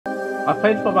I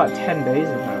played for about 10 days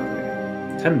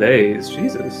apparently. 10 days?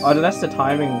 Jesus. Unless the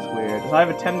timing's weird. It's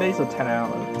either 10 days or 10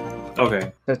 hours.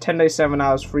 Okay. So 10 days, 7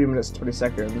 hours, 3 minutes, 20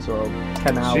 seconds, or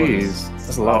 10 hours. Jeez,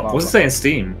 that's a lot. What's it say in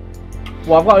Steam?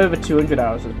 Well, I've got over 200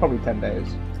 hours, so it's probably 10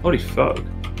 days. Holy fuck.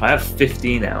 I have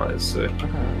 15 hours, so you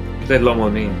played a lot more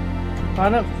than me.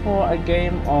 Sign up for a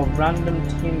game of Random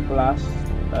Team Blast.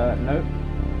 Nope.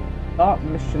 Start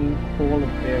mission Call of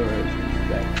Heroes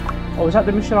instead. Oh, is that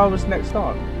the mission I was next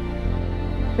on?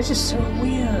 This is so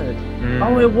weird.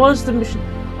 Oh, it was the mission.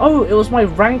 Oh, it was my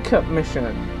rank up mission.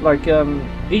 Like,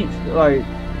 each, like,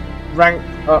 rank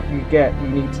up you get, you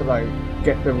need to, like,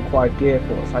 get the required gear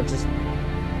for. So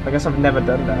I guess I've never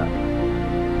done that.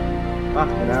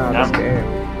 Fucking hell, this game.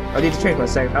 I need to change my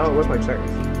settings. Oh, where's my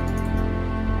settings?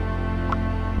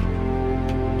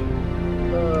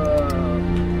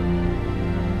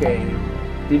 Game.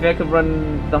 Do you think I could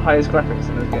run the highest graphics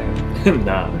in this game?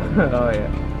 Nah. Oh yeah.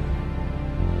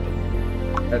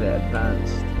 And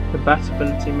advanced.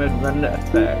 Compatibility mode, render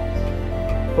effects.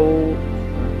 Full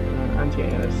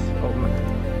anti-alias. Oh man.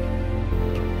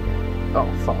 Oh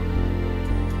fuck.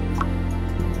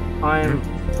 Time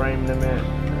frame limit.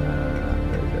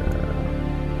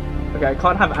 Okay, I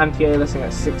can't have anti-aliasing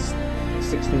at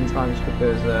 16 times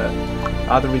because I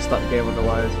have to restart the game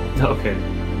otherwise. Okay.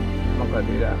 I'm not gonna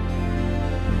do that.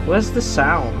 Where's the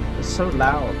sound? It's so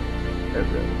loud.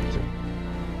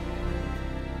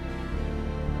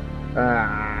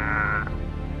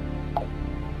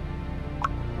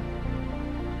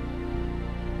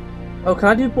 Oh, can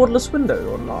I do borderless window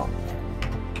or not?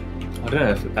 I don't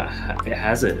know if it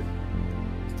has it.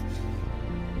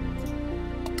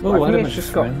 Oh, I think it's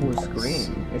just got full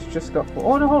screen. It's just got full...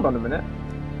 Oh no, hold on a minute.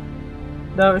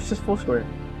 No, it's just full screen.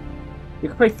 You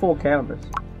can play 4K on this.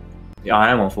 Yeah, I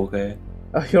am on 4K.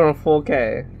 Oh, you're on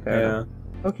 4K? Yeah.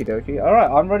 Okie dokie.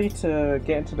 Alright, I'm ready to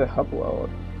get into the hub world.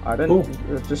 I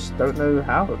just don't know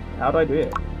how. How do I do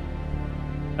it?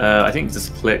 I think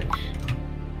just click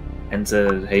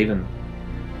enter Haven.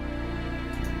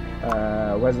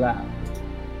 Where's that?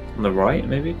 On the right,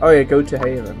 maybe? Oh yeah, go to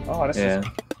Haven. Oh, that's yeah.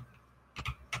 just...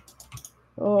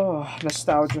 Oh,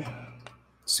 nostalgia.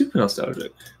 Super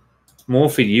nostalgic. More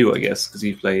for you, I guess, because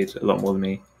you've played a lot more than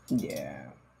me. Yeah.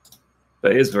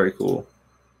 But it is very cool.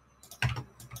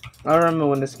 I remember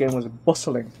when this game was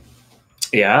bustling.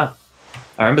 Yeah.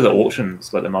 I remember the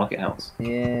auctions, like the market house.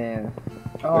 Yeah.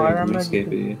 Oh, I remember you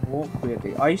escapey. could walk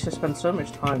weirdly. I used to spend so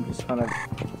much time just kind of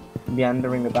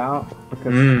meandering about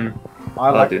because I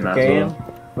liked the game,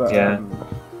 but yeah.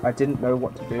 I didn't know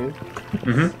what to do.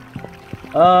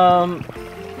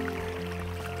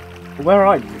 Where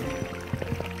are you?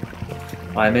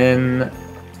 I'm in.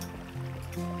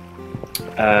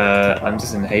 I'm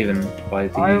just in Haven by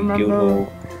the Guildhall.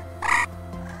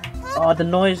 Oh, the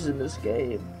noise in this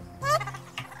game.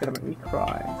 It's gonna make me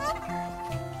cry.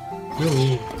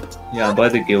 Yeah, I'm by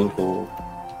the Guildhall.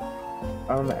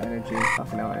 I remember energy.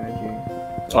 Fucking hell,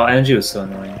 energy. Oh, energy was so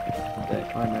annoying.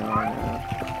 I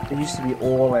know. It used to be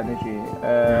all energy.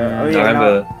 Oh yeah, I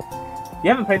remember. You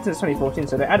haven't played since 2014,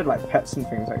 so they added like pets and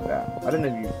things like that. I don't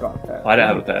know if you've got a pet. I don't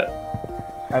have a pet.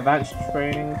 Advanced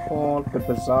training for the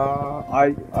bazaar.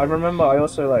 I remember I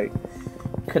also like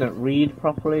couldn't read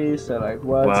properly, so like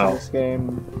words in this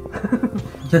game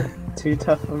too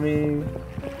tough for me.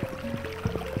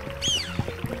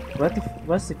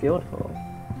 Where's the guild hall?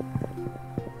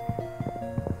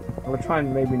 I'll try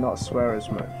and maybe not swear as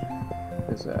much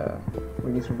because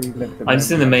we need to relive the. I'm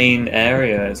just in the main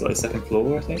area. It's like the second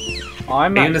floor, I think.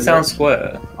 I'm in the town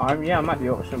square. I'm at the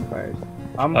auction place.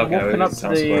 I'm okay, walking up to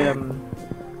the.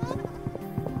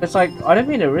 It's like I don't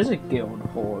think there is a guild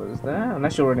hall, is there?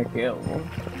 Unless you're in a guild.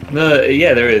 No,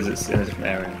 yeah, there is. It's in a different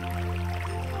area.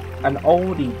 An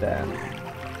oldie then.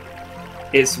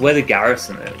 It's where the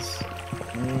garrison is.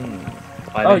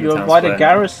 Oh, you're by the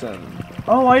garrison.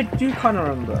 Oh, I do kind of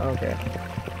remember. Okay.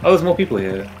 Oh, there's more people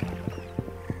here.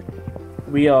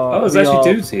 We are. Oh, there's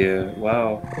actually dudes here.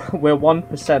 Wow. We're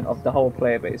 1% of the whole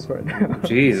player base right now.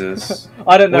 Jesus.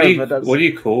 I don't know. What are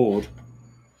you called?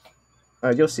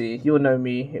 You'll see. You'll know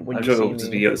me when I'm you sure see it'll just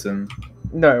be Yotsun.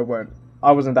 No, it won't.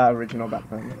 I wasn't that original back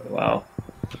then. Wow.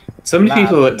 So many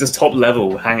people at just top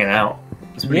level hanging out.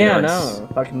 It's really nice. No,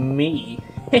 like me.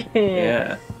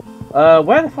 Yeah.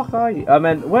 Where the fuck are you? I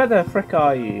mean, where the frick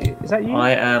are you? Is that you?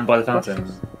 I am by the fountain.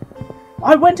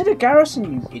 I went to the garrison,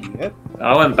 you idiot.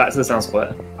 I went back to the town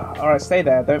square. Alright, stay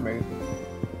there, don't move.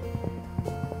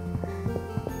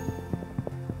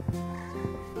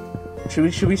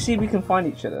 Should we see if we can find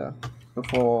each other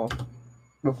before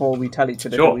we tell each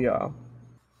other who we are?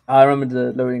 I remember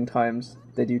the loading times.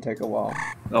 They do take a while.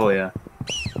 Oh yeah.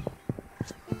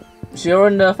 So you're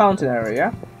in the fountain area,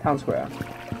 yeah? Town square.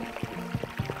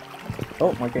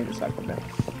 Oh, my game just lagged a bit.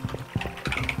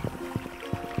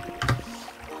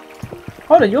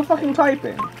 Hold on, you're fucking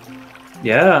typing.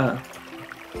 Yeah.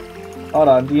 Hold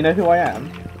on, do you know who I am?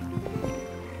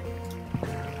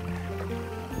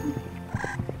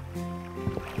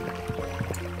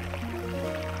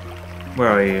 Where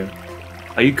are you?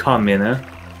 Are you Carmina?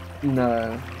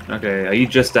 No. Okay. Are you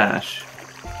just Dash?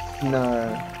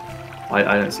 No.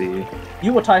 I don't see you.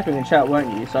 You were typing in chat,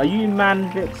 weren't you? So are you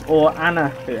Manvix or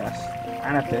Anaphis?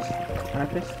 Anaphis?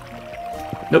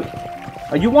 Nope.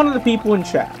 Are you one of the people in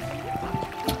chat?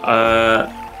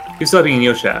 Who's typing in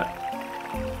your chat?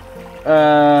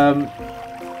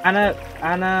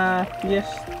 Anaphis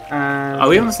and... Are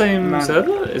we on the same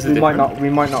server? Is it we might different? not. We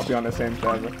might not be on the same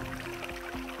server.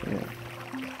 Yeah.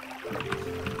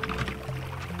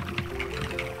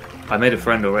 I made a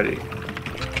friend already.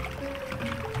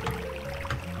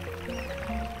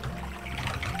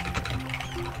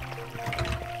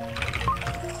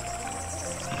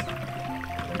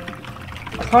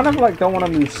 I kind of like don't want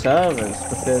to move servers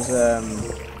because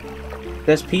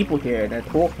there's people here and they're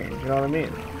talking. You know what I mean?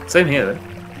 Same here though.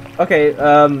 Okay.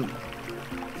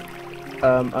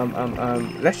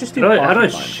 Let's just do. How do I Party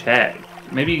Finder. check?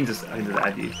 Maybe I can just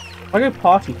add you. I go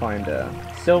Party Finder.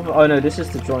 Silver. Oh no, this is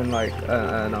to join like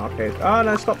an arcade. Oh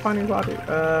no, stop finding party.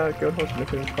 Guild Horse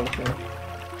Missions Policy.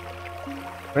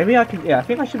 Maybe I can. Yeah, I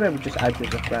think I should be able to just add you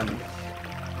as a friend.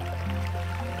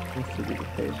 Seems to be the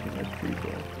case with most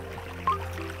people.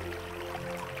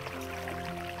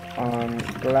 I'm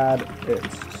glad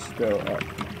it's still up.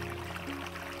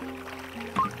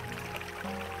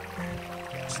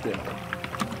 Still.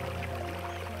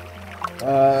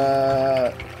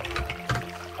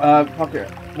 Fuck it.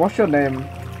 What's your name?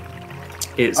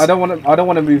 It's I don't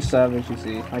want to move servers. You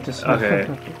see, I just. okay.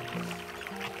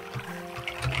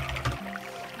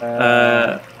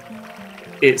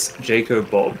 It's Jacob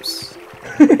Bobs.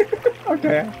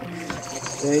 Okay.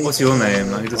 What's your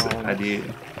name? I can just add you.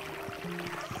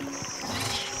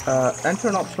 Enter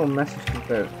an optional message to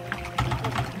vote.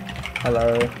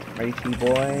 Hello, matey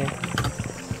boy.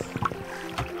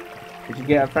 Did you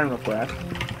get a friend request?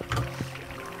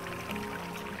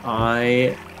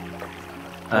 I'm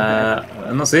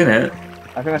not seeing it.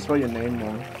 I think I spelled your name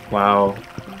wrong. Wow.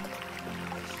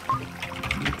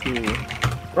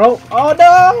 Bro, oh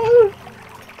no!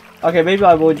 Okay, maybe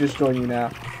I will just join you now.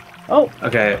 Oh,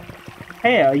 Okay.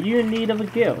 hey, are you in need of a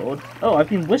guild? Oh, I've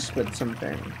been whispered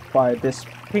something by this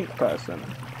pink person.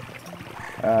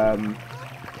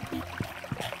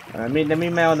 Let me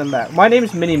mail them back. My name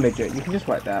is Mini Midget. You can just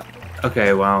write that.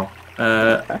 Okay. Wow.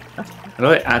 How do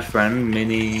I add friend?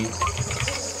 Mini.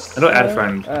 How do I add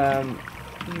friend?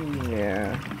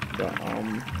 Yeah. But,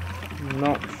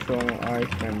 not sure I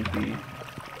can be.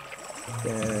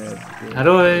 How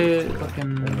do I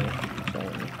fucking?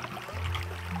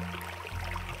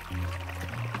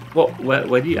 What?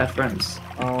 Where do you add friends?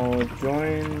 I'll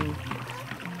join.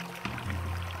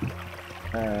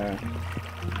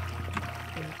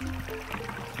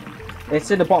 It's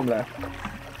in the bottom left.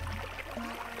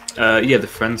 Yeah, the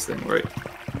friends thing, right?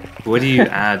 Where do you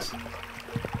add?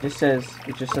 It just says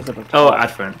at the top. Oh, add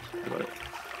friend. I got it.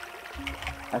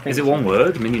 I think Is it one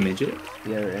word? Mini midget?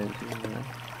 Yeah, it is.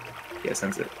 Yeah,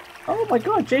 sense it. Oh my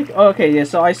god, Jake. Oh, okay, yeah.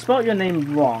 So I spelled your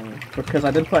name wrong because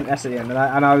I didn't put an S at the end,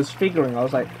 and I was figuring. I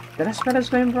was like, did I spell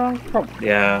his name wrong? Probably.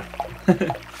 Yeah. Okay,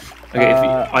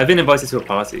 I've been invited to a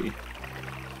party.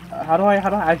 How do I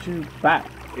add you back?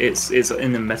 It's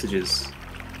in the messages.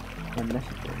 My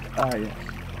messages. Ah, yes.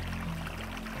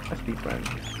 Let's be friends.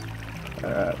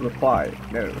 Reply.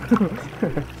 No.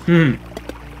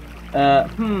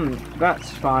 That's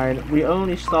fine. We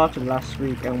only started last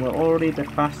week and we're already the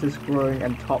fastest growing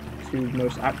and top 2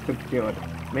 most active guild.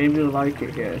 Maybe you'll like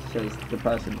it here, says the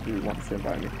person who wants to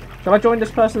invite me. Shall I join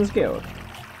this person's guild?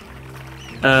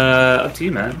 Up to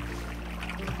you, man.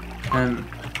 And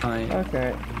I.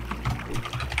 Okay.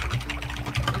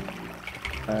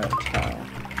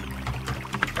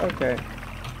 Okay.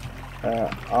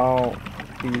 I'll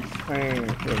be playing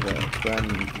with a friend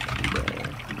today.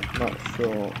 Not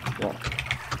sure what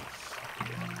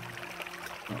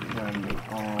when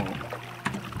I'll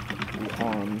be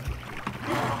on.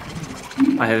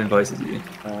 I have invited you.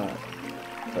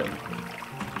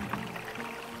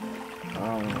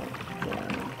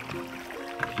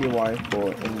 QI for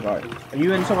invite. Are you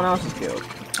in someone else's guild?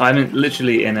 I'm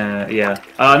literally in a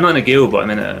I'm not in a guild, but I'm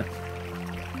in a.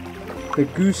 The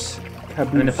Goose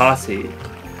Caboose. I'm in a party.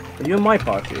 Are you in my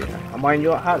party? Am I in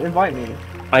your? Invite me.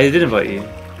 I did invite you.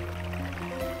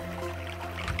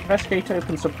 Press K to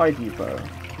open supply depot.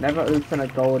 Never open a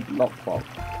gold lockbox.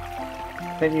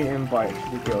 Send you an invite to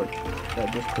the guild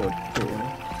Discord too.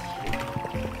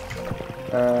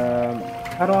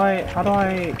 How do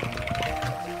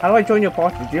I join your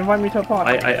party? Do you invite me to a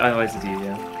party? I invited you,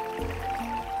 yeah.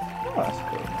 Oh, that's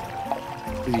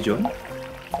cool. Did you join?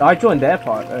 I joined their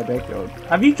guild.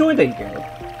 Have you joined a guild?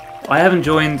 I haven't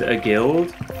joined a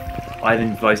guild. I've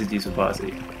invited you to a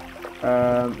party.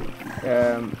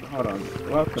 Hold on.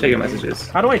 Welcome. Check your messages.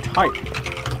 How do I type?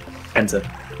 Enter.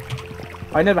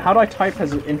 I know, but how do I type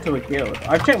as into a guild?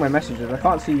 I've checked my messages. I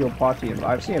can't see your party, but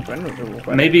I've seen a friend request.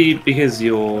 Maybe because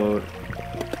you're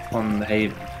on the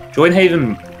Haven. Join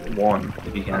Haven 1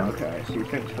 if you can. Oh, okay, so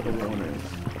thanks for the warning.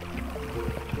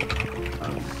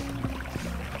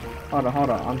 Hold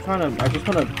on. I just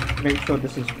want to make sure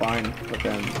this is fine for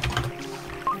them.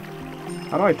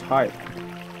 How do I type?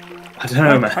 I don't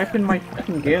know, man. Type in my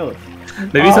fucking guild.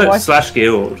 Maybe it's like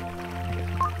 /guild.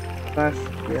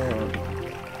 /guild.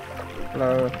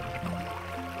 Hello.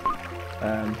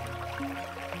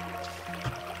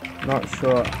 Not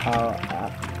sure how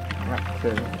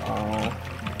active I'll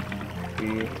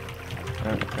be.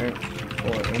 And thanks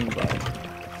for invite.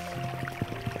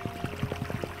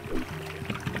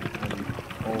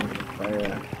 Old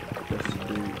player, just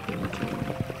do continue.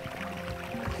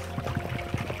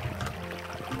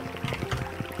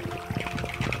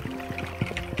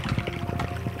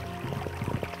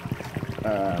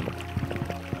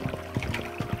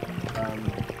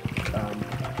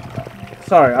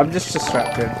 Sorry, I'm just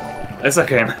distracted. It's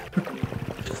okay, man.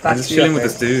 I'm just chilling with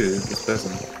this dude, this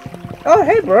person. Oh,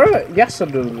 hey, bro. Yes, I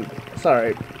do.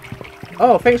 Sorry.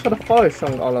 Oh, thanks for the follow,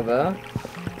 Strong Oliver.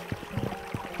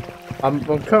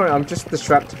 I'm just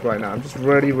distracted right now. I'm just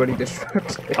really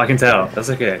distracted. I can tell. That's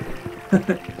okay.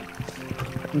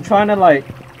 I'm trying to like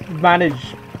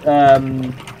manage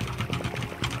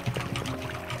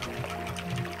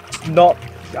not.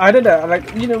 I don't know,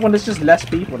 like, you know, when there's just less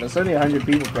people, there's only 100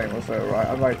 people playing or so, right?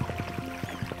 I'm like,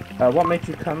 what made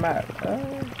you come back?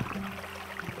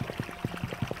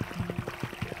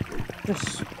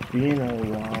 Just been a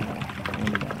while.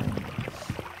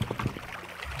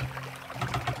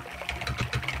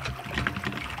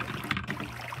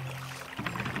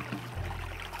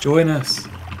 Join us.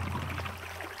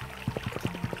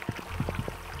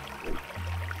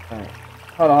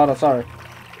 Hold on, sorry.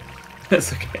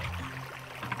 That's okay.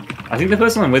 I think the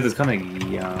person I'm with is kind of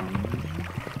young.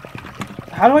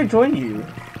 How do I join you?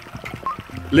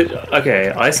 Okay,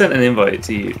 I sent an invite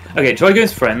to you. Okay, try going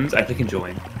to friends and click and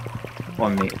join.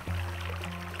 On me.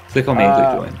 Click on me and click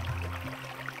join.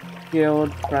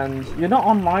 Guild friends. You're not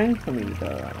online for me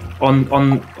though.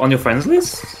 On your friends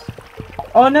list?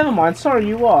 Oh, never mind. Sorry,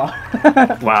 you are.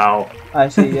 Wow. I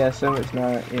see. Yeah, so much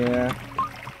now. Yeah.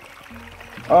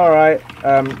 All right.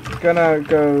 Gonna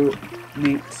go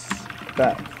meet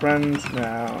that friends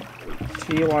now.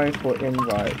 TY for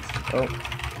invites. Oh.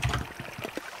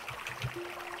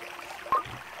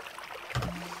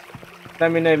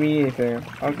 Let me know if you need anything.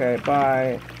 Okay,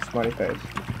 bye. Smiley face.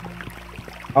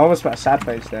 I almost put a sad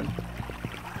face then.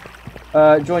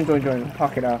 Join.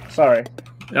 Fuck it out. Sorry.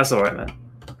 That's alright, man.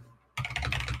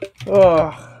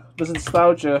 Oh, the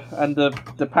nostalgia and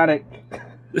the panic.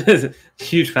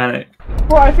 Huge panic.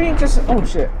 Well, I think just... Oh,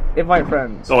 shit. Invite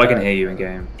friends. Oh, I can hear you in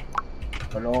game.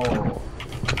 Hello.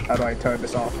 How do I turn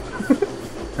this off?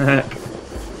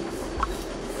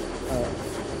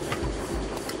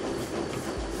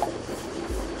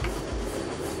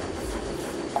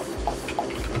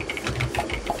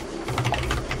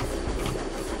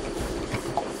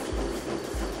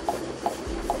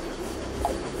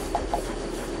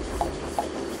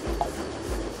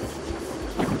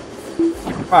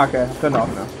 Okay, I've turned it off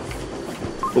now.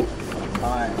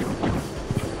 Alright.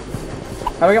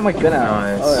 How do I get my gun out?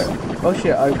 Nice. Oh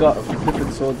shit, I got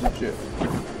different swords and shit.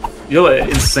 You're at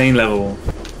insane level.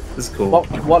 This is cool.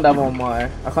 What level am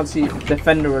I? I can't see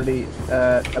Defender Elite.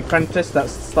 Apprentice,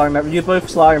 that's starting level. You're both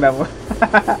starting level.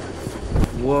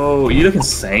 Whoa, you look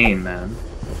insane, man.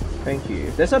 Thank you.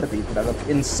 There's other people that look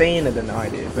insaner than I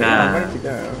do, but nah. yeah, I'm ready to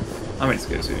go. I'm ready to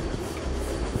go too.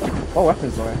 What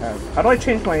weapons do I have? How do I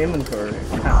change my inventory?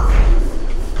 How?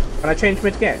 Can I change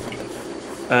mid-game?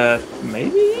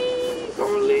 Maybe?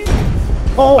 Probably?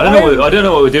 Oh, I don't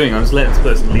know what we're doing. I'm just letting this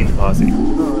person lead the party.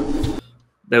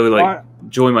 They were like,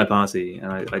 join my party,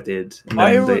 and I did. And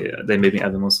then they made me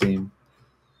add them on Steam.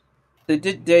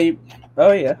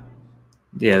 Oh yeah.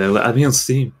 Yeah, they were like, add me on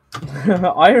Steam.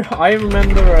 I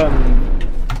remember,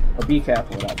 oh, be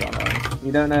careful with that, by the way.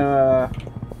 You don't know,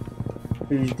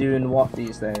 who's doing what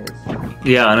these days.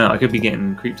 Yeah, I know. I could be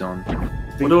getting creeped on.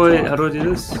 How do I do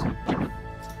this?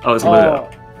 Oh, it's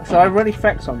loadout. So I really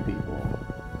flex on people.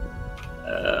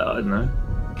 I don't know.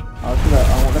 I'll do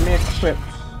that. let me equip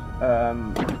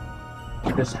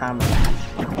this hammer.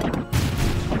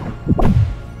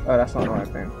 Oh, that's not the right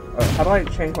thing. Oh, how do I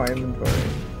change my inventory?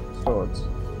 Swords,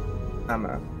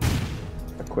 hammer,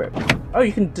 equip. Oh,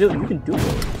 you can dual. You can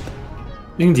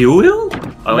dual wield?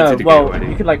 I went No, to the well, game already.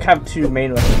 you could like have 2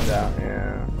 main weapons out.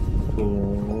 Yeah.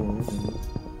 Cool.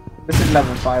 This is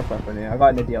level 5 weapon. Yeah, I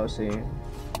got it in the DLC.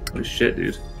 Oh shit,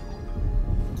 dude.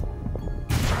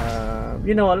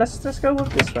 You know what? Let's go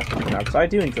with this weapon now because I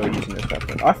do enjoy using this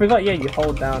weapon. I forgot. Yeah, you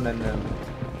hold down and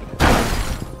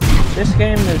this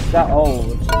game is that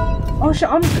old. Oh shit!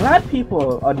 I'm glad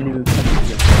people are new.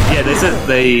 Yeah, they said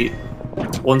they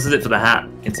wanted it for the hat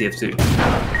in TF2.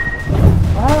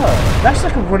 Oh, that's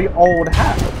like a really old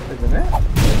hat, isn't it?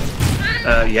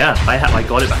 Yeah, I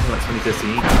got it back in like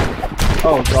 2015.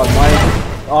 Oh god,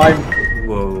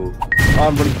 Whoa.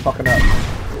 I'm really fucking up.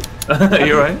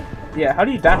 You're right. Yeah, how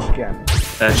do you dash again?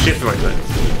 Shift right click.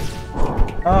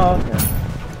 Oh, okay.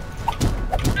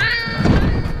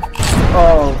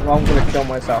 Oh, well, I'm gonna kill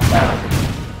myself now.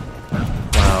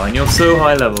 Wow, and you're so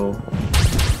high level.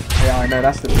 Yeah, I know,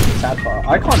 that's the sad part.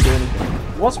 I can't do anything.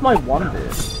 What's my wand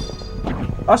is?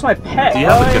 That's my pet. Do you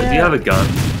have a gun? Do you have a gun?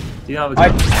 Do you have a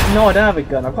gun? No, I don't have a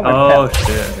gun. I've got my pet. Oh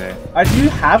shit, okay. I do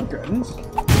have guns.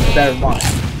 They're mine.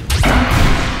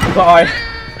 But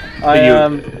I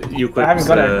haven't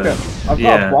got it equipped. I've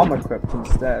got a bomb equipped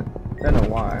instead. Don't know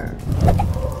why.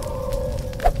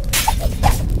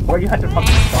 Well, you had to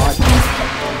fucking charge.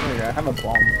 There you go. I have a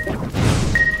bomb.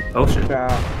 Oh shit.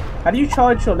 How do you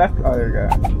charge your left? Oh, there you go.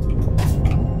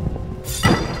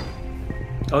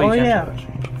 Oh, you can yeah. charge.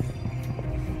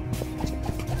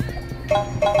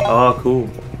 Oh, cool.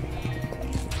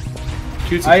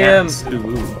 Cutesy cats. Ooh,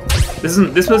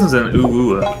 ooh. This person's an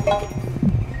ooh-wooer.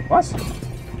 What?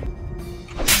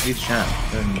 He's chat.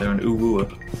 They're an ooh-wooer.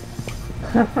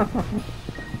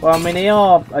 Well, I mean, they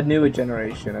are a newer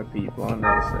generation of people, aren't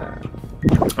they?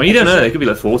 So. Well, you don't know. They could be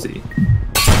like 40.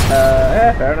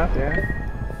 Yeah, fair enough. Yeah.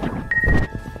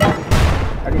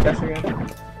 How do you dash again?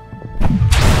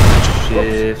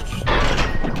 Shift.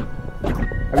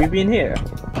 Have you been here?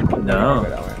 No.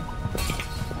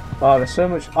 Oh, there's so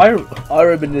much. I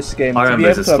remember this game. I to be remember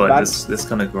able this to like advance, this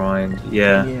kind of grind.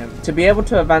 Yeah. Yeah. To be able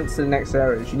to advance to the next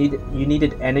areas, you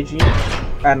needed energy,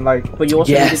 and like, but you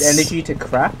also needed energy to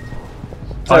craft.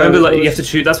 So I remember like you have to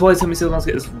shoot. That's why it took me so long to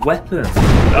get this weapon.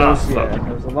 There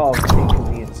was a lot of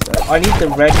inconvenience there. I need the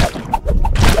red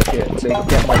shit to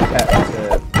get my pet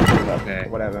to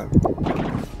whatever.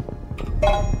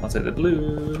 I'll take the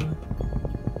blue.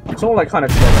 It's all like kind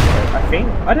of close, I think.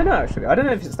 I don't know actually. I don't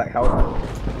know if it's like how.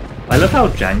 I love how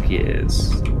janky it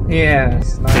is. Yeah,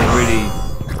 it's nice. It really.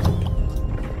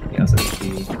 Yeah, that's a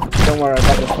key. Don't worry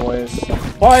about the boys.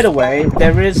 By the way,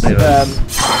 there is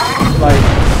like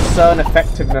certain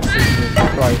effectiveness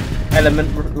like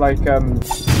element like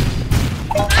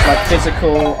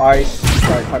physical ice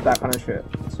like that kind of shit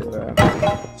to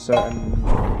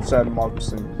certain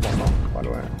mobs and whatnot. By the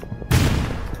way.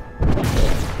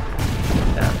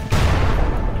 Yeah.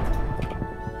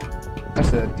 That's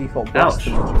the default blast.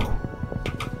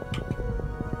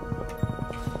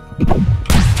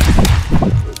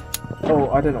 Oh,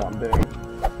 I don't know what I'm doing.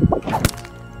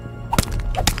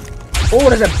 Oh,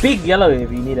 there's a big yellow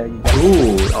if you need a.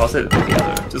 Ooh, I'll say the big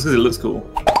yellow just because it looks cool.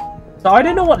 So I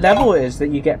don't know what level it is that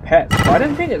you get pets, but I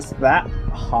don't think it's that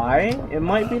high. It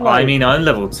might be like. I mean, I'm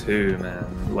level 2, man.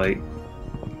 Like.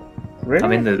 Really?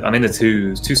 I'm in the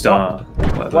 2-star.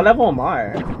 What level am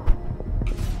I?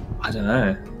 I don't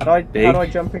know. How do I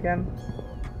jump again?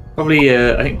 Probably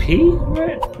I think P,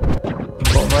 right?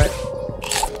 Bottom right.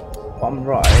 Bottom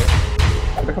right.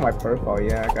 Look at my profile.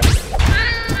 Yeah, I guess.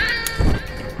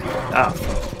 Ah.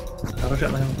 How do I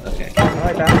shut my hand? Okay.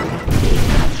 Right down.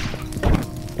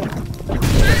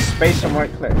 Space and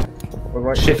right click. Or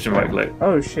right Shift and right click.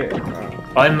 Oh shit.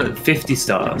 I'm at 50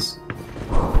 stars.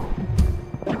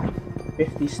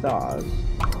 50 stars.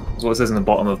 That's what it says in the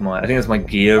bottom of my. I think it's my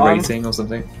gear rating or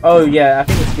something. Oh yeah, I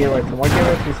think it's gear rating. My gear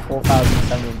rating is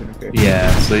 4,750. Yeah,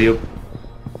 so you're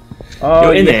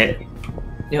in it.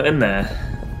 You're in there.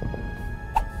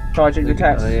 Charging the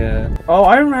text. Oh,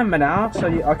 I remember now. So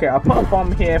okay, I'll put a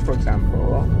bomb here, for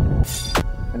example,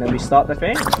 and then we start the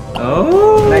thing.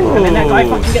 Oh. And then that guy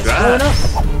fucking gets blown up.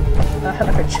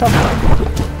 Like a chump.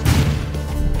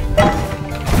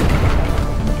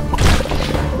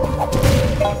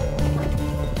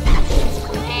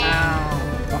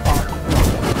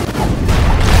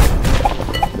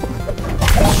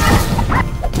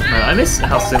 I miss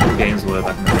how simple games were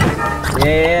back in the day.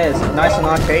 Yeah, it's nice and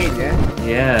arcade, yeah?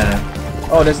 Yeah.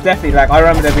 Oh, there's definitely lag. I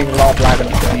remember there being a lot of lag on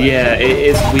the Yeah, it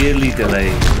is weirdly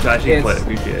delayed, which I actually quite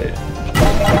appreciate.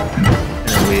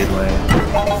 weird way.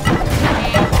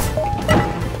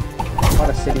 What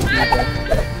a silly people.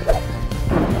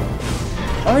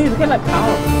 Oh, you get like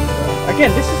power.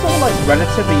 Again, this is all like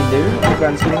relatively new in the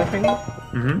grand scheme of things.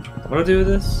 What do I do with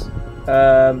this?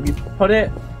 You put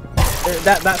it.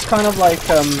 That's kind of like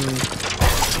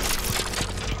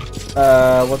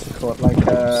what's it called? Like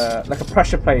a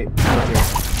pressure plate magic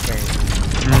thing.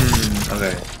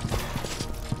 Okay.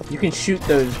 You can shoot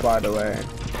those, by the way.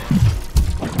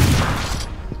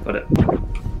 Got it.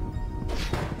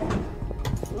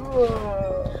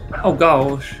 Oh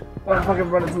gosh. I'm fucking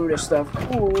running through this stuff.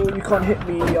 Oh, you can't hit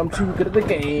me. I'm too good at the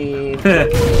game.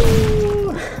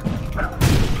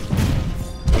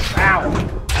 Ow!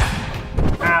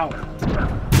 Ow!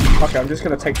 Okay, I'm just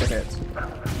gonna take the hits.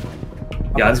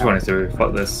 Yeah, I'm just running through.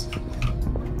 Fuck this.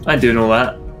 I ain't doing all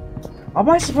that. Am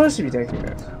I supposed to be taking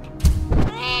this?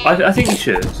 I think you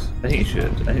should. I think you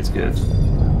should. I think it's good.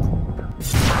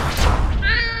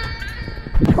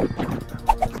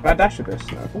 Can I dash with this?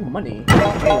 Oh, money.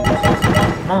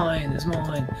 Mine, it's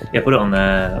mine. Yeah, put it on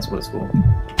there. That's what it's for.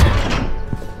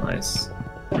 Nice.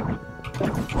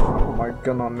 Oh, my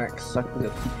gun on next. Sucking the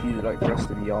CPU like the rest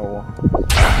of y'all.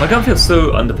 My gun feels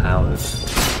so underpowered.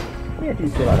 Yeah, I do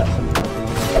feel like that sometimes.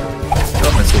 I feel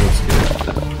like my sword's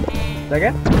good. Say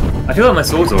again? I feel like my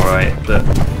sword's alright, but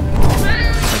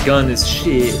my gun is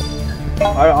shit.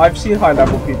 I've seen high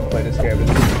level people play this game.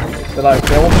 They're like,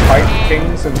 they all fight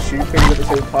things and shoot things at the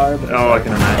same time. Oh, I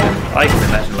can imagine. I can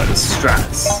imagine like the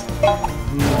strats.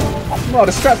 Well,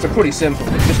 the strats are pretty simple.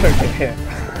 They just don't get hit.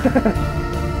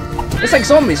 It's like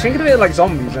zombies. Think of it like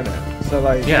zombies, isn't it? So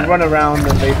like, yeah. You run around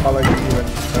and they follow you and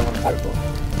so on and so forth.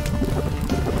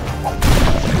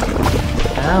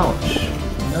 Ouch.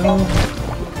 No.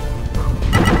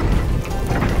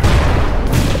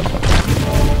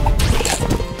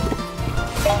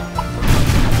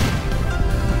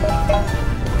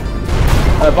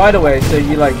 By the way, so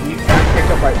you can pick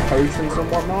up like potions and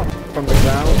whatnot from the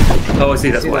ground. Oh, I see.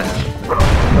 That's why.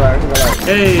 Right,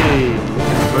 hey,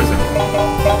 frozen.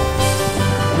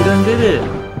 We done did it.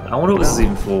 I wonder what this is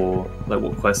even for. Like,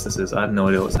 what quest this is. I have no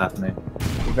idea what's happening.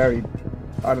 Very,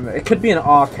 I don't know. It could be an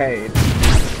arcade,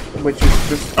 which is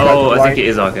just. Oh, I think it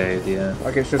is arcade. Yeah.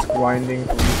 Like it's just grinding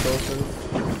for resources.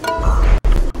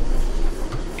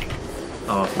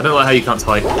 Oh, I don't like how you can't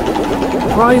type.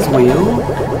 Prize wheel?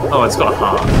 Oh, it's got a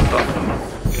heart.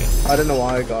 Oh, okay. I don't know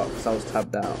why I got, because I was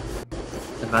tabbed out.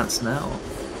 Advance now.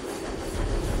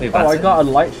 Wait, I got a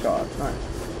light shot. Nice.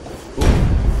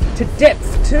 To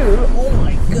depth too? Oh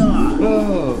my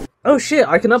god. Oh shit,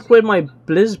 I can upgrade my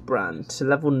Blizzbrand to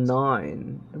level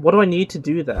 9. What do I need to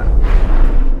do that?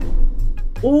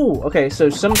 Oh, okay, so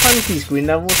sometimes these green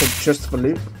levels are just for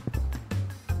loot.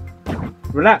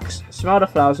 Relax, smell the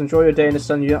flowers, enjoy your day in the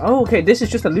sun. Oh, okay, this is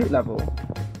just a loot level.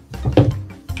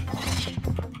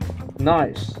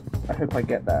 Nice. I hope I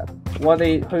get that. What are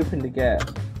they hoping to get?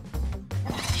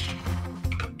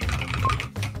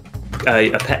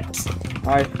 A pet.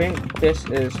 I think this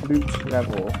is loot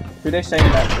level. Who are they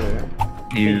saying that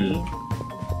to? You.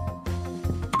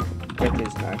 It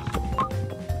is nice.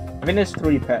 I think there's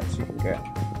 3 pets you can get.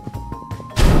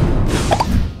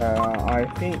 I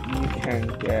think you can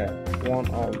get 1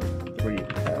 of 3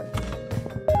 pets.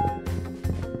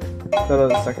 So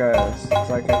it's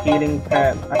like a healing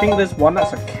pet. I think there's one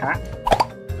that's a cat,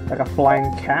 like a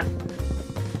flying cat.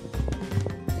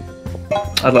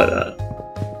 I'd like that.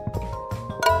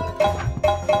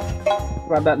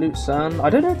 Grab that loot, son. I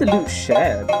don't know if the loot's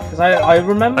shared because I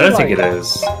remember. I don't think it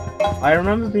is. I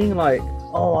remember being like,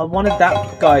 oh, I wanted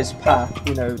that guy's path.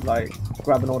 You know, like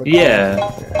grabbing all the. Yeah.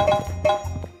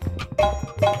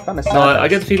 Kinda No, I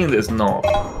get the feeling that it's not.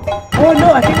 Oh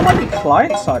no, I think it might be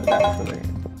client sided actually.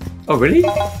 Oh really?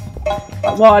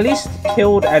 Well, at least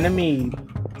killed enemy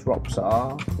drops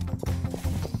are.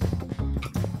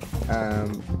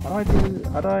 How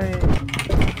do I?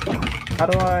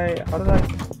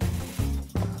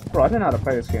 Bro, I don't know how to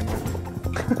play this game.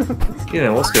 You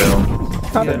know what's going on?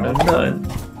 I don't know. Nothing.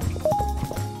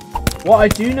 What I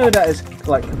do know that is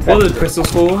like. What are the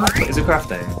crystals for? Is it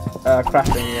crafting?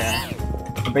 Crafting, yeah.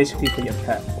 So basically for your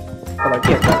pet. Or like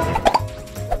your pet.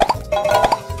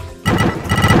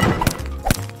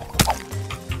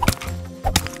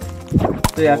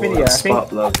 So yeah, I think Spark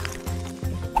plug.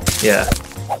 Yeah.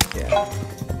 Yeah.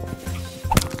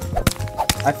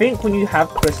 I think when you have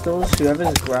crystals,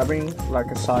 whoever's grabbing like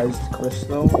a sized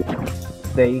crystal,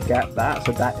 they get that,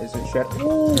 so that isn't shared.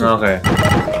 Ooh. Okay.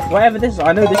 Whatever this is,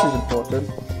 I know this is important.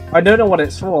 I don't know what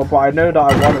it's for, but I know that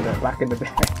I wanted it back in the day.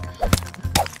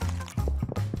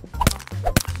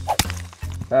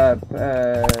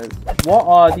 What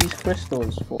are these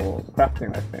crystals for?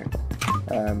 Crafting, I think.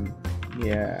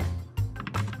 Yeah.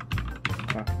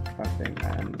 Crafting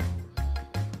and.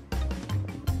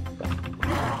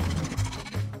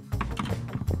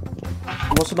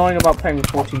 What's annoying about playing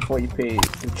 1440p?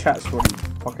 The chat's really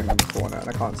fucking in the corner and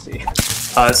I can't see.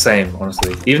 Same,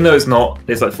 honestly. Even though it's not,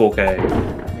 it's like 4K.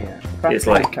 Yeah. It's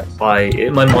like my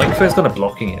microphone's kind of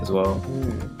blocking it as well.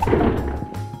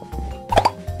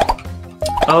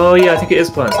 Oh yeah, I think it is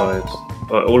Planet Sides.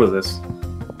 All of this.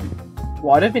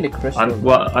 Well, I don't think the crystal.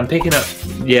 I'm picking up.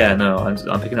 Yeah, no,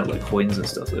 I'm picking up like coins and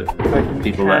stuff though. But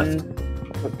people left.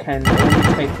 But can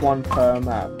only take one per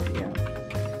map. Yeah.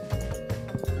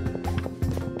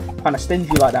 Kind of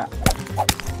stingy like that.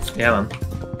 Yeah, man.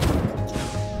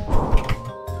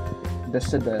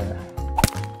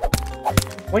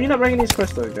 When you're not bringing these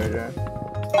crystals, Jojo?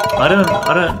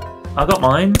 I got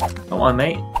mine. Got mine,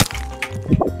 mate.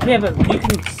 Yeah, but you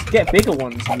can get bigger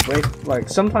ones and break. Like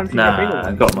sometimes you get bigger ones.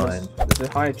 I got mine. There's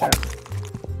a higher chance.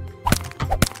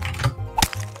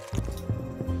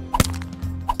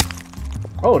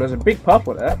 Oh, there's a big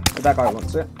purple there. If that guy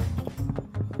wants it.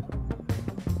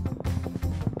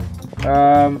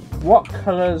 What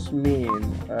colors mean?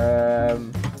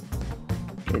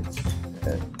 It's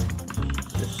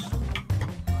just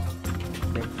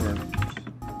different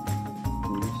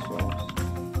resource.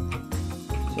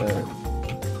 So,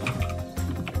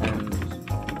 depends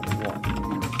what you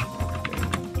think.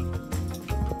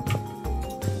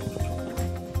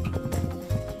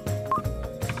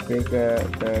 Bigger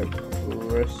the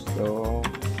crystal,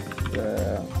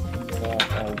 the more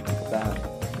of that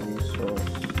resource.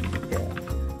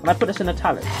 Can I put this in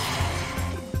italics?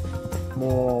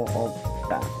 More of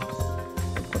that.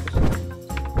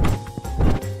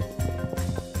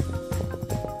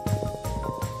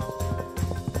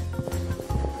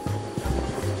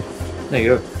 There you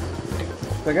go.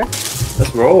 Okay.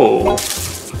 Let's roll.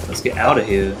 Let's get out of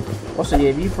here. Also, yeah,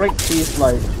 if you break these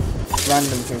like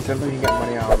random things, sometimes you get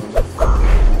money out of them.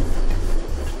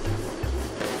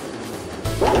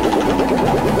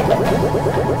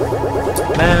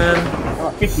 Man.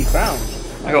 Oh, 50 crowns.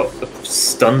 I got a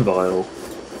stun vial.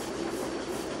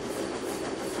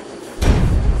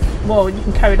 Well, you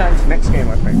can carry that into the next game,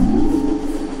 I think.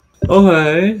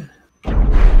 Okay.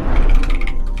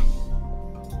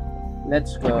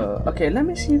 Let's go. Okay, let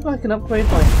me see if I can upgrade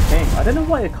my thing. I don't know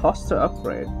what it costs to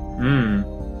upgrade.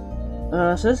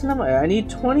 So this number, I need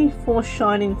 24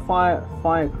 shining fire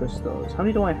crystals. How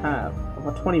many do I have? I've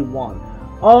got 21.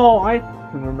 Oh, I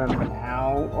can remember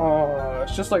now. Oh,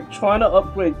 it's just like trying to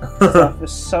upgrade stuff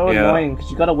is so annoying because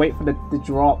you gotta wait for the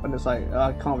drop, and it's like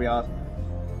I can't be asked.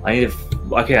 I need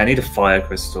a fire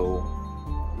crystal.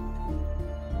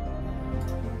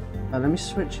 Let me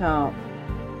switch out.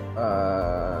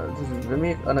 Let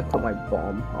me unequip my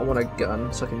bomb. I want a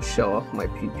gun so I can show off my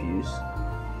pew-pews.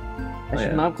 I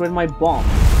should upgrade my bomb.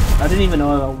 I didn't even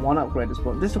know I want to upgrade this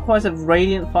bomb. This requires a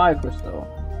radiant fire crystal.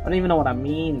 I don't even know what that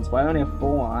means. Why only have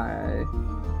 4?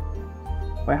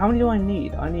 Wait, how many do I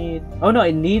need? I need. Oh no,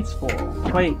 it needs 4.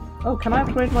 Wait. Oh, can I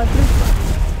upgrade my blueprint?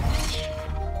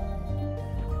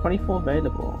 24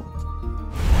 available.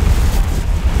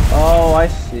 Oh, I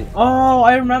see. Oh,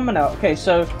 I remember now. Okay,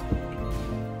 so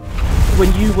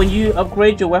when you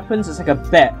upgrade your weapons, it's like a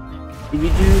bet. If you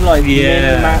do like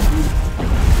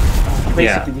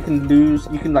basically you can lose.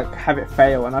 You can like have it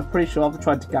fail, and I'm pretty sure I've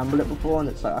tried to gamble it before, and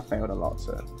it's like I failed a lot.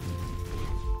 So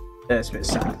yeah, it's a bit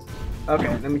sad. Okay,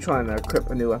 let me try and equip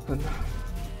a new weapon.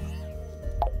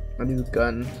 A new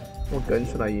gun. What gun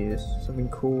should I use? Something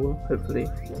cool, hopefully.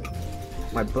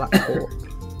 My Black Hawk.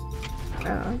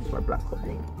 Yeah, it's my Black Hawk.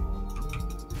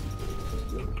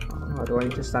 Oh, do I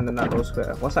need to stand in that little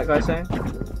square? What's that guy saying?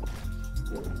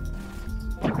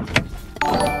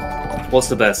 What's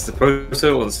the best, the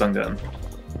proto or the stun gun?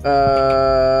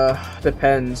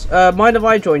 Depends. Mind if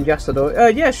I join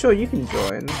yesterday? Yeah, sure, you can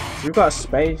join. We've got a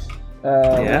space.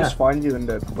 We'll just find you in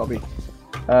the lobby.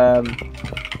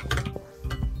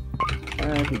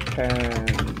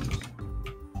 Depends.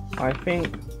 I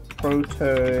think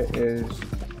proto is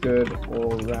good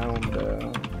all rounder.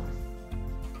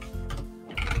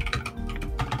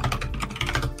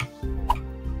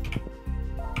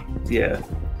 Yeah.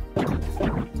 Because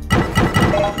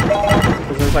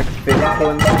there's like physical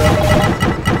and stuff.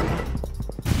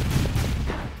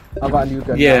 I got a new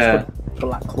gun. Yeah.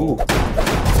 Black Hawk.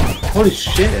 Holy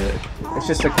shit. It's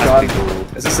just a gun. Cool.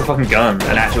 It's just a fucking gun,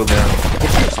 an actual gun. It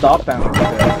shoots start bound.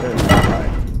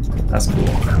 That's cool.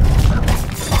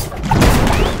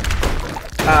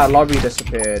 Ah, lobby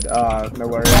disappeared. No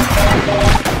worries.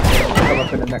 Come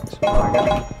up in the next one, I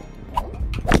guess.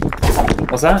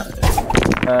 What's that?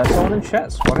 Someone in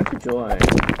chat's wanted to join.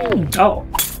 Oh.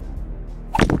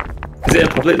 Is it a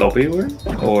public lobby we're in?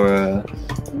 Or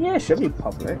Yeah, it should be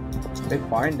public. If they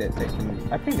find it, they can.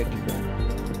 I think they can do it.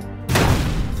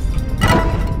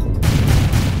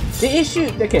 The issue,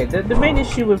 okay, the main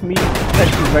issue with me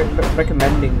actually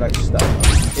recommending like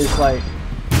stuff is like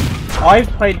I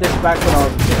played this back when I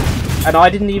was a kid, and I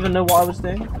didn't even know what I was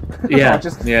doing. Yeah,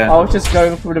 I was just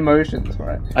going through the motions,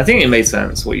 right? I think it made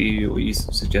sense what you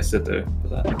suggested though for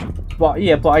that. But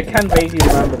yeah, but I can vaguely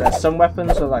remember that some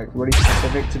weapons are like really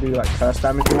specific to do like curse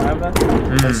damage or whatever,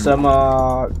 and some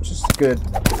are just good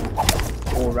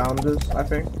all-rounders, I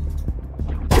think.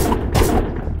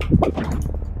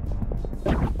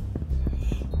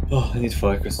 Oh, I need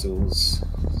fire crystals.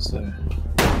 So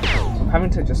I'm having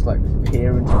to just like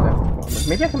peer into left corner.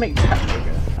 Maybe I can make that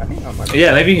bigger. I think I might.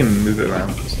 Yeah, maybe you can move it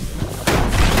around.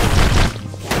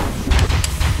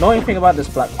 Annoying thing about this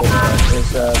black hole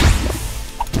is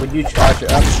when you charge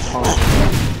it up, you can't.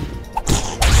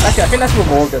 Actually, I think that's with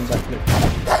organs actually.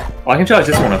 Oh, I can charge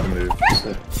this one up and move.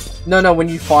 So. No, when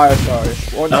you fire, sorry.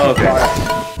 Once you fire.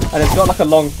 And it's got like a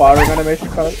long firing animation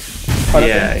kind of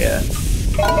Yeah.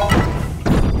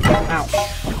 Ow.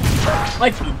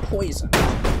 I've been poisoned.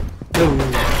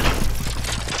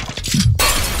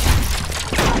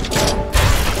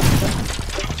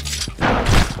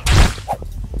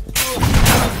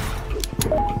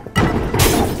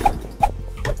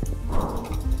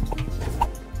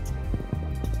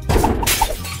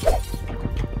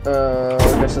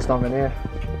 Guess it's not in here.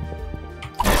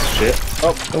 Shit.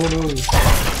 Oh no.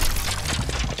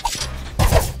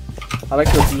 I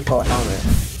like your default helmet.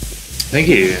 Thank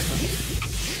you.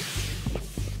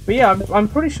 But yeah, I'm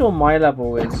pretty sure my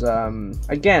level is,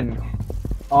 again,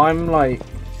 I'm like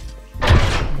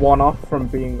 1 off from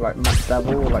being like max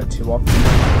level, or like 2 off.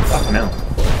 Fucking hell.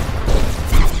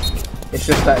 It's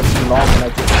just that it's long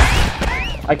and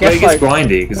I guess it gets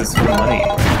grindy because it's for money.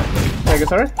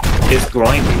 Sorry? It's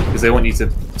grindy because they want you to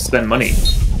spend money.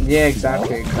 Yeah,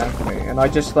 exactly. And I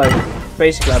just like,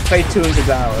 basically I played 200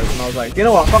 hours and I was like, you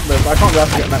know what, fuck this, I can't be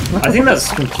asked to get max level. I think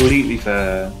that's completely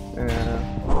fair.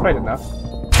 Yeah, quite enough.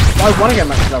 I want to get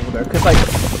max level though, because like,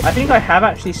 I think I have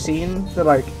actually seen the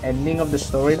like ending of the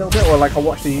story a little bit, or like I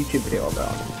watched a YouTube video of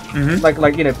it.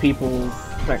 Like you know, people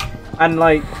like, and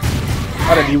like,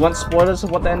 I don't know, you want spoilers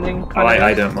of what the ending kind of is?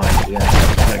 I don't mind, yeah.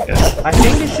 Okay. I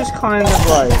think it's just kind of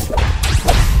like,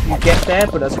 you get there,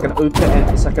 but it's like an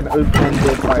it's like an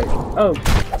open-ended like, oh,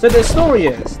 so the story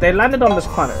is, they landed on this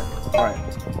planet, right,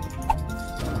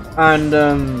 and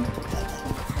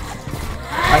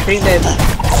I think there's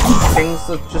things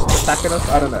that just attacking us,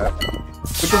 I don't know.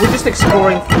 We're just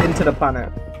exploring into the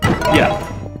planet. Yeah.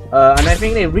 And I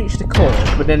think they reach the core,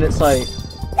 but then it's like,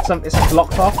 it's like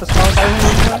blocked off as far as I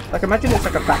remember. Like imagine it's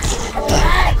like a factory.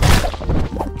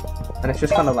 And it's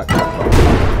just kind of like blocked off.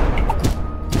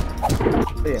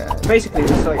 Yeah, basically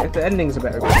it's like, the ending's a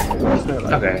bit open. No,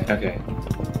 like, okay.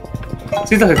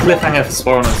 Seems like a cliffhanger for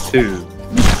Sporonus 2.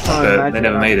 But they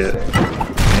never made it.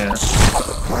 Yeah.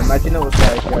 I imagine it was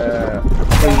like a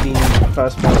 3D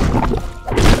first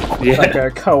person. Yeah. Like a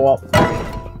co-op thing.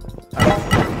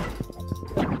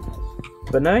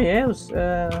 But no, yeah, it was,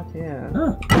 yeah.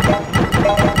 Huh.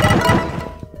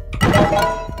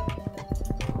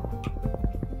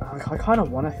 I kind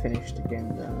of want to finish the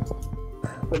game though.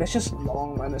 But it's just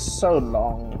long, man, it's so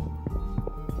long.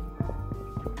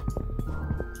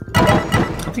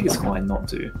 I think it's fine not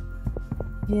to.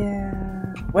 Yeah.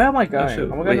 Where am I going?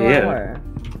 Sure. Am I going the right way?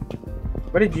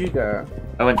 Where did you go?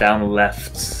 I went down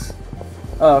left.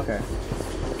 Oh, okay.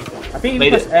 I think you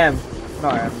Made press it. M.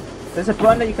 Not M. There's a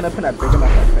button that you can open that big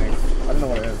enough, I think. I don't know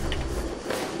what it is.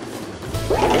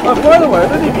 Oh, by the way, I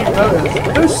don't know if you've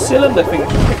noticed, those cylinder things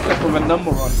you picked up with a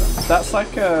number on them, that's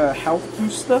like a health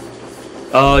booster.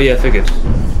 Oh yeah, figured.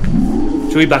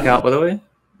 Should we back out by the way?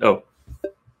 Oh.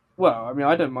 Well, I mean,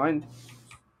 I don't mind.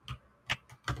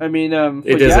 I mean,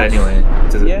 it does it anyway.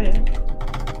 Does it? Yeah.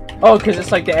 Oh, because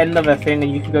it's like the end of a thing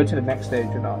and you can go to the next stage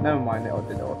or not. Never mind, it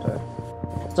did auto.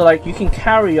 So like, you can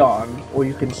carry on, or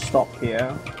you can stop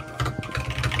here.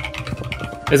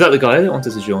 Is that the guy that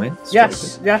wanted to join?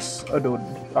 Yes. Oh, dude.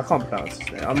 I can't pronounce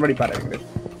his name. I'm really bad at English.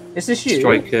 Is this you?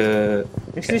 Striker...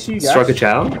 Is this you guys? Striker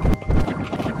Chow?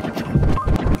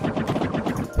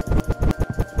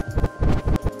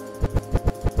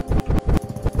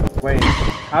 Wait.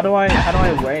 How do I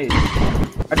wait?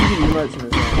 How do you do emotes in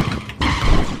this game?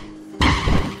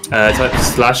 Type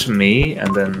 /me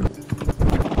and then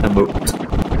emote.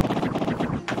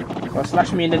 Or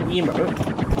 /me and then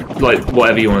emote? Like,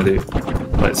 whatever you want to do.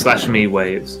 Like, /me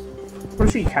waves.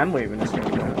 Pretty sure you can wave in this game,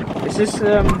 though. Is this,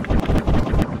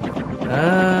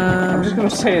 I'm just gonna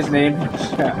say his name in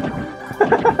chat.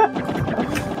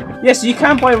 Yes, you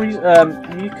can buy.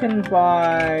 You can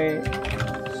buy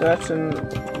certain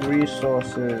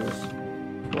resources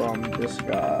from this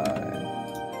guy.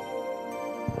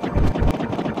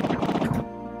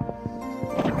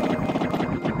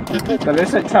 So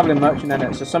there's like traveling merchant in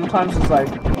it. So sometimes it's like,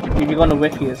 if you go on the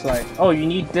wiki, it's like, oh, you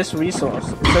need this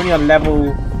resource. It's only on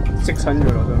level 600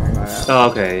 or something like that. Oh,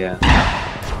 okay, yeah.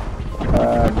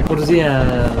 What does he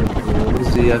have? What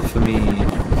does he have for me?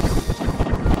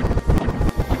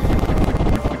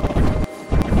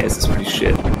 Yes, it's pretty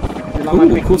shit.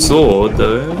 Ooh, cool sword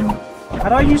though. How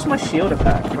do I use my shield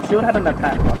attack? My shield had an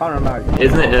attack, but I can't remember.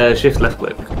 Isn't it shift left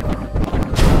click?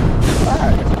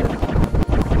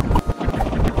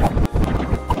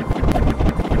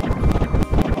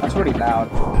 That's really loud.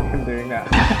 I'm doing that.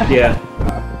 Yeah.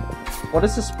 What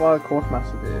does the Spire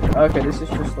Quartermaster do? Okay, this is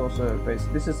just also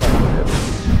based. This is like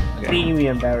a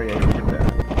premium variation there.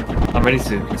 I'm ready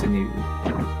to continue.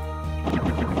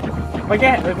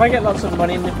 If I get lots of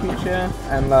money in the future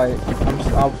and like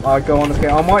I'll go on this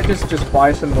game, I might just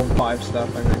buy some Norm 5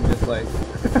 stuff and then just like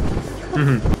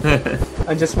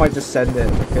I just might just send it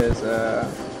because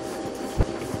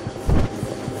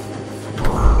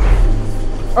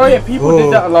oh yeah, people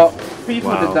did that a lot.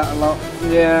 People did that a lot.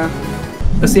 Yeah.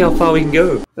 Let's see how far we can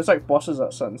go. There's like bosses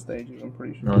at certain stages, I'm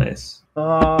pretty sure. Nice.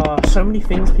 So many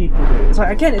things people do. It's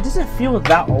like, again, it doesn't feel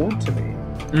that old to me.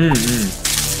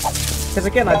 Because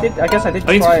again, I guess I did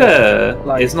try it,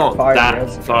 like, it's not 5 that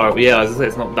years ago. far. Yeah, I was gonna say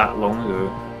it's not that long ago.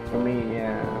 For me,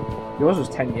 yeah. Yours was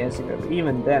 10 years ago, but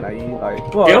even then, are you like...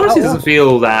 Well, it honestly doesn't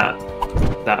feel that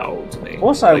old to me.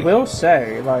 Also, like, I will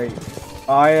say, like,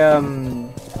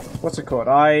 what's it called?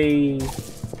 I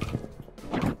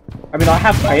mean, I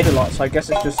have played a lot, so I guess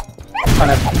it's just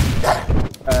kind of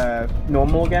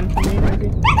normal again for me, maybe.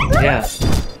 Yeah.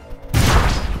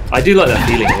 I do like that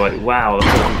feeling of like, wow,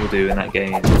 that's what people do in that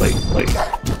game. Like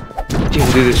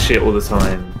people do this shit all the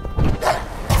time.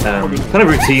 Kind of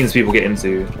routines people get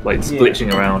into, like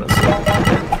glitching around and stuff.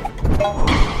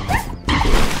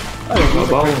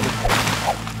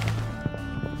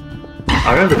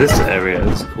 I remember this area.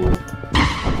 It's cool.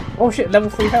 Oh shit! Level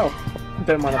 3 health.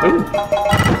 Don't mind that.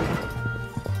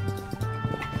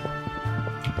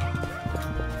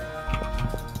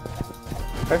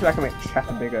 Hopefully I can make chat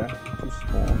bigger. Too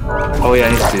small. Oh yeah, I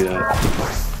need to do that.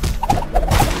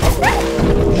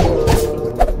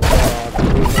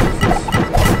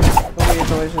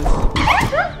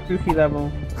 Spooky level.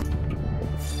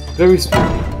 Very spooky.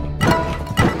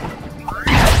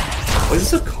 Why is it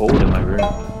so cold in my room?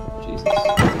 Jesus.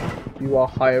 You are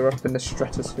higher up in the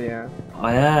stratosphere.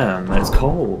 I am, and it's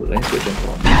cold. I need to go jump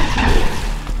on.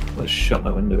 Let's shut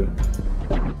my window.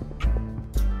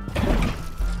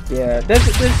 Yeah, there's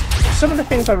some of the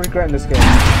things I regret in this game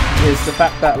is the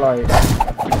fact that like,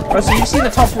 so you see the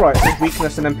top right says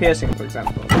weakness and then piercing, for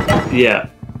example. Yeah.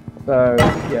 So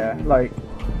yeah, like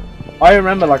I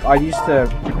remember like I used to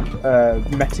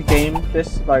metagame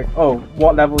this, like, oh,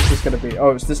 what level is this gonna be?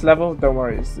 Oh, it's this level. Don't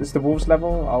worry, it's the wolves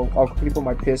level. I'll quickly put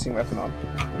my piercing weapon on.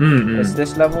 It's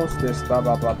this level. It's this blah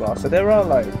blah blah blah. So there are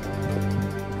like,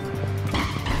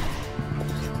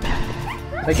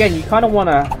 again, you kind of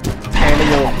wanna tailor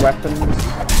your weapons to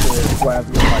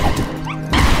whatever you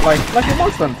like a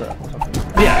Monster Hunter or something.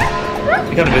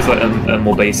 Yeah, it kind of is like a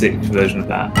more basic version of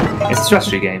that. It's a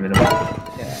strategy game in a way.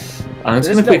 Yeah. I'm just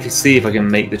gonna quickly see if I can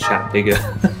make the chat bigger.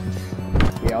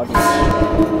 Yeah, I'll do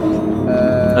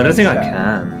I don't think I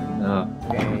can. No.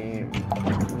 Game.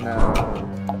 No.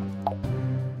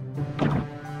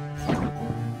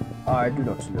 I do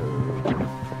not know.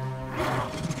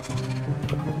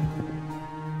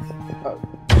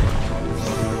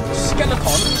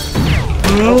 Skeleton.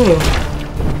 Oh.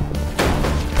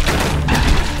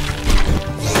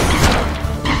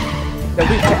 They're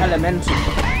weak to elemental.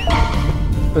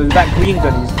 So that green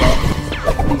gun he's got,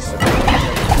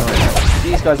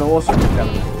 these guys are also weak to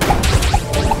elemental.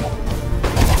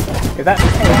 If that's the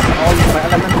case, I'll use my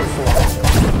elemental sword.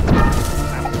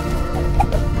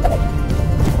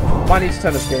 Might need to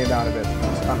turn this game down a bit.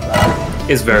 It's kind of loud.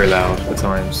 It's very loud at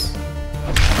times.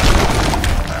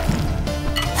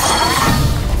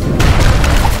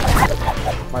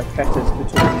 My pet is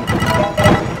between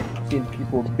seeing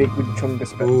people big with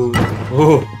chungus pets.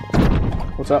 Ooh.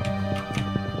 What's up?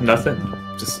 Nothing.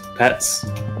 Just pets.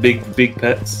 Big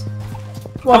pets.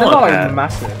 Well, they're not like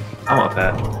massive. I want a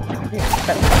pet. Yeah,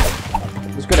 pet.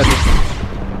 It's good at this.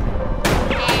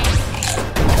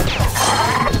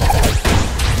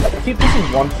 I keep pressing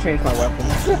 1 to change my weapon.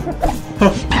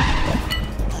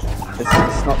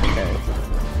 It's not the case.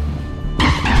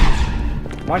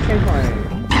 Might change my...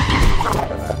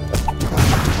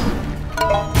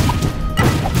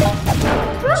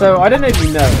 So So I don't know if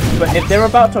you know, but if they're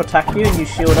about to attack you and you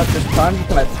shield up this time, you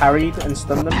can like parry and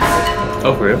stun them.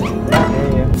 Oh, for real?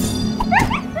 Yeah.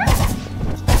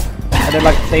 And then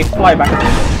like they fly back.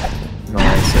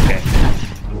 Nice. Okay.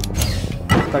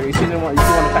 Like you see one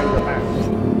attack with the back.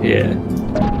 Yeah.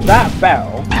 That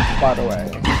bell, by the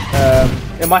way,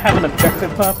 it might have an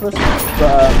objective purpose,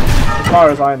 but as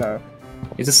far as I know,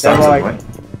 It's a stun, like, right?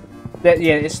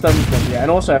 yeah, it stuns them. Yeah,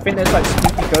 and also I think there's like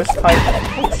spooky ghost type.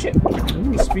 Oh shit!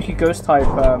 Spooky ghost type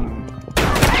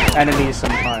enemies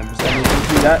sometimes, and if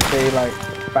you do that, they like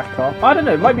back off. I don't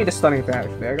know. It might be the stunning thing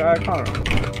actually. I can't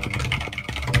remember.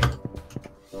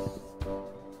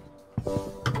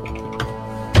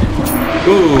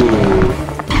 Ooh.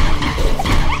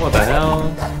 What the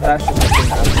hell? That's just a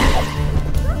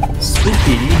thing.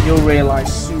 Spooky. You'll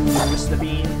realize soon, Mr.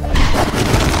 Bean.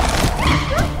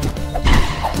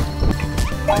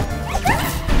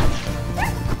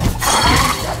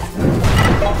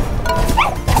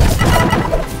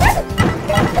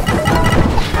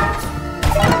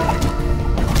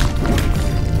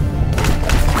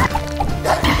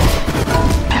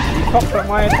 You cocked at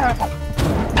my attack.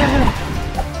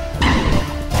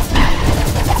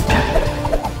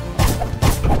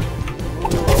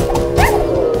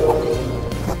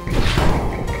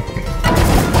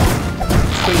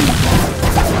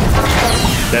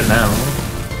 Dead now.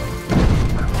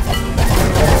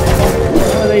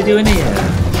 What are they doing here?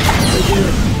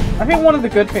 I think one of the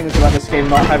good things about this game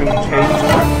not having changed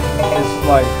is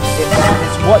like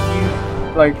it's what you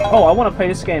like. Oh, I want to play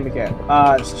this game again.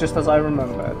 It's just as I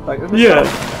remember. Like Yeah.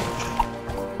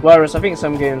 Whereas I think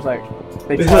some games like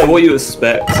they It's try like what you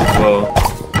expect as well.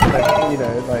 like, you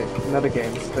know, like in other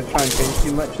games they try and change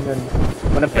too much, and then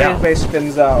when a player base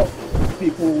spins out,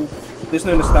 people there's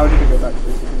no nostalgia to go back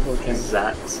to. People change.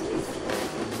 Exactly.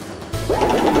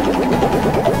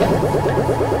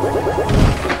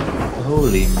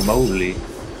 Holy moly.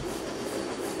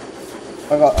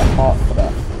 I got a heart for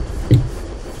that.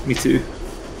 Me too.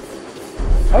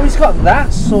 Oh, he's got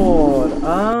that sword.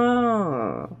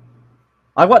 Ah.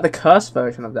 I got the curse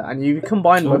version of that, and you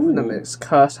combine both of them. It's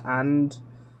curse and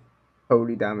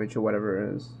holy damage or whatever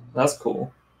it is. That's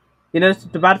cool. You know,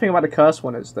 the bad thing about the curse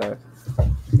one is though,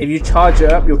 if you charge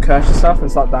it up, you'll curse yourself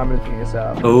and start damaging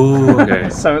yourself. Oh, okay.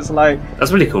 So it's like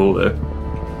That's really cool though.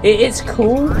 it's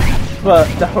cool, but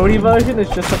the holy version is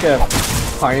just like a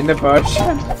kinda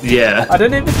version. Yeah. I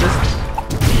don't know if it's just.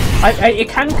 It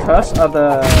can curse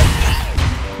other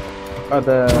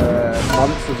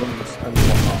monsters and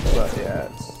whatnot, but yeah,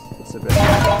 it's a bit.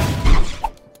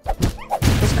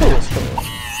 It's cool. It's cool.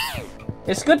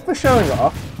 It's good for showing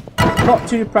off. Not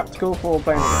too practical for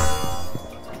playing it.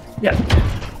 Yeah.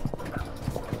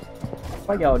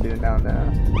 What y'all doing down there?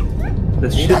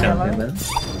 There's shit down there, man.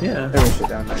 Yeah. There is shit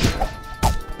down there.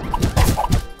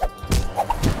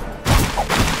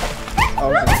 I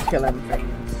was just killing things.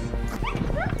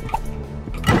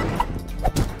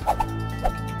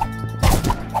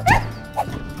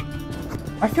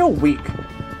 I feel weak.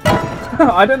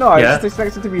 I don't know, I just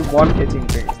expected to be one-hitting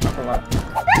things, nothing like that.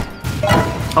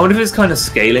 I wonder if it's kind of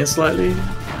scaling slightly.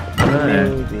 I don't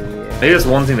know. Maybe that's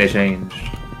one thing they changed.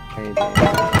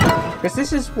 Because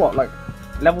this is what, like,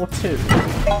 level 2?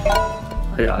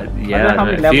 Yeah,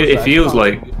 it feels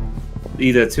like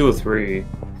either 2 or 3.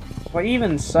 Well,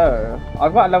 even so,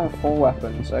 I've got a level 4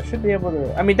 weapon, so I should be able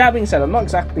to... I mean, that being said, I'm not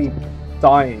exactly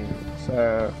dying,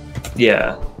 so...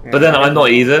 Yeah, but then I'm not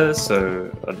either, so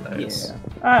I don't know.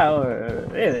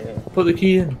 Yeah. Put the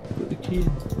key in. Put the key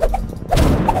in.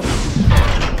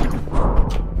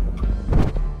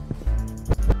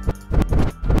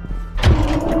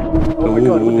 Oh my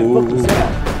god, what the fuck was that?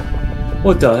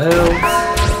 What the hell?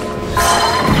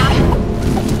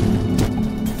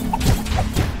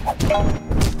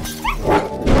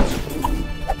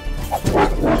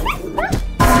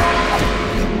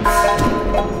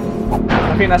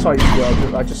 I think that's what I used to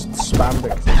do. I just spammed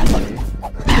it 'cause it's funny.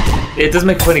 It does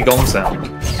make a funny gong sound.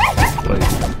 Like,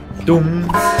 doom.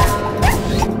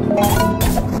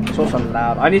 It's also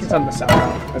loud. I need to turn the sound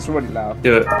down. It's really loud.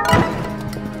 Do it.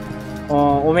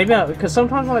 Or maybe because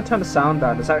sometimes when I turn the sound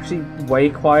down, it's actually way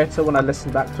quieter when I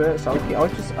listen back to it. So I'll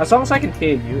just, as long as I can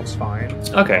hear you, it's fine.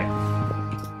 Okay.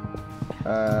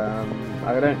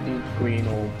 I don't need green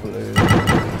or blue.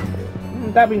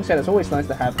 That being said, it's always nice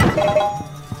to have.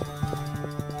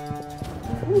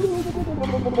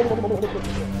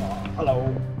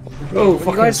 Hello. Oh,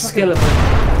 fucking skeleton.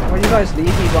 Why you guys leave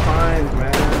me behind,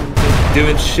 man?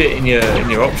 Doing shit in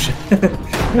your option.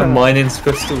 And mining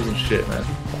crystals and shit, man.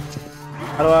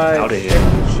 How do I Out of here.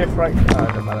 shift right? Oh, it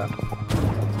doesn't matter.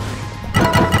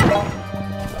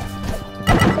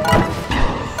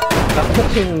 That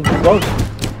fucking bug.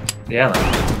 Yeah.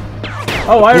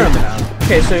 Oh, I remember now.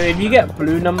 Okay, so if you get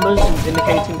blue numbers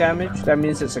indicating damage, that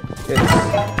means it's like good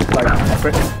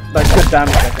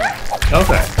damage, I think.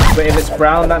 Okay. But if it's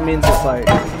brown, that means it's like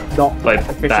not Like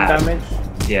efficient bad. damage.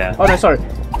 Yeah. Oh no, sorry.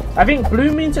 I think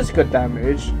blue means it's good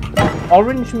damage.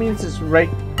 Orange means it's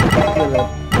regular. Oh,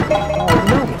 you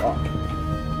know what?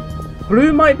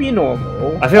 Blue might be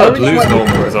normal. I feel like Orange blue's might be normal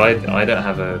crit. because I don't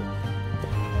have a.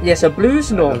 Yeah, so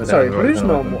blue's normal. Sorry, blue's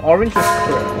normal. Orange is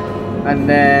crit, and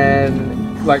then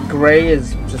like grey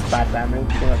is just bad damage.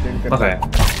 You're not doing good. Okay.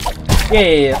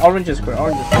 Yeah. Orange is crit.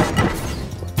 Orange is crit.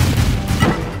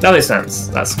 That makes sense.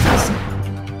 That's consistent.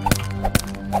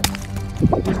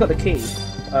 Who's got the key?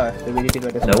 Oh, do we need to go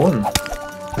this No way?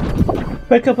 one.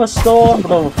 Pick up a storm.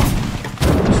 No.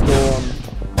 Storm.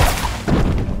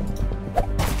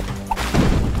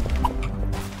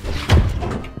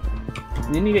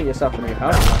 You need to get yourself a new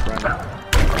house, my friend.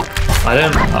 I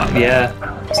don't. Yeah.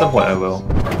 At some point I will.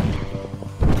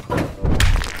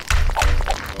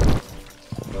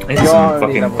 I need You're some already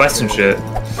fucking level quest and 4. shit.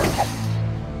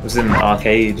 It was in an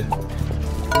arcade.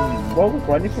 Well, we're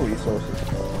grinding for resources.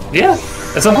 Yeah.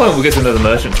 At some point we'll get to another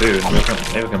merchant too, and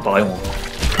maybe we can buy one.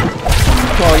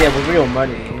 Well, yeah, with real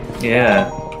money. Yeah.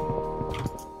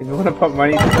 If you want to put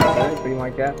money into it, you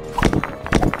might get.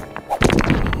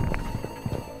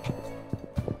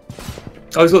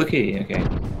 Oh, he's got the key. Okay.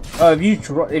 Oh, if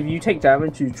you take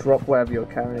damage, you drop whatever you're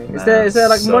carrying. Is there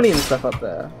like money and stuff up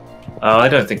there? Oh, I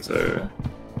don't think so.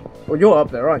 Well, you're up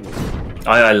there, aren't you?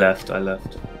 I left. I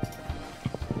left.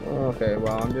 Okay,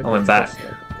 well, I'm just. I went back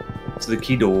to the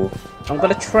key door. I'm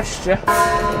gonna trust you.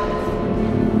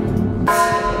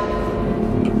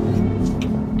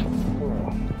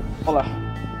 Hola.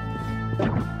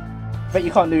 Bet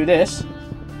you can't do this.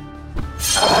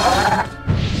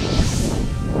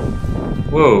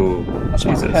 Whoa. That's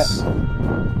my Jesus.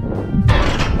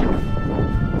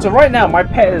 So right now, my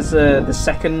pet is the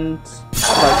second,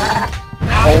 like,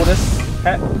 oldest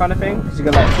pet kind of thing. Because you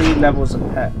got like 3 levels of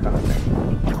pet kind of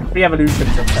thing. 3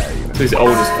 evolutions of pet, you know. So he's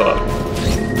old as fuck.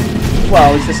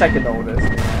 Well, he's the second oldest.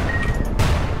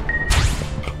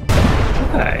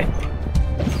 Okay.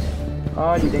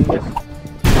 Oh, you dingus.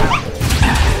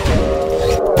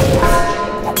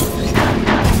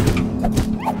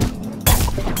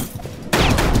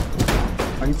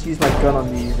 I need to use my gun on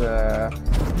these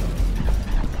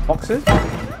boxes. I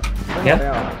don't know what they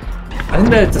are. I think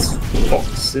they're just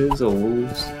foxes or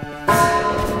wolves. I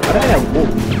don't think they're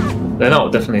wolves. They're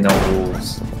not definitely not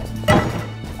wolves.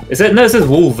 Is it? No, it says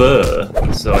wolver.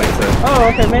 So I think. Oh,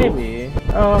 okay, maybe.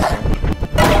 Oh, okay.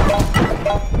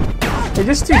 They're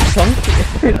just too chunky.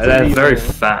 They're very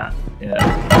fat. Yeah.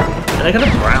 And they're kind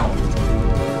of brown.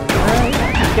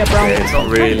 Get brown. Yeah, it's not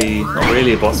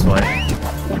really a boss fight.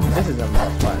 This is a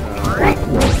boss fight. The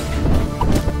boss fight.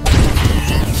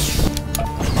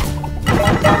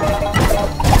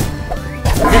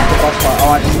 Oh,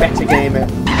 I just metagame it.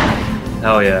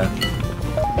 Oh yeah.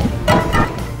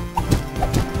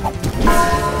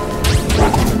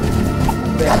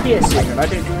 They're piercing, and I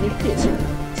don't do any piercing.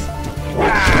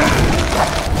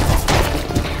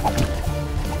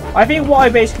 I think what I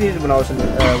basically did when I was in,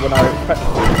 when I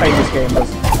played this game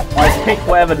was I picked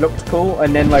whatever looked cool,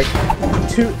 and then like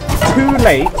too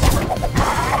late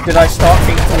did I start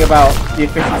thinking about the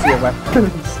efficiency of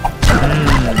weapons.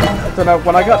 So now,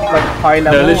 when I got like high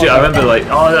level, No, literally, I remember like,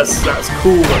 oh, that's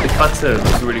cool. Like the cutter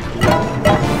looks really cool.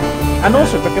 and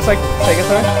also because like, take it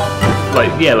sorry?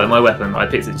 Like yeah, like my weapon, I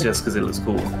picked it just because it looks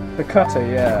cool. The cutter,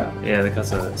 yeah. Yeah, the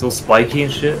cutter. It's all spiky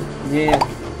and shit. Yeah.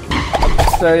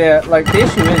 So yeah, like the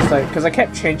issue is like because I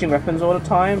kept changing weapons all the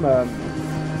time.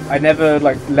 I never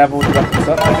like leveled the weapons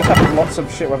up. I just had lots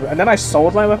of shit weapons, and then I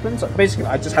sold my weapons. Basically,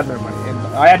 I just had no money. And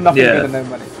I had nothing Yeah. good and no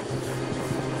money.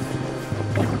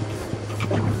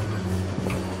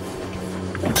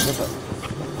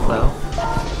 Well,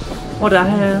 what the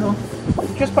hell?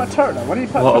 You just put a turret on. Why did you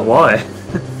put? What? Why?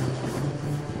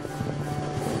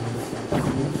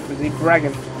 Was he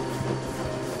bragging?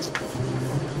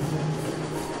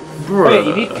 Bruh. Oh, yeah,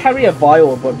 if you carry a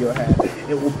vial above your head,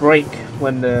 it will break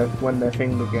when the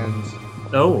thing begins.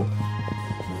 No.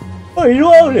 Oh, you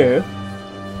know out here?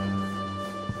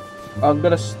 I'm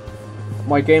gonna.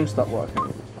 My game stopped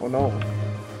working. Oh no.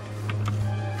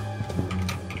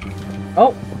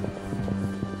 Oh.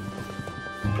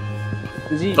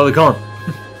 Is he? Oh, they're gone.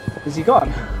 Is he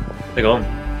gone? They're gone.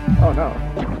 Oh no.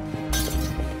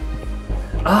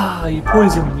 Ah, you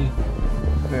poisoned me.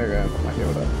 There we go. I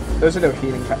healed up. Those are little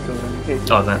healing capsules in the case.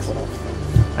 Oh, thanks.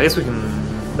 I guess we can.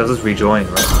 They'll just rejoin,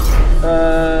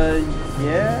 right?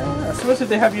 Yeah. suppose if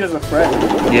they have you as a friend,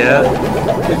 Yeah.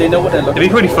 did they know what they're looking It'd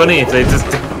be pretty funny if they just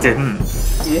didn't.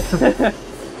 for? Yeah.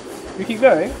 We keep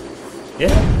going.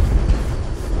 Yeah.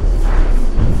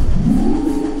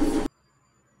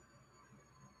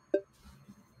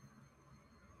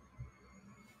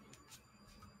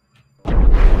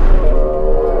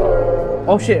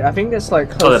 Oh shit, I think it's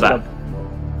like Oh, close they're to back.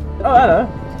 the... Oh, hello.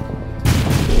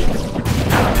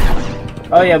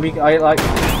 Oh yeah, I like...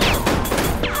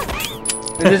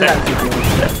 It isn't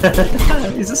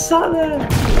actually He's just sat there.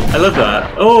 I love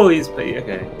that. Oh, he's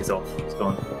okay. He's off. He's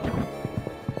gone.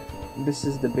 This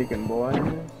is the big one, boy.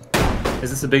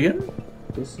 Is this a big one?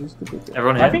 This is the big one.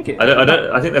 Everyone here? I think it... I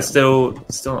don't. I think they're still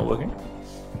not working.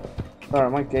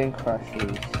 Alright, my game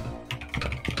crashes.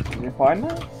 Can you find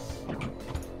that?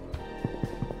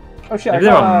 Oh shit, Maybe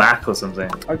they're on Mac or something.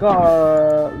 I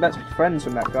got Let's Be Friends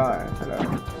from that guy. Hello.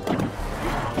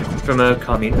 From a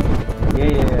Carmina?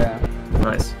 Yeah.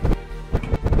 Nice.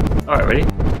 Alright, ready?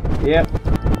 Yep.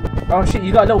 Oh shit,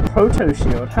 you got a little proto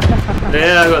shield.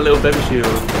 Yeah, I got a little baby shield.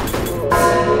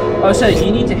 Oh, so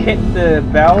you need to hit the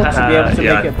bell to be able to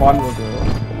Yeah. make it vulnerable.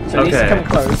 So it needs to come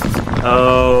close.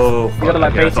 Oh, You gotta,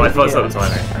 like, okay, I thought basically- it's not the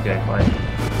timing. Okay, fine.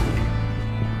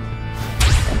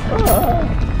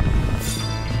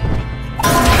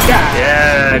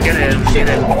 Yeah, get him. Shit. Get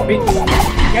him.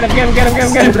 Get him.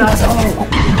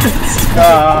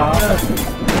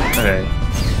 Okay.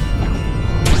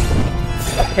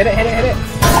 Hit it.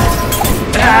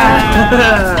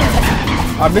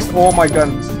 I missed all my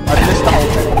guns. I missed the whole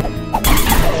thing.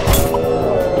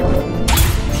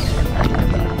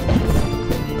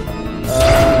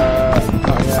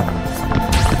 Oh yeah.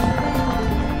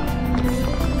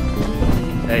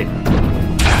 Hey.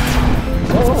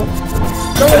 Oh.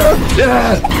 Oh.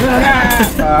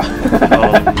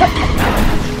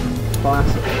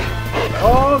 Classic.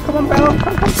 Oh, come on, Bell.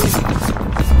 Come.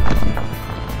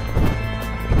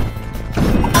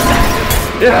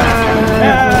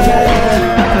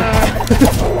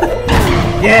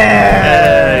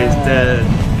 Yeah, he's dead.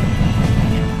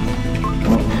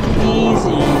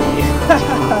 Easy.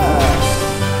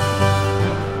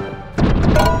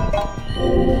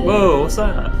 Whoa, what's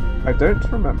that? I don't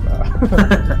remember.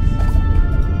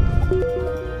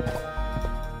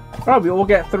 Oh, we all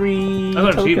get 3 I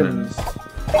got tokens.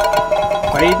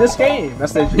 Play this game.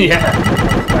 That's the achievement.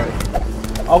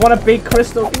 Yeah. I want a big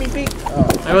crystal. Give me big. Oh.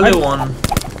 I got a little one.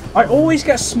 I always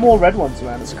get small red ones,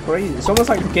 man. It's crazy. It's almost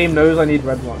like the game knows I need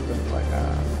red ones. And it's like,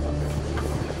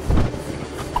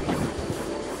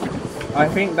 I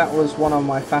think that was one of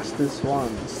my fastest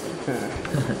ones.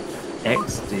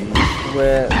 XD.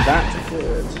 We're that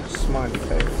good. Smiley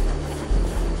face.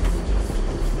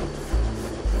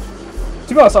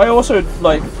 To be honest, I also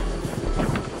like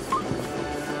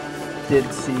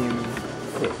did seem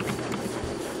quick.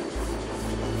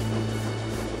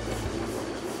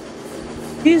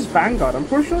 He's Vanguard. I'm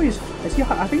pretty sure he's. Is he?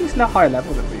 I think he's not higher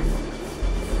level than me.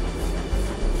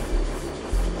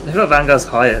 I thought Vanguard's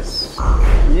highest.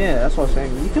 Yeah, that's what I'm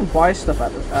saying. You can buy stuff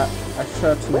at a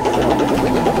certain shop.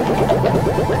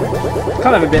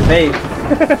 Kind of a bit vague.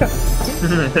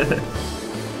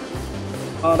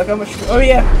 Oh, look how much. Oh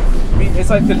yeah, it's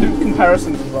like the loot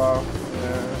comparisons as well.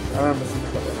 Yeah, I remember some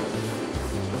stuff like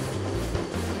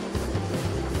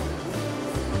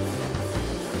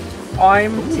that.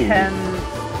 I'm 10.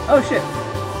 Oh shit.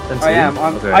 I am.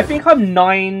 Okay. I think I'm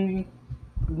 9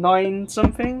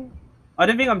 something. I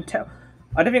don't think I'm 10.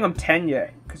 I don't think I'm 10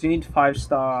 yet, because you need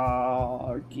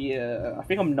 5-star gear. I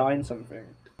think I'm 9 something.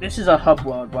 This is a hub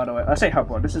world, by the way. I say hub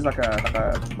world. This is like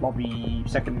a lobby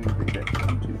secondary bit.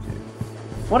 I'm 2-2.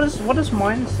 What does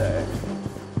mine say?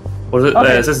 What is it?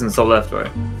 Okay. It says in the top left,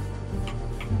 right?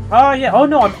 Oh yeah. Oh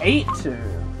no, I'm 8-2.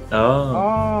 Oh.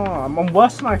 Oh, I'm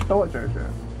worse than I thought, Jojo.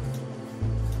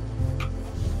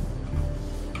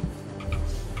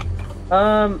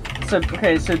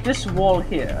 So this wall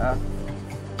here,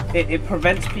 it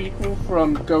prevents people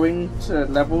from going to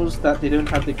levels that they don't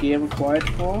have the gear required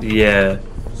for. Yeah.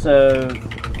 So,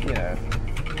 you know,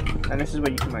 and this is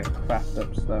where you can like craft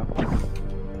up stuff.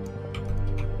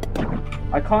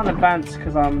 I can't advance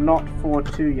because I'm not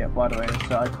 4-2 yet, by the way,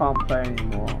 so I can't play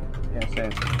anymore. Yeah, so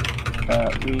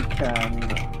we can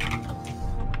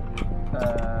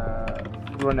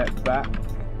run it back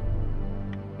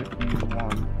if you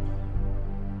want.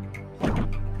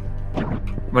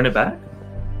 Run it back?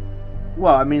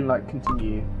 Well, I mean, like,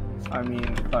 continue. I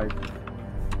mean, like,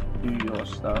 do your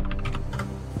stuff.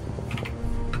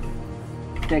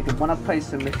 Jacob, when I play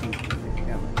some missions,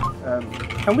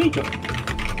 can we join?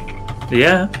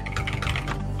 Yeah.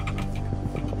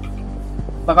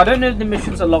 Like, I don't know if the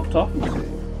missions are locked off, you see.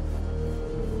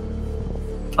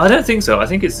 I don't think so. I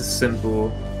think it's a simple.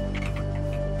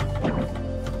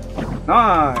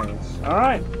 Nice. All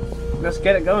right, let's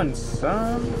get it going,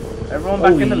 son. Everyone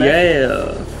back in the lift.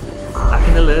 Yeah. Back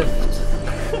in the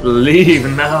lift. Leave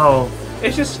now.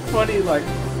 It's just funny, like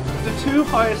the two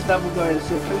highest level guys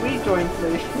say, "Can we join,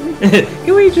 please?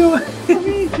 Can we join? Can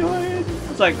we join?"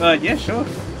 It's like, yeah, sure.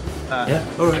 Yeah.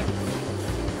 All right.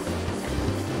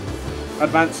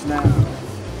 Advance now.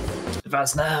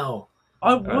 Advance now.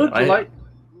 I would like.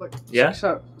 Yeah.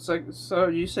 So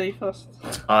you say first.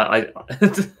 I'm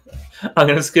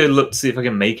gonna just go look to see if I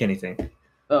can make anything.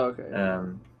 Oh, okay.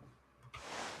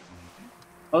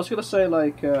 I was gonna say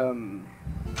like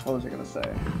what was I gonna say?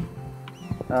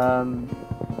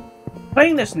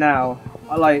 Playing this now,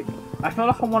 I feel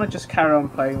like I want to just carry on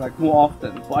playing like more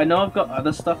often, but I know I've got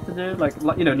other stuff to do, like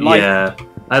you know, life. Yeah,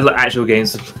 I have like actual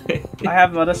games to play. I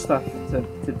have other stuff to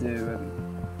do, and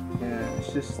yeah,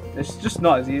 it's just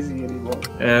not as easy anymore.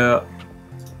 Yeah.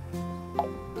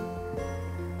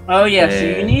 Oh yeah, so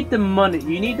you need the money,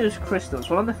 you need those crystals.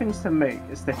 One of the things to make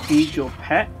is to feed your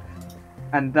pet,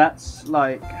 and that's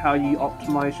like how you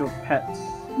optimize your pet's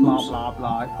blah blah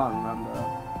blah. I can't remember.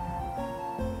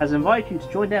 Has invited you to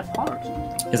join their party.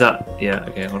 Is that yeah?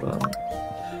 Okay, hold on.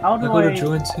 How do I gotta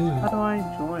join too. How do I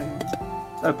join?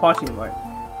 Oh, party invite.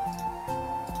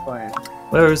 Fine.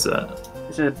 Where is that?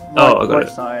 It's a right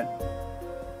side.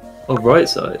 Oh, right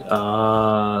side.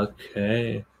 Ah,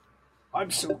 okay.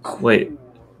 I'm so cool.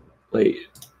 Wait,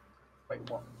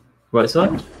 what? right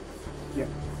side? Yeah.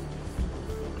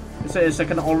 It's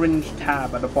like an orange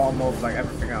tab at the bottom of like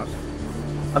everything else.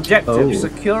 Objective: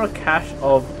 secure a cache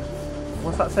of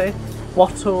what's that say?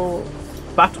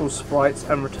 Battle sprites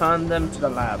and return them to the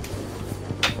lab.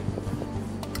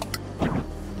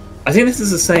 I think this is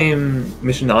the same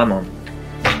mission that I'm on.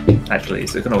 Actually,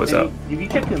 so it can always up. If you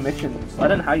check your missions, I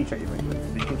don't know how you check your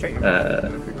missions. You can check your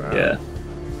missions. Yeah.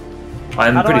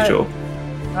 I'm pretty sure.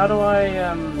 How do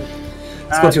I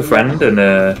Let's go to your friend and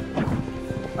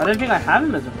I don't think I have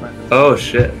him as a friend. Oh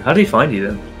shit! How do you find you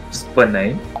then? Just by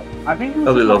name? I think he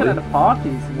was just looking at the parties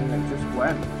and then it just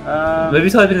went. Maybe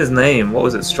type in his name. What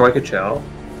was it? Striker Chow?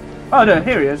 Oh no,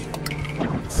 here he is.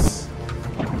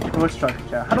 Where's Striker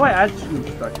Chow? How do I add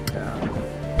Striker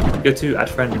Chow? Go to add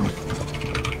friend.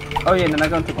 Oh yeah, and then I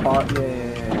go into party.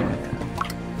 Yeah.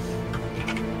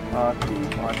 Party,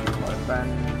 my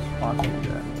friends, party.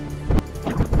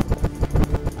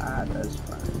 Add as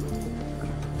friends.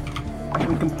 I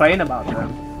can complain about them.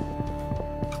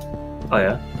 Oh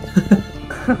yeah.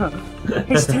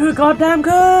 He's too goddamn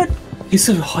good! He's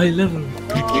so high level.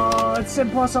 Oh, it's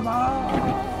impossible!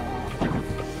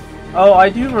 Oh, I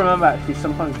do remember actually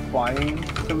sometimes buying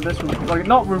some of this, like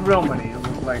not with real money,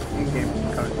 like in-game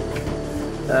currency.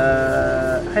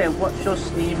 Hey, what's your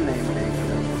Steam name,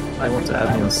 Nathan? I want to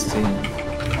add me on Steam.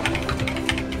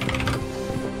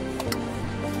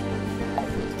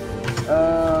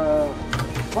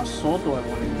 What sword do I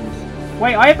want to use?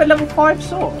 Wait, I have a level 5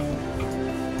 sword!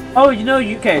 Oh, you know,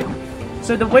 UK.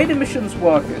 So the way the missions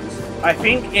work is, I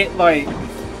think it like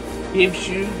gives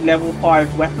you level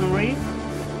 5 weaponry.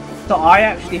 So I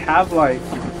actually have like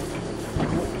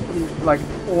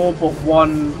all but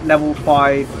one level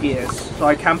 5 gears, so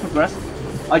I can progress.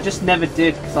 I just never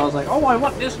did because I was like, oh, I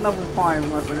want this level 5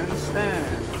 weapon instead.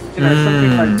 You know,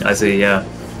 something like. I see. Yeah.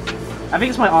 I think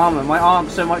it's my armor. My arm.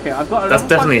 So okay, I've got. That's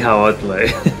definitely how I'd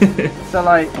play. So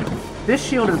like, this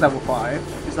shield is level 5.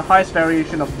 It's the highest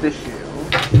variation of this shield.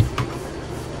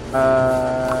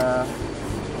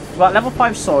 Got level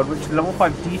 5 sword, which is level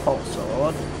 5 default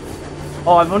sword.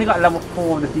 Oh, I've only got level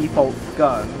 4 of the default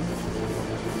gun.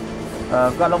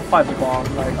 I've got level 5 bomb.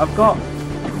 Like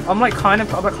I'm like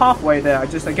halfway there. I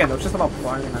was just about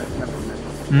flying and I never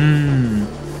finished.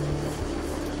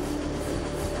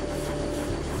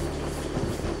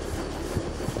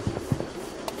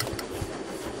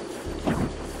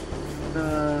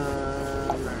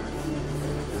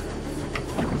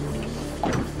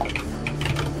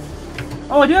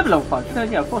 Oh, I do have a level 5.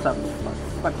 Yeah, of course I have a level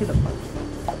 5. But level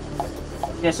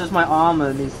 5. Yes, it's my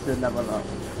armor needs to level up.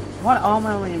 What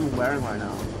armor am I even wearing right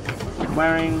now? I'm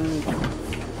wearing...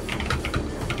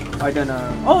 I don't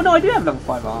know. Oh no, I do have level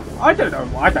 5 armor. I don't know.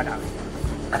 I don't have.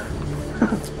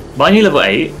 Mine you level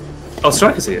 8? Oh,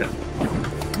 Striker's here.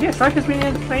 Yeah, Striker's been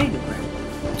in for ages, mate.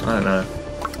 I don't know.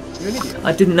 You're an idiot.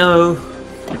 I didn't know.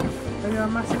 You're a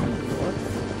massive idiot.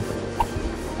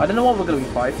 I don't know what we're going to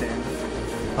be fighting.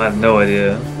 I have no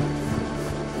idea.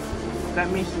 Let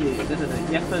me see.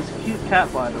 Yeppa's cute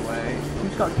cat, by the way.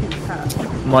 Who's got a cute cat?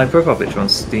 My profile picture on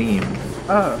Steam.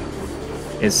 Oh.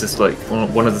 It's just like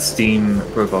one of the Steam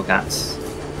profile cats.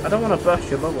 I don't want to burst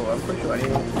your bubble. I'm pretty sure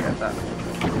anyone can get that.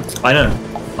 I know.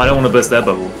 I don't want to burst their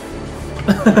bubble.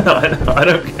 I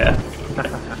don't care.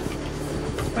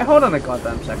 Wait, hold on a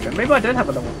goddamn second. Maybe I don't have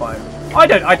a level 5. I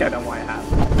don't know why I have.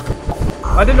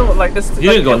 I don't know what, like, this... You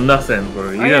like, ain't got nothing, bro.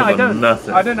 You ain't got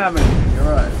nothing. I don't have anything, you're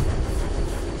right.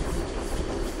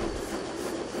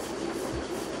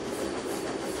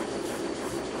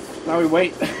 Now we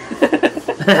wait.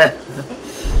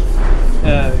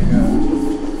 There we go.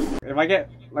 If I get,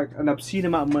 like, an obscene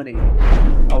amount of money,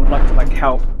 I would like to, like,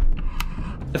 help.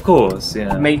 Of course,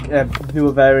 yeah. Make a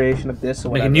newer variation of this or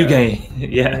whatever. Make a new game.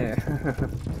 Yeah.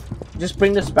 Just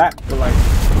bring this back to, like,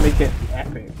 make it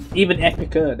epic. Even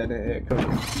epicer than it could be.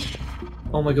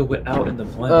 Oh my god, we're out in the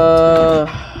wild.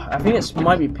 I think it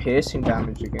might be piercing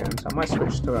damage again, so I might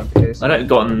switch to a piercing. I don't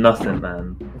got nothing,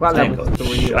 man. I ain't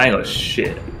got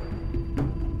shit.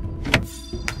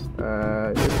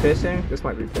 Is it piercing? This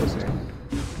might be piercing.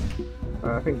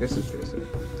 I think this is piercing.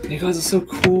 You guys are so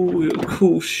cool. You're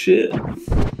cool shit.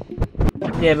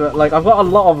 Yeah, but like I've got a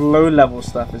lot of low-level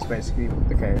stuff. Is basically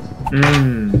the case.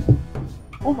 Mmm.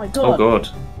 Oh my god. Oh god.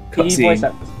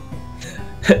 Cutscene.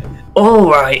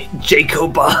 Alright,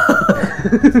 Jacoba.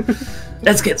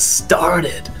 Let's get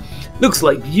started. Looks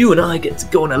like you and I get to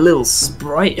go on a little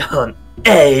sprite hunt,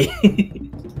 eh? Okay,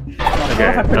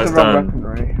 that's done.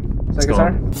 It's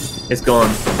gone. It's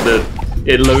gone.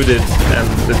 It loaded and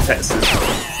the text is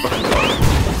fucking gone.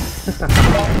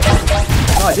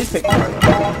 Oh, I did pick the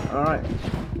right. Alright.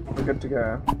 We're good to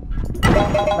go.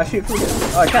 Can I shoot through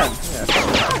this? Oh, I can. Yeah.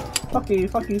 Fuck you,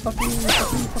 fuck you, fuck you,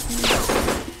 fuck you, fuck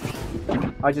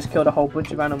you. I just killed a whole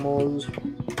bunch of animals.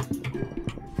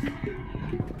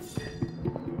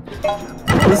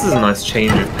 Oh, this is a nice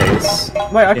change of pace.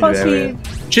 Wait, I can't see...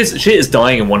 Shit is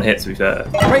dying in one hit, to be fair.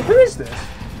 Wait, who is this?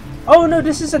 Oh no,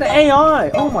 this is an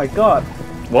AI! Oh my god.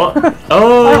 What?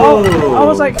 Oh! I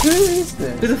was like, who is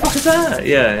this? Who the fuck is that?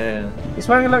 Yeah. He's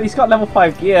wearing he's got level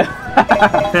 5 gear.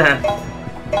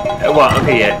 Well,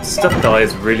 okay, yeah, stuff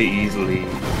dies really easily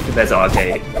compared to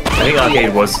arcade. I think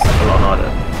arcade was a lot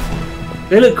harder.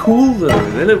 They look cool though,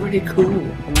 they look really cool.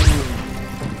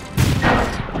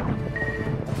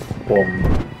 Bomb.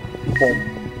 Bomb.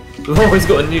 Oh, he's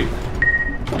got a nuke.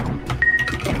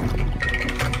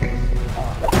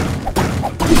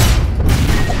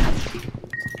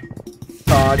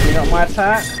 Dodging up my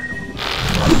attack.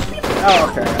 Oh,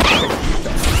 okay.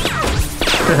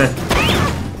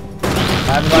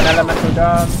 I haven't got an elemental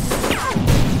gun.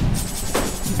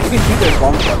 You can shoot those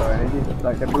bombs by the way,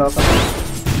 like they blow up.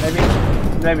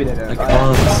 Maybe they don't.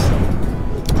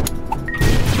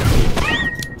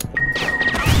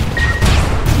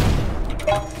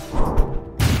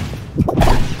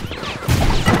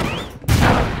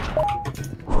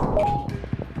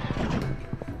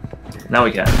 Now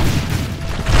we can.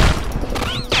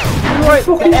 Right,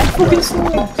 fucking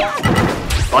sword.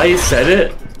 I said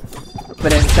it,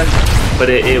 but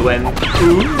it went,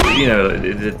 you know, it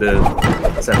did the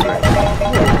censoring.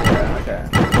 Okay.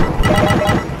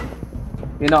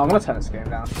 You know, I'm gonna turn this game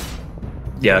down.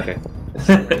 Yeah, okay. It's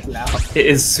really loud. It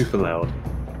is super loud.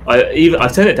 I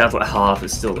turned it down to like half.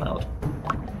 It's still loud.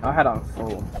 I had it on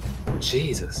full.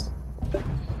 Jesus.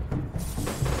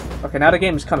 Okay, now the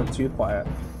game is kind of too quiet.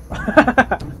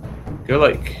 Go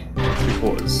like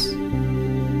 3/4.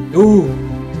 Ooh.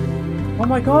 Oh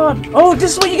my god! Oh,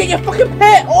 this is where you get your fucking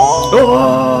pet! Oh!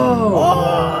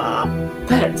 Oh!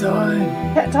 Pet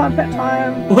time! Pet time, pet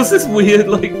time! What's this weird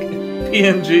like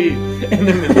PNG in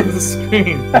the middle of the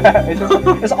screen?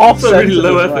 it's offset. It's really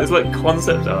low effort. It's like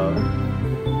concept art.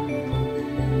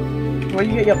 Where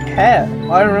you get your pet?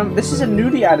 I remember this is a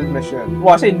newly added mission.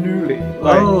 Well, I say newly.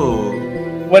 Like, oh.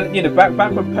 When you know, back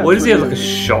when pets. Why does he have like a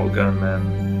shotgun, man,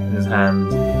 in his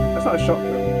hand? That's not a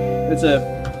shotgun. It's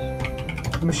a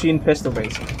machine pistol,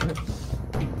 basically.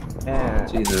 Yeah.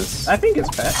 Jesus. I think it's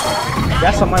pet.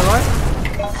 Yes, am I right?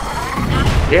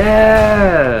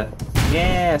 Yeah.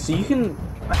 Yeah. So you can.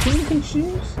 I think you can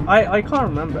choose. I can't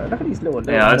remember. Look at these little.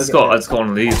 Yeah, I just got one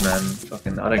of these, man.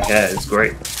 Fucking, I don't care. It's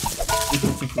great.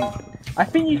 I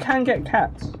think you can get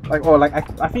cats. Like, or like,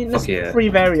 I think there's 3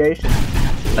 variations.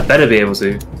 I better be able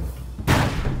to.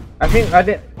 I think I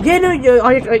did. Yeah, no,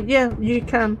 yeah, you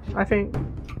can. I think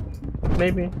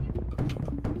maybe.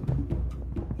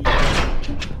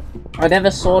 I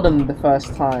never saw them the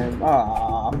first time.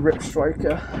 Ah, Rip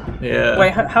Striker. Yeah.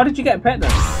 Wait, how did you get a pet then?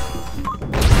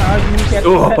 How did you get a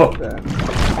pet then?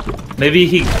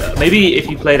 Maybe if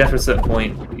you played after a certain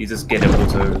point, you just get it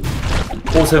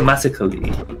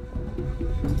automatically.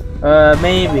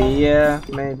 Maybe, yeah,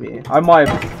 maybe. I might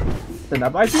have done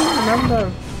that, but I do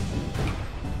remember.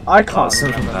 I can't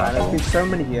remember, man. It's been so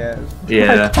many years.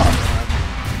 Yeah.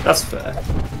 That's fair.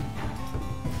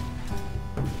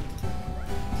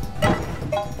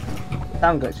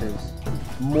 Sound glitches.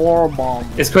 More bombs.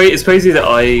 It's crazy that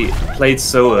I played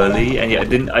so early and yet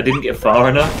I didn't get far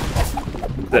enough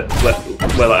that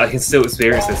well I can still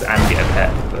experience this and get a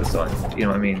pet first time. You know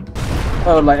what I mean?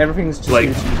 Oh, like everything's just Like-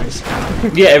 new to you,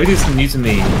 basically. Yeah, everything's new to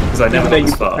me because I never got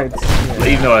this far. Played- Like,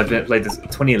 even though I played this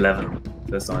 2011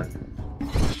 first time.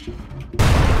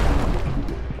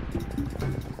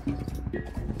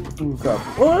 Ooh, God.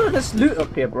 Oh, there's loot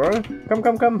up here, bro.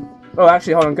 Come. Oh,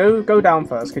 actually, hold on. Go down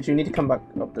first, because you need to come back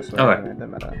up this way. Okay. It doesn't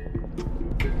matter.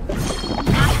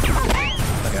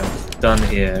 Okay, done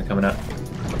here, coming up.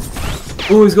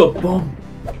 Oh, he's got a bomb.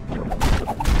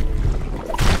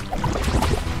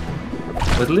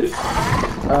 Where's the loot?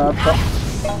 But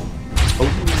Oh.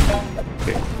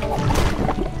 Okay,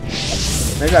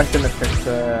 maybe I shouldn't have picked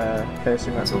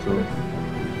piercing that's weapons. all cool.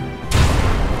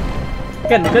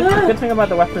 Again, the good thing about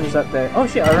the weapons is that they. Oh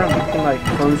shit! I remember you can like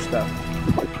throw stuff.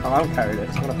 Oh, I don't carry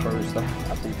this. I'm gonna throw stuff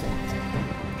at people.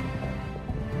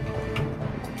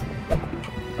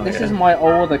 This Okay. is my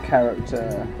older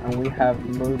character, and we have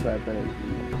move ability.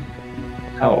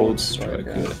 How old's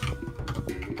Striker?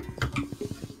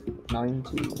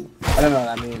 90. I don't know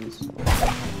what that means.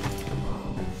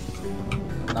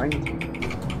 90.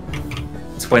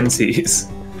 20s.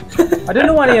 I don't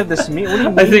know what any of this means. What do you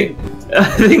mean? I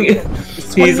think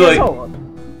It's 20 he's years like old.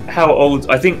 how old.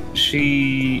 I think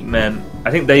they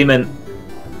meant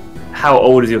how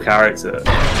old is your character,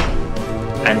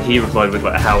 and he replied with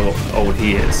like how old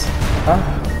he is.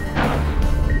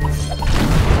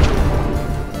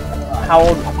 How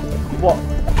old? What?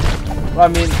 Well, I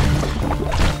mean,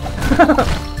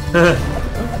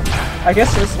 I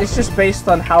guess it's just based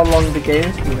on how long the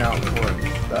game's been out for and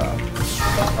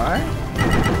stuff, right?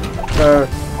 So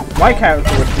my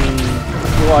character would be.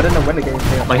 Well, I don't know when the game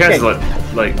came out. My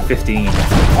character's like 15.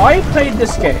 I played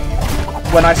this game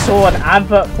when I saw an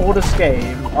advert for this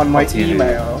game on my TV.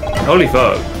 email. Holy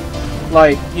fuck!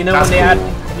 Like, you know That's when they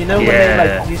cool. when they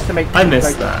like used to make. I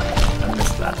missed like, that. I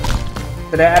missed that.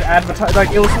 But they advertise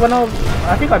like it was when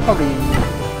I think I probably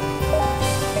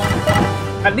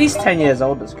at least 10 years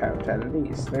old. This character, at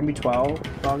least maybe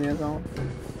 12 years old.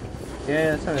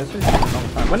 Yeah, it's been a long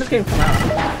time. When did this game come out?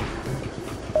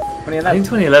 I think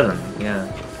 2011. 2011. Yeah.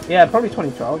 Yeah, probably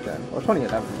 2012 then, or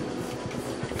 2011.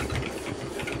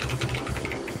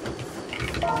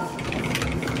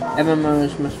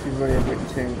 MMOs must be really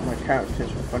addicting. My characters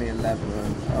from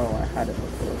 2011. Oh, I had it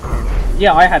before it came.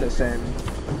 Yeah, I had it same.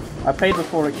 I played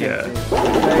before it came. Yeah.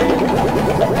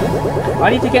 I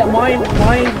need to get mine.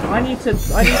 I need to.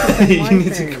 You my need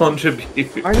to thing. contribute.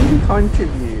 I need to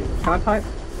contribute. Can I type?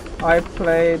 I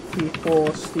played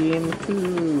P4 Steam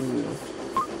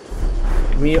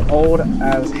 2. Me old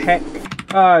as heck.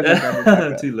 I don't know how to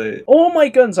type it. Too late. All my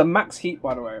guns are max heat,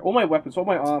 by the way. All my weapons, all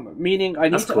my armor. Meaning I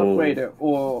need That's to cool. upgrade it,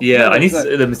 or Yeah, no, I need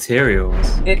no, the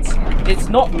materials. It's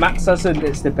not maxed as in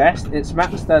it's the best. It's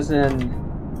maxed as in.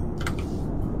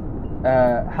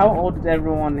 How old is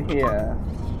everyone here?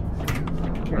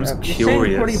 I'm just You're saying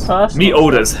pretty curious. personal Me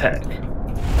old stuff. as heck.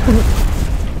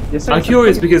 You're saying I'm some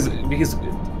curious pretty- because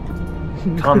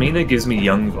Carmina gives me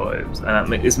young vibes,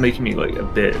 and it's making me like a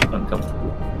bit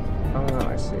uncomfortable. Oh,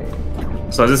 I see.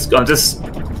 So I'm just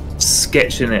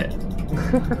sketching it.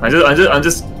 I'm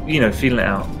just feeling it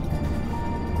out.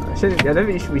 I don't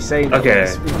think you should be saying that. Okay.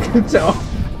 So,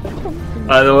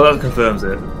 Well, that confirms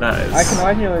it. That is. I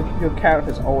can imagine your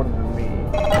character's older than me.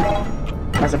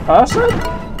 As a person?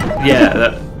 Yeah.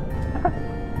 That.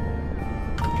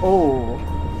 Oh,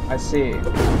 I see.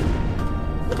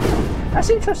 That's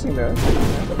interesting though.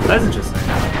 That's interesting.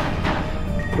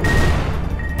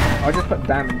 I'll just put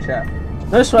damn in chat.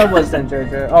 No swear words then,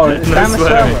 Jojo. Oh, it's No damn a swear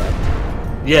swearing.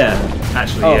 word. Yeah.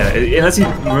 Actually, Oh. yeah. Unless you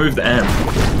remove the M.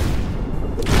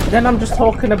 Then I'm just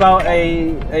talking about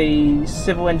a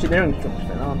civil engineering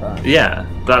construction, aren't I? Yeah.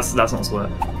 That's not a swear.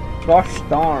 Gosh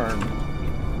darn.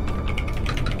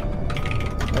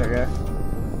 There we go.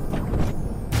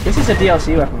 This is a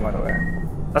DLC weapon, by the way.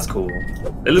 That's cool.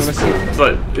 It looks Wanna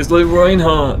cool. see? It's like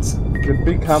Reinhardt. The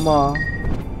big hammer.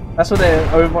 That's what the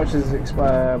Overwatch's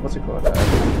what's it called?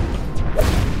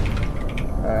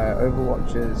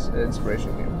 Overwatch's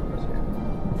inspiration game.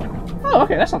 Oh,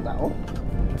 okay, that's not that old.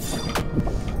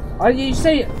 You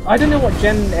say I don't know what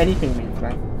gen anything means,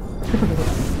 right?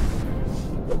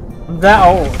 That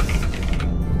old.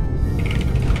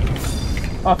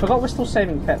 Oh, I forgot we're still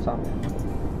saving pets, aren't we?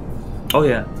 Oh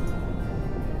yeah.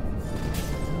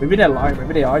 Maybe they're lying.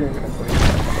 Maybe they are younger than 20.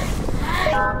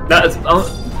 That's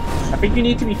I think you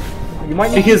need to be. You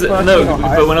might need because to be 13 no. or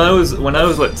higher. But when I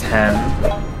was like 10,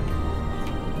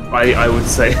 I would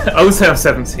say I'm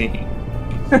 17.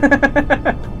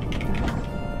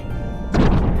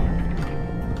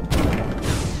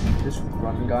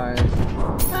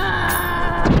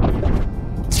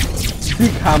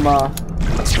 Big hammer.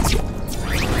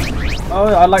 Oh,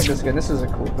 I like this gun. This is a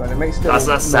cool gun. It makes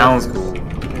that sounds cool.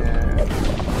 Yeah.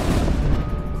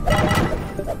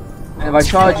 And if I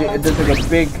charge it, it does like a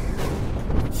big.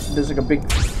 There's like a big.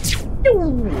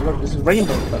 Look, this is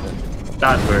rainbow color.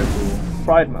 That's very cool.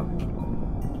 Pride month.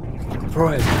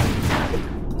 Pride.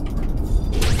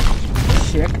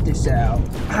 Check this out.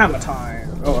 Hammer time.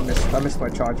 Oh, I missed my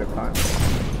charge up time.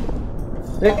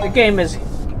 The game is.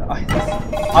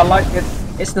 I like it.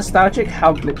 It's nostalgic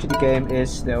how glitchy the game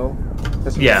is still.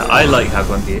 Yeah, I like how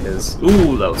clunky it is.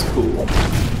 Ooh, that was cool.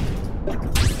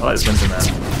 I like this Winter Man.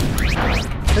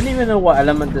 I don't even know what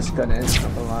element this gun is.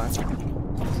 Not gonna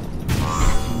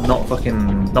lie.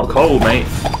 Not cold, mate.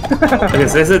 Okay,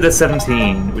 so they said they're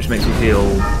 17, which makes me feel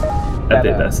a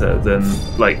bit better than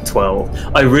like 12.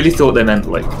 I really thought they meant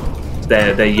like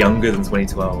they're younger than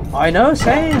 2012. I know,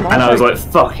 same. And I was like,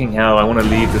 fucking hell, I want to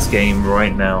leave this game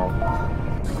right now.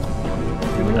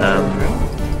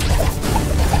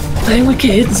 Playing with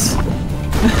kids?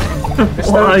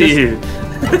 What are you?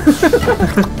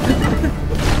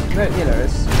 You know,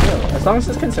 it's as long as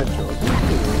it's consensual.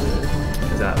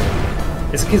 Exactly.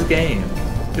 It's a kid's game.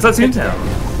 It's like Toontown.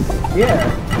 Yeah.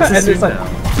 It's And it's like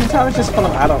Toontown. Toontown is just full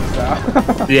of adults now.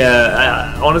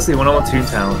 Yeah, honestly, when I'm on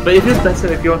Toontown, but it feels better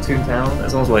if you're on Toontown,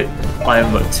 as long as like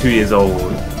I'm like 2 years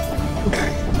old.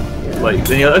 Like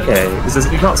then you're like, okay, because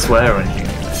you can't swear or anything.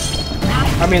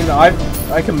 I mean, I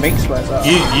can make swears up.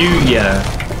 Yeah.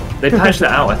 They patched it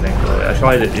out, I think. Like, I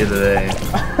tried it the other day,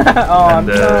 Oh and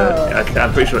no!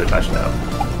 I'm pretty sure they patched it out.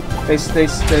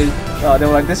 They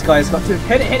were like, this guy's got to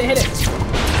hit it!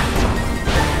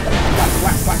 Whack,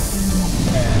 whack, whack.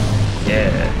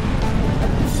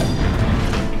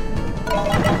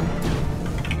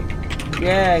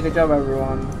 Yeah, good job,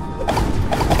 everyone.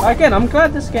 Again, I'm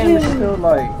glad this game is still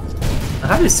like. I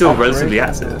have it still relatively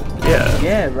active. Yeah.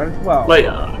 Yeah, well. Like,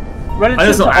 relative I know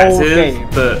it's not to old active, game.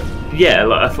 but yeah,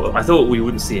 like I thought we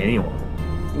wouldn't see anyone.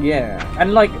 Yeah,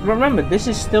 and like, remember, this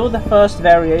is still the first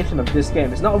variation of this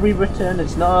game. It's not a rewritten,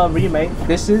 it's not a remake.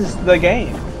 This is the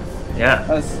game. Yeah.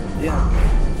 Yeah.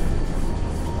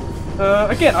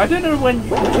 Again, I don't know when you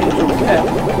can change your pet.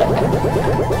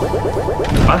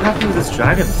 I'm happy with this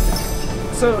dragon.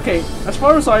 So, okay, as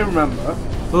far as I remember...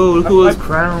 Oh, look at all those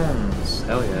crowns.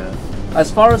 Hell yeah. As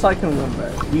far as I can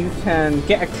remember, you can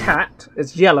get a cat,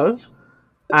 it's yellow,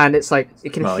 and it's like,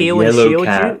 it can heal and shield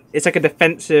you. It's like a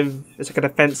defensive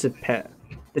pet.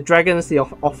 The dragon's the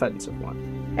offensive one.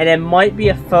 And there might be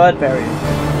a third variant.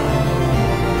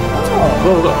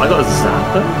 Oh, I got a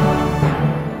Zapper?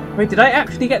 Wait, did I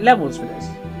actually get levels for this?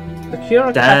 The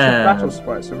Cura captured battle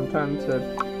sprites and return to...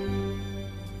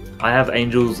 I have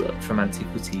Angels from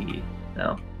Antiquity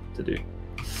now to do.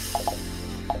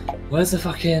 Where's the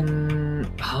fucking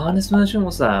harness merchant?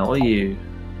 What's that? What are you?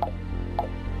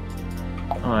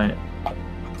 Alright.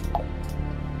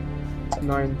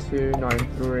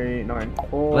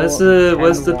 929394. Where's the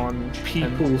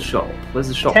people shop? Where's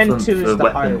the shop for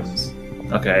weapons?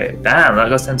 Okay, damn, that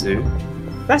goes 10-2.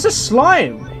 That's a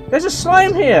slime! There's a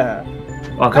slime here!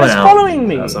 Oh, I'm coming out. Following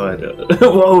me! That's how I do it.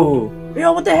 Whoa!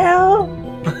 Yo, what the hell?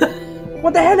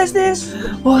 What the hell is this?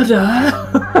 What the hell?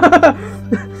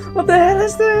 What the hell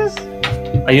is this?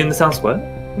 Are you in the town square?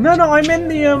 No, I'm in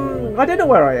the, I don't know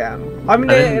where I am. I'm in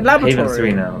the laboratory. Haven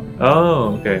 3 now.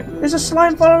 Oh, okay. There's a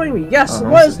slime following me. Yes, Oh,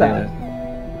 what is that?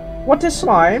 Yeah. What is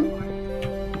slime?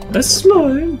 A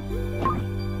slime?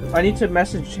 I need to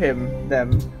message them.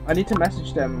 I need to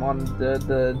message them on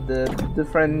the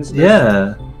friends.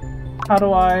 Yeah. How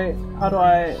do I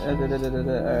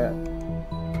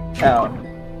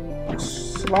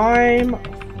slime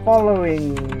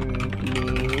following me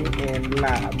in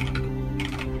lab.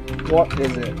 What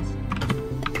is it?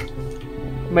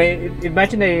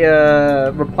 Imagine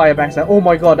a reply back saying, "Oh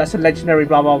my god, that's a legendary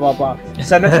blah blah blah blah."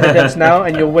 Send it to the devs now,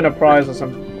 and you'll win a prize or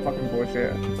some fucking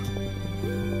bullshit.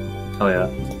 Oh yeah.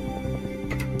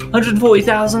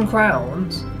 140,000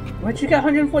 crowns. Where'd you get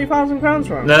 140,000 crowns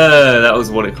from? No, that was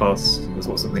what it cost. That's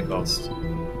what something cost.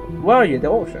 Where are you? The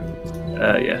auction?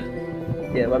 Yeah.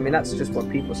 Yeah, well, I mean that's just what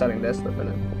people selling their stuff in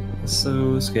it.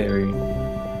 So scary.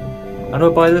 How do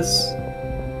I buy this?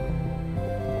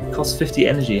 It costs 50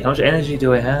 energy. How much energy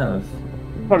do I have?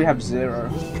 You probably have 0.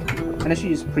 Unless you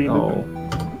use premium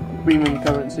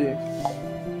currency.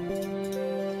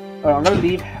 Alright, I'm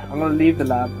gonna leave the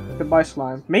lab. Goodbye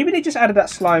slime. Maybe they just added that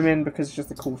slime in because it's just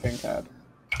a cool thing to add.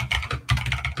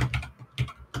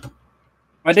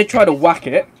 I did try to whack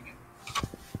it.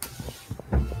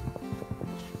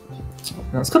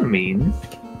 That's kind of mean.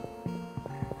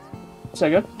 So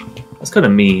good. That's kind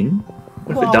of mean.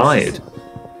 What if it died?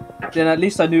 Then at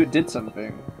least I knew it did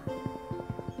something.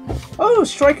 Oh,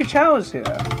 Striker Chow's here.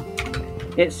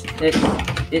 It's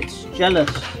jealous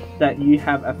that you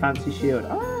have a fancy shield.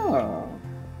 Oh.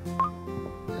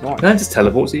 Nice. Can I just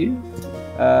teleport to you?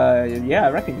 Yeah, I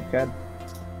reckon you can.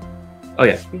 Oh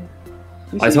yeah. You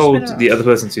I see me told spin the about? other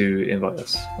person to invite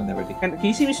us when they're ready. Can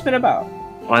you see me spin about?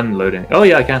 I'm loading. Oh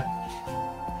yeah, I can.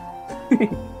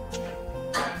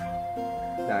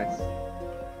 Nice.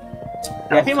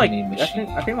 Yeah, I think Alchemy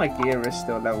I think my gear is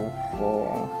still level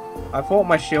 4. I thought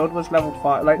my shield was level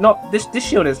 5. Like, not this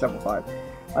shield is level 5.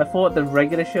 I thought the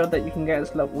regular shield that you can get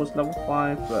was level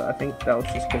 5, but I think that was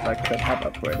just because I could have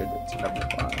upgraded it to level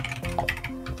 5.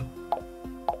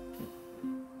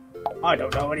 I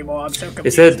don't know anymore. I'm so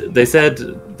confused. They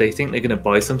said they think they're gonna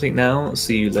buy something now.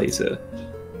 See you later.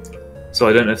 So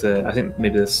I don't know if they're. I think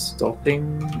maybe they're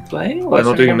stopping playing. Or they're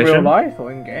not doing a mission. In real life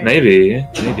or in game? Maybe.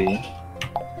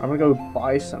 I'm gonna go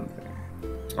buy something.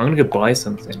 I'm gonna go buy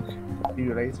something. See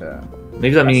you later.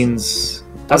 Maybe that means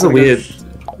that's I'm a gonna go weird.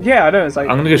 Yeah, I know. It's like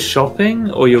I'm gonna go shopping,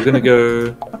 or you're gonna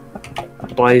go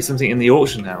buy something in the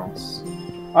auction house.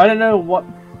 I don't know what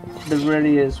there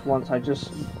really is. Once I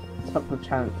just took the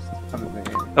chance to something.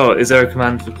 Oh, is there a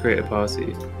command for create a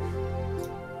party?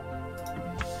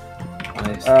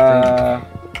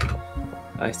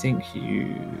 I think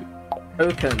you.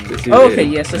 Tokens. Let's do Oh, it okay,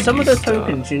 yeah. So when some of you the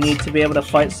tokens you need to be able to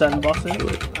fight certain bosses. I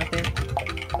think.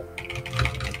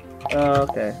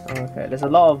 Okay. There's a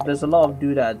lot of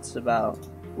doodads about.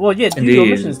 Well, yeah. Do your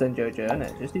Indeed. missions then, Jojo.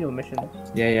 Innit? Just do your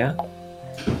missions. Yeah.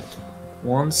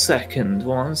 1 second.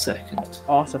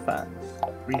 Artifacts,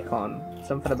 recon,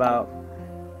 something about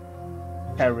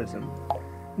terrorism.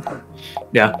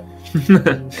 Yeah.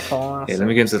 Class. Yeah, let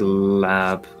me get into the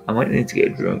lab. I might need to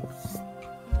get drunk.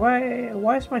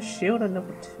 Why is my shield on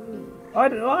level 2?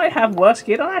 I have worse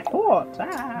gear than I thought.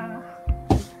 Ah.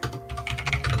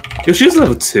 Your shield's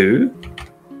level 2?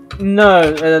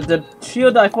 No, the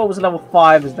shield that I thought was level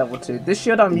 5 is level 2. This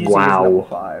shield I'm using is level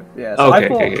 5. Yeah. So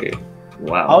Okay.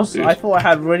 Wow. I thought I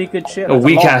had really good shield. A Like,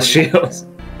 weak lot ass really good. shield.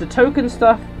 The token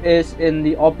stuff is in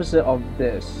the opposite of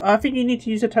this. I think you need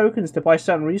to use the tokens to buy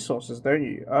certain resources, don't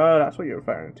you? Oh, that's what you're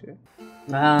referring to.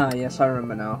 Ah, yes, I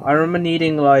remember now. I remember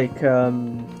needing, like, I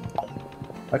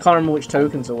can't remember which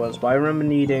tokens it was, but I remember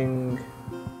needing...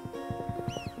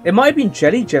 It might have been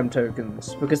Jelly Gem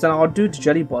tokens, because then I'll do the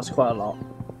Jelly Boss quite a lot.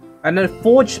 And then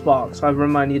Forge Sparks, I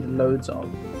remember I needed loads of.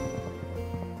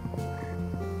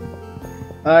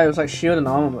 It was like Shield and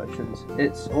Armor Merchants.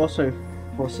 It's also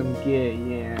for some gear,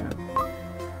 yeah.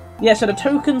 Yeah, so the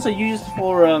tokens are used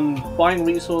for buying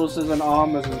resources and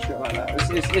armors and shit like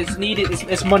that. It's needed,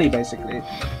 it's money basically.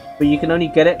 But you can only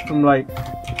get it from like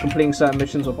completing certain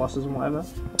missions or bosses and whatever.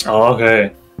 Oh,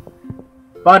 okay.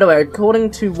 By the way, according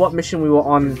to what mission we were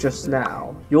on just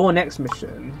now, your next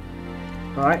mission,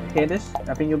 alright, hear this?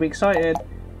 I think you'll be excited.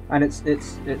 And it's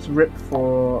ripped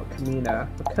for Kamina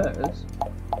because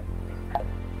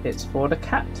it's for the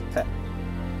cat pet.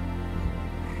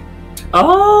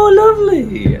 Oh,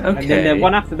 lovely. Okay. And then the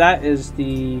one after that is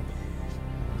the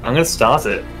I'm gonna start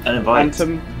it and invite.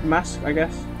 Phantom Mask, I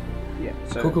guess. Yeah.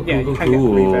 So Cool. yeah, you can get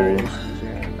 3 variations.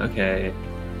 Yeah. Okay.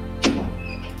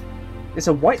 It's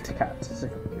a white cat.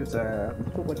 It's a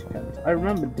white cat. I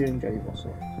remember doing Jelly Boss.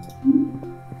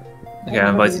 Okay, I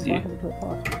invited you.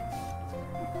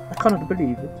 I cannot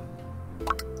believe it.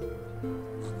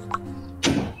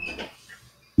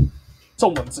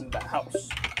 Someone's in the house.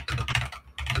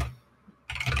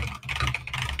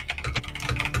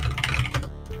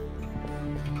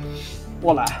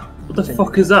 Voila. What the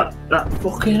fuck is that? That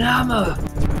fucking hammer!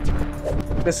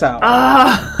 This out.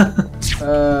 Ah!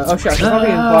 Oh shit, I should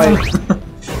probably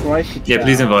invite Striker. Yeah,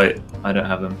 please invite. I don't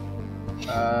have them.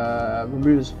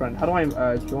 Remove his friend. How do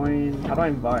I join? How do I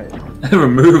invite?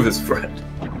 Remove his friend.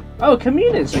 Oh,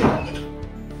 Kamina's here.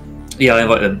 Yeah, I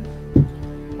invite them.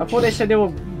 I thought they said they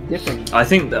were different. I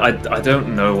think that I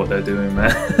don't know what they're doing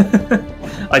there.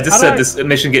 I just How said do I- this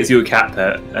mission gets you a cat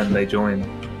pet, and they join.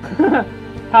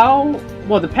 How?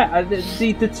 Well, the pet.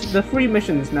 The 3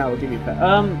 missions now will give you a pet.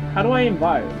 How do I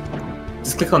invite?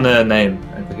 Just click on their name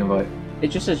and click invite. It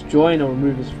just says join or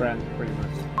remove his friend, pretty much.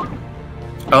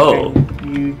 Oh.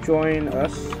 Can you join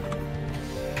us?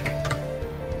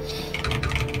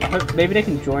 I hope maybe they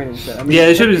can join instead. I mean, Yeah,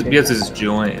 they should hopefully be able to can. just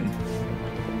join.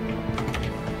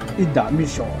 In that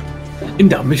mission. In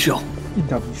that mission. In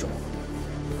that mission.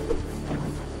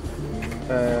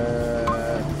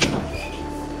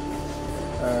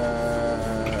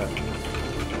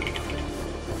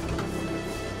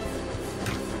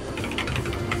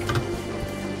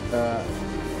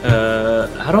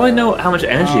 How do I know how much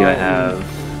energy I have?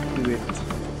 Do it.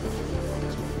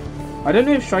 I don't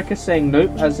know if Striker's saying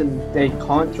nope as in they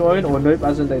can't join or nope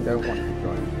as in they don't want to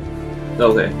join.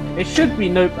 Okay. It should be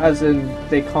nope as in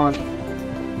they can't,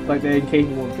 like they're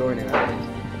incapable of joining. I think.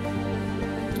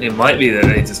 It might be that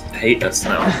they just hate us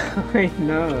now. I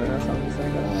know, that's what I'm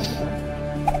saying.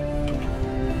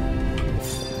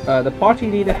 The party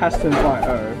leader has to invite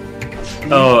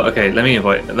Oh, okay. Let me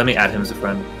add him as a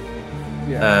friend.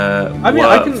 Yeah. I mean,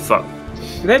 I can. Fuck.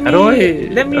 Let me okay.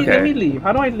 let me leave.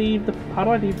 How do I leave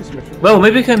this mission? Well,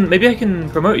 maybe I can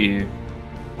promote you.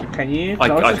 Can you? I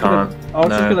can't. I was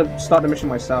just gonna start the mission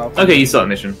myself. Okay, you start the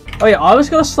mission. Oh yeah, I was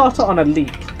gonna start it on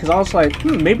elite because I was like,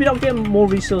 maybe I'll get more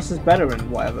resources better and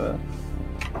whatever.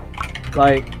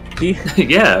 Like, do you?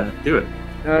 Yeah, do it.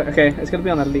 Okay, it's gonna be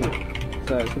on elite,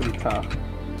 so it's gonna be tough.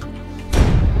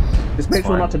 Just make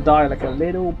sure not to die like a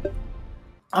little.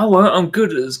 Oh, well, I'm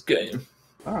good at this game.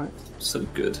 All right. So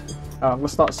good. I'm gonna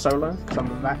start solo because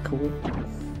I'm that cool.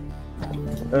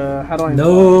 How do I?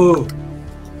 No.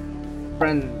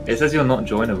 Friend. It says you're not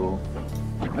joinable.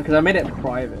 Because I made it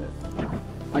private.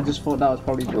 I just thought that was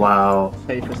probably the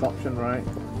safest option, right?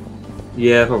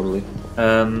 Yeah, probably.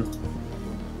 How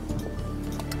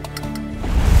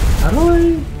do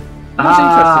I?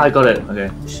 I got it. Okay.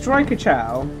 Striker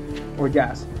Chow, or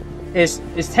Gas, is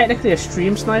technically a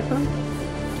stream sniper.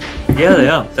 Yeah, they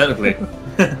are technically.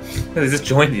 They just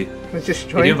joined you. They just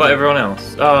joined. Did you invite everyone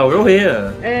else? Oh, we're all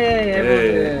here. Hey, everyone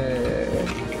here.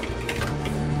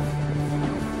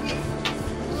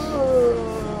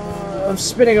 I'm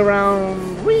spinning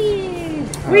around. Whee!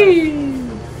 Whee!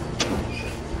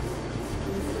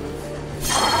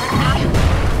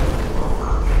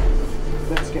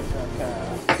 Let's get that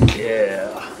car.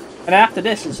 Yeah. And after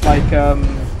this, it's like I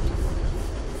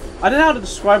don't know how to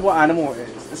describe what animal it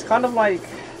is. It's kind of like,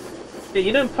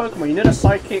 you know, in Pokemon, you know the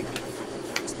psychic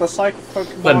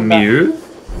Pokemon. Like Mew?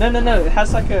 No. It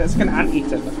has like it's like an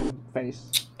anteater looking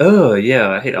face. Oh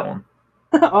yeah, I hate that one.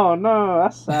 Oh no,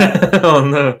 that's sad. Oh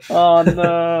no. Oh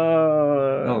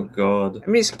no. Oh god. I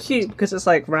mean, it's cute because it's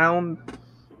like round.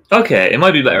 Okay, it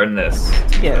might be better than this.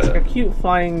 Yeah, it's like a cute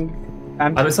flying.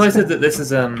 I'm excited that this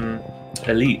is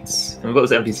elites, and we've got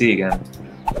this NPC again.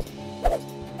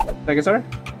 Sorry?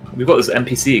 We've got this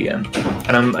NPC again,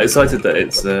 and I'm excited that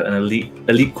it's an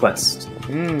elite quest.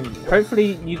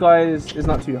 Hopefully, you guys it's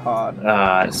not too hard.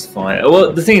 It's fine.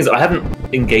 Well, the thing is, I haven't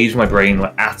engaged my brain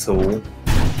like at all.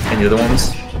 Any other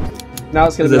ones? Now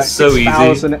it's gonna be like so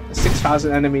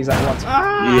 6,000 enemies at once.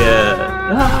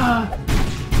 Yeah.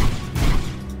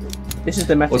 This is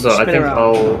the method. Also, I think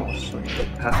I'll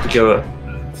have to go at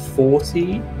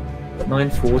 40,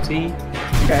 940.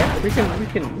 Okay, we can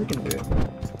do it.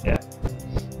 Yeah,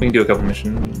 we can do a couple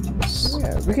missions.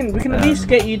 Yeah, we can at least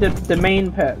get you the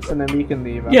main pets, and then we can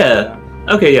leave. Yeah.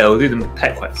 Okay. Yeah, we'll do the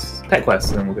pet quests, and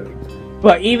then we'll go.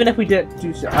 But even if we did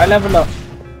do so, I level up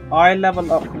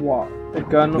what? The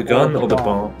gun or the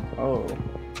bomb? Oh.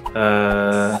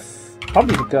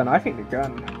 Probably the gun. I think the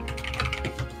gun.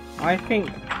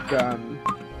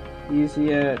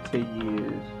 Easier to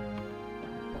use.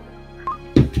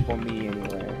 For me,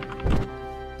 anyway.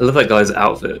 I love that guy's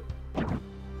outfit.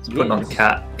 He's putting on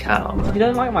cat armor. You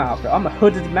don't like my outfit? I'm a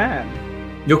hooded man.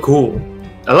 You're cool.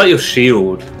 I like your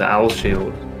shield, the owl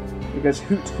shield. It goes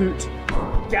hoot hoot.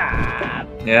 Yeah.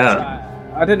 Yeah.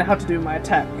 I don't know how to do my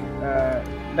attack.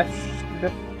 Left.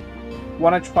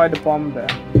 Wanna try the bomb there?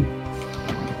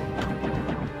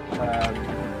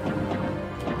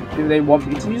 Do they want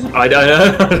me to use it? I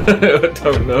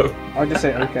don't know. I'll just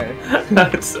say okay.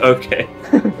 That's okay.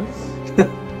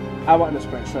 I want this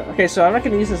sprint. Okay, so I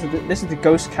reckon this is the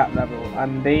Ghost Cat level,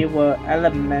 and they were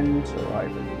elemental, I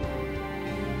believe.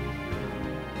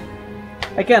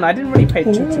 Again, I didn't really pay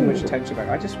too much attention. Like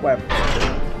I just went.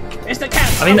 It's the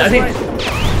cat. I mean, I think.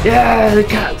 Yeah, the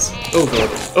cats. Oh god.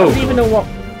 Oh. I don't even know what.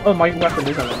 Oh, my weapon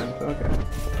is elemental. Okay.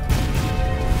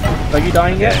 Are you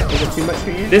dying yet? Is it too much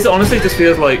for you? This honestly just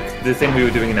feels like the thing we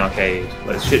were doing in arcade.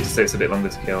 Like shit just takes a bit longer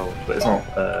to kill, but it's not.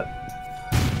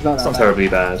 It's not terribly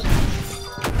bad.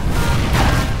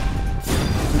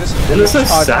 It looks so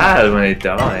sad when they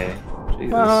die.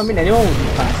 Jesus. Well, I mean, anyone would be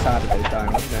kind of sad if they die,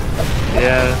 wouldn't it?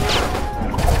 Yeah.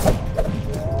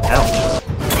 Ouch.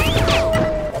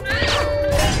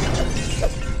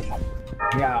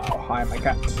 Yeah, hi, my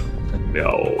cat. Yo.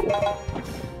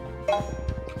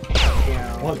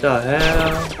 Yeah. What the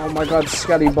hell? Oh my god,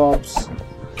 Skelly Bobs.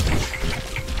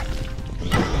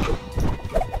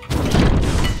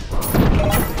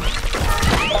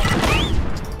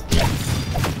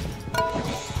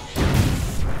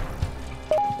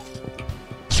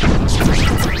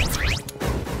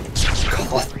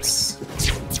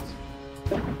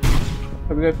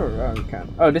 Can we go for it? Oh, we can.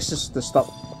 Oh, this is the stop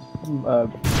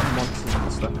monster.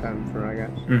 stuff coming through, I guess.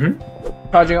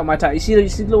 Mm-hmm. Charging up my attack. You see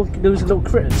those little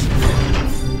critters?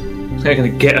 They're gonna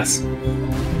get us.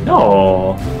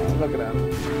 No. Look at them.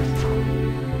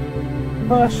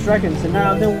 First dragons, and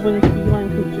now they'll win feline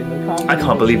creatures. I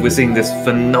can't believe we're seeing this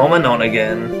phenomenon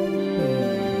again.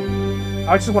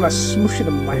 I just want to smush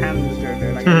them with my hands,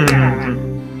 Jojo. Like,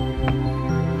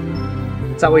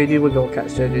 Is that what you do with your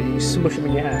cats, Jojo? You smush them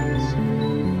in your hands.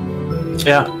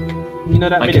 Yeah. You know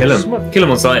that I video? kill him. Kill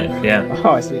him on sight. Yeah.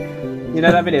 Oh, I see. You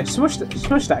know that video? Smush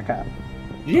that cat.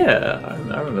 Yeah,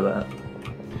 I remember that.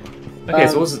 Okay,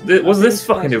 so was this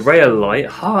fucking Ray of Light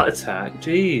heart attack?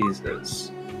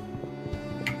 Jesus.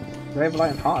 Ray of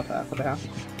Light and heart attack. What the hell?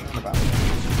 About?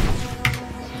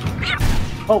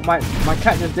 Oh, my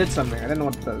cat just did something. I don't know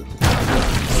what it does.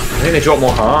 I think they drop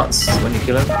more hearts when you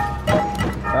kill him.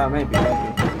 Maybe.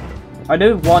 I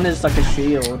know one is like a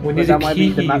shield. We need that a might key.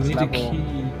 be the max We need level. a key.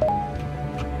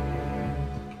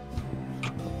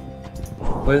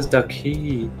 Where's the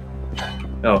key?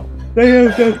 Oh. They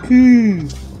have the key.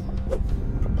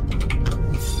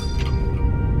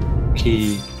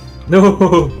 Key.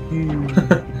 No.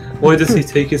 Why does he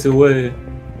take us away?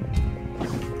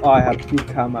 I have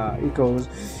become he goes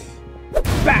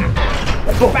back.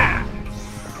 Back.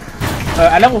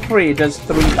 At level 3 it does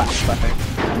 3 backs, I think.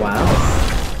 Wow.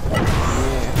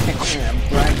 Yeah, I'm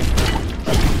bragging.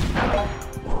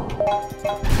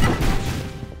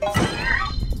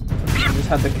 Just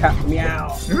had the cat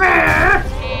meow.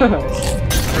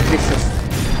 Vicious.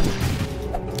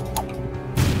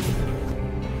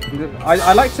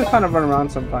 I like to kind of run around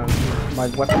sometimes with my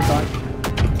weapon type.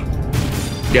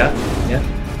 Yeah.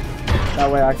 That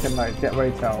way I can like get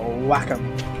ready to whack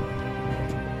him.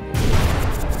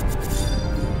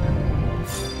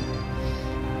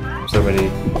 So ready.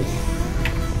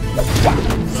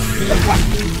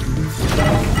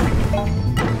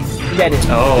 Get it.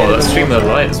 Oh, that stream of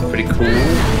light is pretty cool.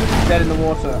 Dead in the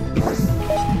water.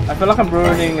 I feel like I'm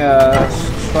ruining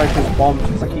Striker's bombs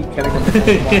because I keep killing him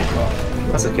with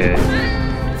bombs. That's okay.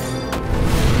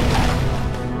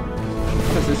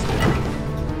 What is this thing?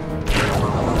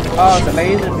 Oh, it's a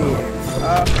laser beam.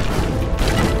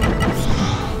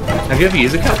 Have you ever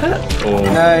used a cat pet? Or...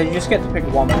 No, you just get to pick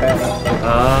one pet.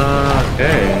 Ah,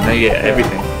 okay. Now you get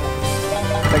everything.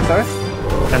 Like, sorry?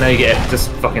 And now you get just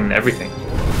fucking everything.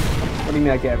 What do you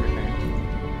mean I get everything?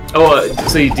 Oh,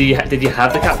 so did you have the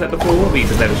cat pet before, but you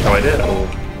just never tried it, or?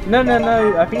 No.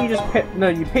 I think you just pick. No,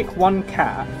 you pick one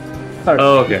cat. Sorry.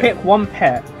 Oh, okay. You pick one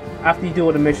pet after you do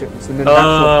all the missions, and then that's your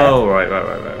Oh, right.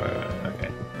 Okay,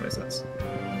 that makes sense. pet.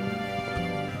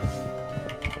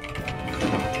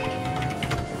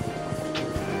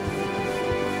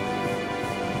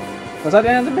 Was that the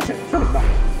end of the mission? Surely not.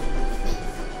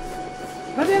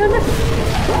 Was that the end of the mission?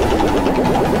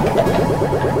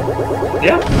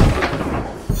 Yeah.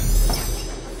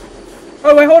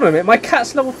 Oh wait, hold on a minute. My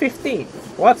cat's level 15.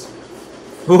 What?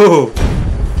 Whoa.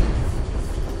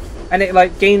 And it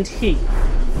like gained heat.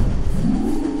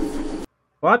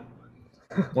 What?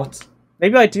 What?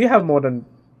 Maybe I do have more than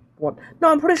one. No,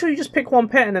 I'm pretty sure you just pick one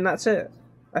pet and then that's it.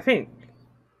 I think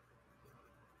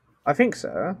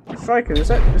so. Striker, is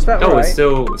that Oh, right? it's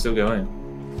still going.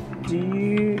 Do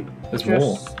you There's just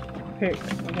more. pick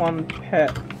one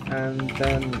pet and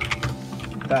then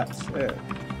that's it?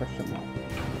 Question mark.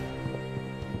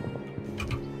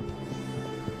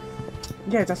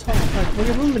 Yeah, that's fine. Well,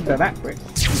 you wouldn't go that quick.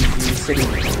 You silly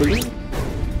bully.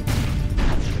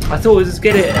 I thought it was just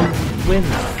get it and win.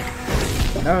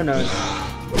 No.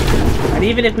 And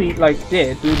even if we like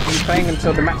did, we'd be playing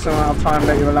until the maximum amount of time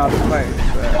that you're allowed to play.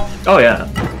 But Oh yeah.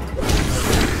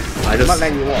 I'm not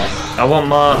letting you off. I want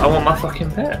my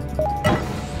fucking pet.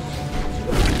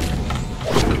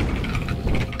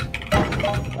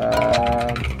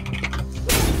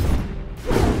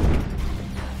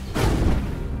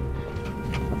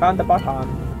 I found the button.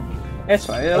 It's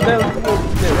fine. It'll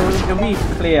be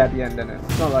clear at the end, innit?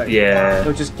 It's not like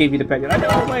they'll just give you the pet. You're like,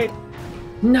 no, wait.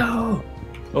 No.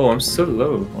 Oh, I'm so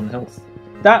low on health.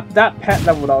 That pet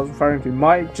level that I was referring to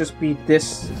might just be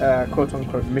this quote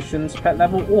unquote missions pet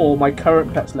level, or my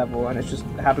current pet's level, and it just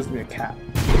happens to be a cat.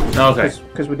 Oh, okay.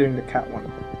 Because we're doing the cat one.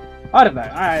 I don't know.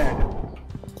 I don't know.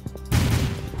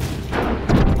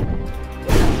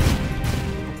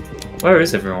 Where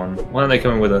is everyone? Why aren't they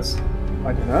coming with us?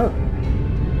 I don't know.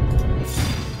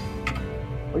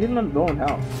 Well, you're not low on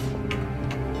health.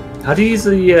 How do you use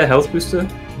the health booster?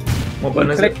 What button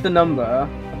You is click it? the number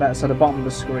that's at the bottom of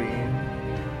the screen.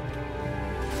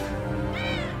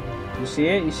 You see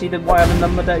it? You see the whatever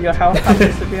number that your health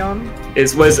happens to be on?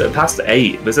 It's past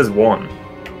 8, but it says 1.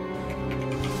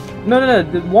 No.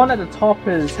 The one at the top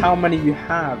is how many you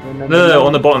have, and then No,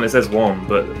 on the bottom it says 1,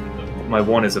 but my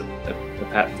 1 is a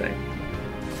pet thing.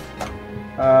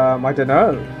 I don't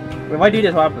know. If I do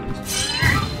this, what happens?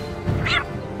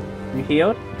 You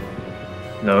healed?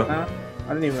 No.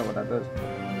 I don't even know what that does.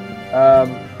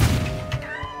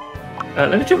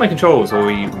 Let me check my controls while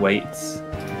we wait.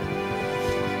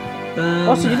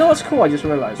 Also, you know what's cool? I just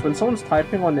realized when someone's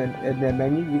typing on in their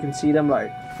menu, you can see them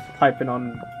like typing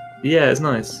on. Yeah, it's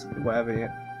nice. Whatever.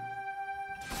 Yeah.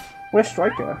 Where's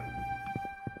Striker?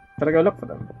 Should I go look for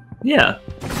them? Yeah.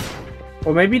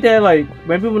 Or maybe they're like,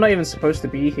 maybe we're not even supposed to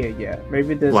be here yet.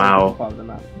 Maybe there's a different part of the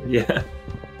map. Yeah.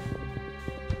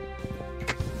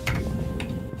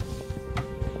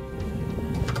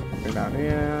 Go down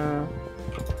here.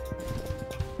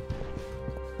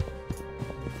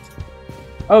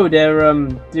 Oh, they're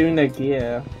doing their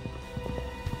gear.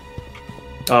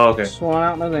 Oh, okay. Swan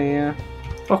out of there.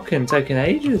 Fucking taking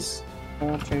ages.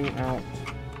 Sorting out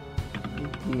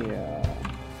gear.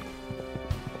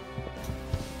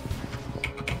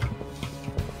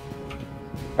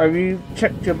 Have you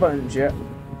checked your buttons yet?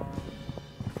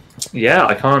 Yeah,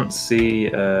 I can't see.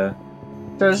 So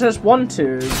it says 1, 2,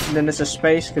 and then there's a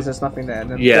space because there's nothing there. And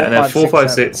then Yeah, and then 4, 5,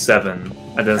 7. 6, 7,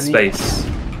 and then space,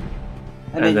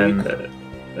 and then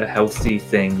a healthy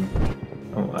thing,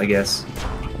 I guess.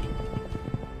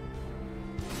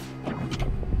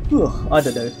 Ugh, I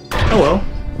don't know. Oh well.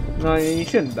 No, you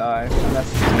shouldn't die.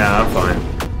 Unless... Nah, I'm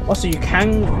fine. Also, you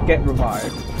can get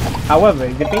revived. However,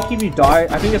 I think if you die,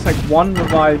 I think it's like 1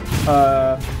 revive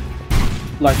per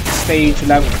like stage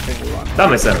level thing you run. That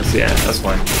makes sense. Yeah, that's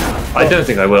fine. I don't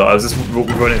think I will. I was just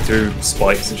running through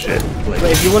spikes and shit. Like, but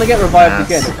if you want to get revived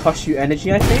again, it costs you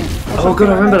energy, I think. Oh god,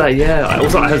 I remember that. Yeah.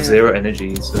 I have 0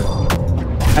 energy, so.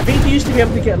 I think you used to be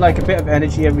able to get like a bit of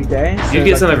energy every day. So You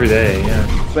get like, some every day,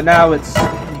 yeah. But now it's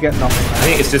you get nothing. I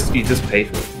think it's just you just pay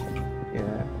for it. Yeah.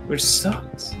 Which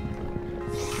sucks.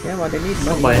 Yeah, well, they need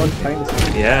Not money. buying- No one's playing this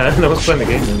game. Yeah, no one's playing the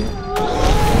game anymore.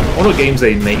 I wonder what games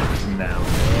they make now.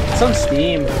 It's on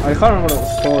Steam. I can't remember what it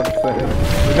was called, but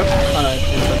it looked kind of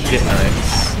interesting. Shit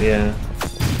nights,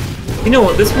 yeah. You know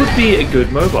what? This would be a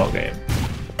good mobile game.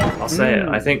 I'll say it.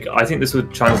 I think this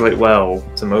would translate well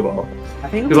to mobile. I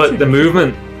think Because like the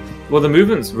movement, well, the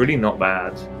movement's really not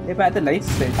bad. Yeah, but at the later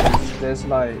stages, there's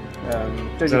like, so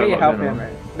you get your health in,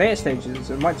 mate. Later stages,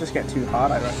 it might just get too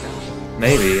hard, I reckon.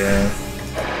 Maybe, yeah.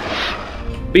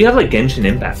 But you have like Genshin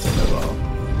Impact on mobile.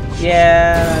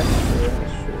 Yeah,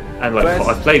 that's true. And like Whereas-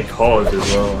 I've played COD as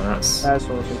well, and that's That's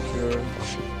also true.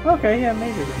 Okay, yeah,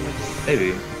 maybe.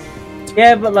 maybe.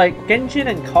 Yeah, but like Genshin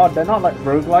and COD, they're not like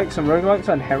roguelikes, and roguelikes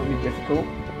are inherently difficult.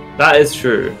 That is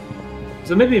true.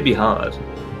 So maybe it'd be hard.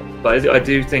 But I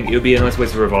do think it would be a nice way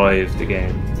to revive the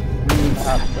game.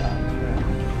 Perhaps that.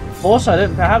 Yeah. Also,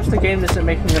 perhaps the game isn't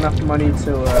making enough money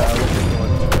to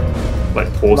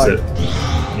Like pause Like- it.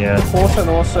 Yeah. pause and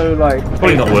also like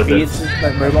Probably not worth it. fees,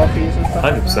 like mobile fees and stuff.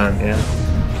 100%,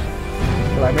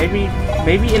 yeah. Like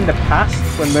maybe in the past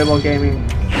when mobile gaming,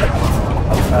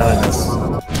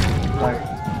 like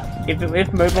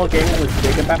if mobile gaming was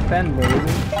bigger back then, maybe.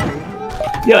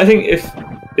 Yeah, I think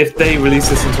if they released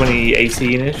this in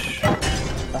 2018-ish, or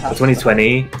Perhaps.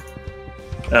 2020,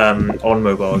 on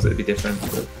mobiles, it'd be different.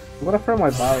 But I'm gonna throw my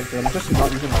barrels in. I'm just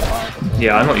not using my barrels.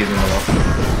 yeah, I'm not using them a lot.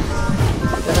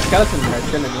 There's a skeleton there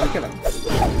chilling. Look at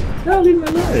him. No, leave him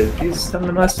alive. He's having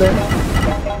a nice time.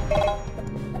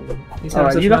 He's having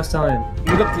Alright, such you a look- nice time.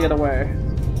 You look the other way.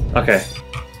 Okay.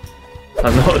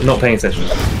 I'm not paying attention.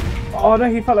 Oh no,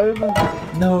 he fell over.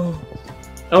 No.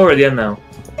 Oh, we're at the end now.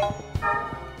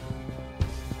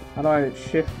 How do I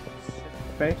shift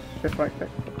space? Shift right click.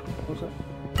 What's it?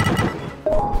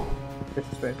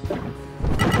 Shift space.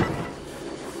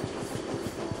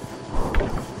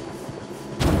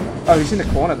 Oh, he's in the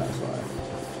corner, that's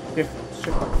why. Shift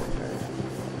right click.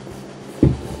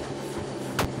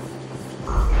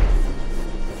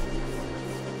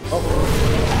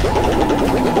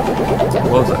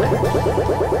 What was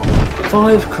it?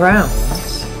 5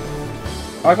 crowns?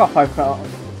 I got £5.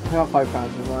 I got £5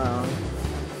 as well.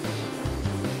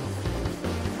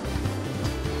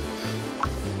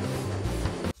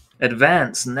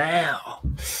 Advance now.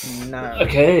 No.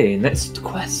 Okay, next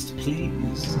quest,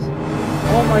 please.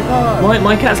 Oh my god.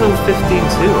 My cat's level 15 too,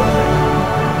 I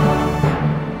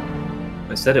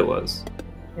think. I said it was.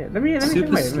 Yeah, let me check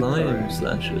Super my slime inventory.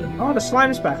 slasher. Oh, the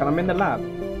slime's back and I'm in the lab.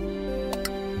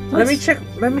 Let me check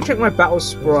my battle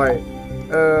sprite.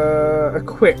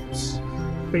 Equipped.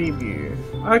 Preview.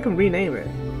 I can rename it.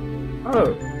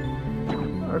 Oh.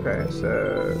 Okay,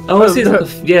 so... Oh, I see. It's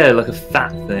like yeah, like a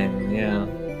fat thing. Yeah.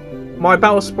 My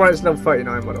battle sprite is level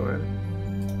 39, by the way.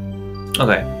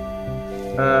 Okay.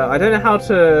 I don't know how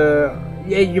to.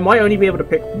 Yeah, you might only be able to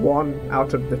pick one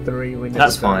out of the three. When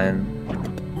That's fine.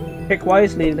 Pick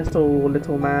wisely,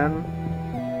 little man.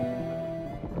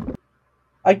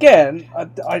 Again,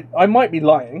 I might be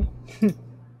lying,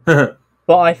 but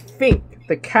I think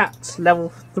the cat's level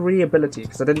 3 ability,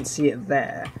 because I didn't see it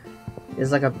there,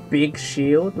 is like a big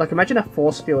shield. Like imagine a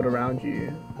force field around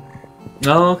you.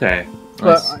 Oh, okay.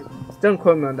 Nice. But don't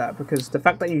quote me on that, because the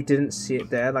fact that you didn't see it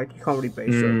there, like you can't really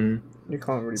base it. You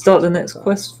can't really start the next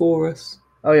quest for us.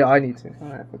 Oh yeah, I need to.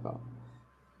 Oh, I forgot.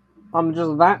 I'm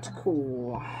just that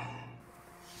cool.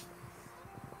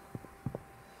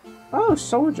 Oh,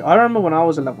 soldier. I remember when I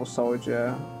was a level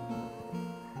soldier.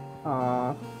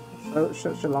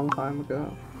 Such a long time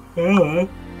ago. Oh,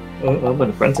 I'm an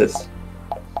apprentice.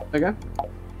 Again?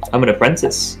 I'm an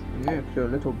apprentice. Yeah, you're a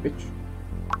little bitch.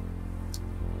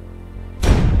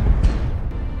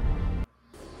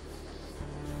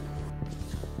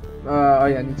 Oh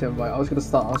yeah, I need to invite. I was gonna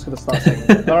start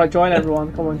saying. Alright, join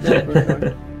everyone. Come on, join.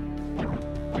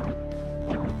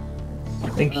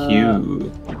 Thank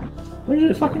you. Where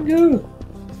did it fucking go?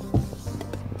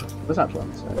 What's that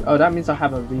one say? Oh, that means I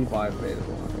have a revive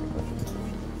available.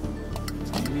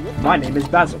 My name is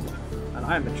Basil, and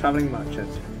I am a traveling merchant.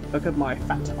 Look at my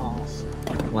fat ass.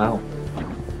 Wow.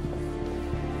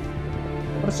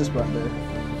 What does this button do?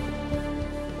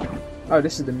 Oh,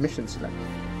 this is the mission select.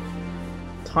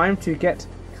 Time to get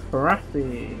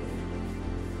crafty.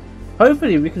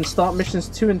 Hopefully we can start missions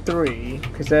 2 and 3,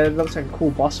 because there looks like a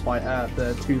cool boss fight at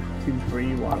the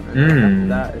 2-3 one, and after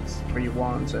that it's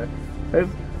 3-1. So,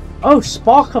 oh,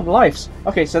 Spark of Lives.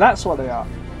 Okay, so that's what they are.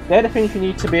 They're the things you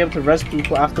need to be able to res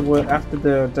people after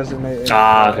the designated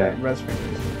res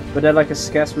things. But they're like a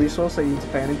scarce resource that you need to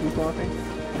pay energy for, I think.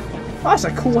 Oh, that's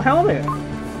a cool helmet.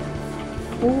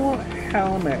 Cool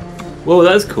helmet. Whoa,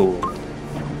 that's cool.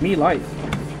 Me like.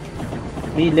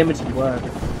 Me limited word.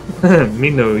 Me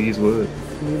no use word.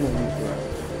 Me no use word.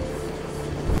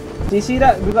 Do you see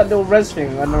that? We've got little res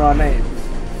thing under our names.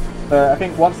 I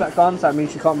think once that guns, that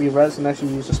means you can't be res unless you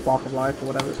use a Spark of Life or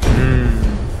whatever it's called.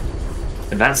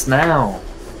 And that's now.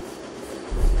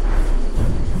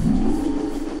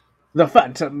 The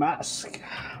Phantom Mask.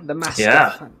 The Mask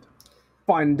of Phantom.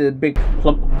 Find the big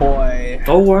plump boy.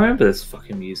 Oh, I remember this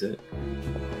fucking music.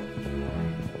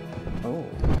 Oh.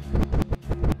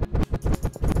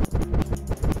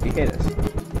 You hear this?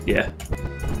 Yeah.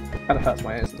 Kind of hurts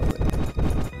my ears a little bit.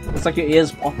 It's like your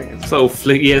ears popping. So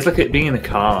yeah, it's like it being in a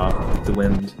car. The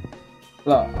wind.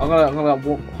 Look, I'm gonna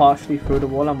walk partially through the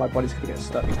wall and my body's gonna get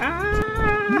stuck. Ah!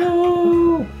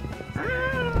 No.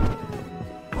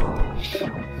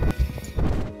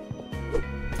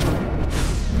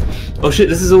 Oh shit!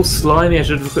 This is all slimy. I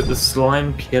should have equipped the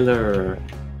slime killer.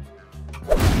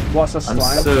 What's a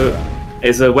slime?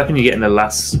 It's a weapon you get in the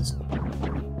last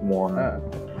one.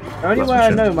 The only way I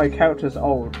know my character's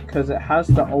old, because it has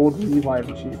the old revive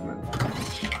achievement.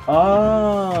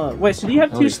 Oh, wait, so do you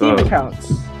have two Steam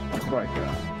accounts? Right,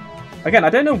 again, I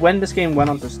don't know when this game went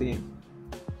onto Steam.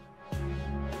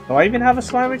 Do I even have a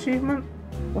slime achievement?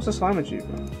 What's a slime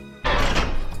achievement?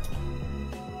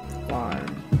 Slime.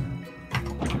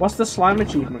 What's the slime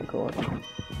achievement called?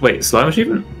 Wait, slime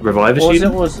achievement? Revive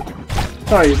achievement?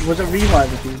 Sorry, was it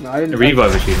revive achievement? I didn't.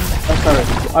 Revive achievement. Oh, sorry.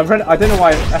 I've read. I don't know why.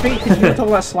 I think you were talking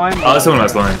about slime. Oh, that's talking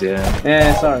about slimes, yeah.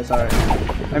 Yeah, sorry.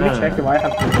 Let me check if I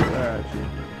have to.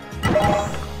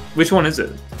 Which one is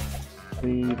it?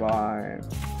 Revive.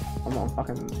 I'm not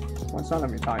fucking. What's that? Let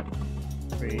me type.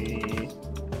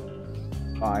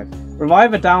 Revive.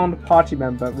 Revive a downed party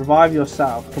member. Revive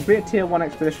yourself. Complete a tier 1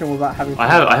 expedition without having. I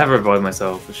have revived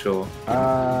myself for sure.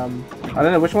 I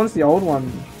don't know which one's the old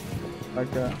one. Like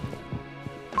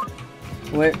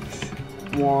which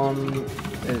one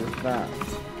is that?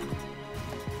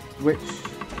 Which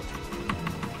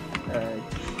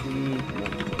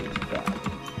achievement is that?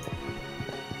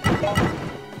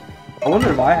 I wonder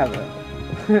if I have it.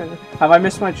 Have I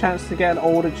missed my chance to get an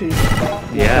old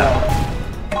achievement? Yeah.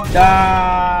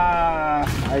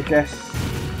 I guess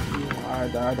I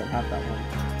don't have that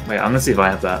one. Wait, I'm gonna see if I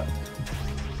have that.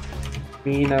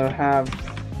 Me no have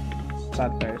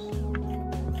sad face.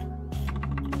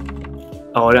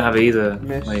 Oh, I don't have it either.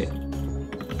 Miss Wait.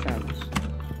 Chance.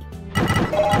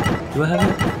 Do I have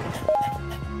it?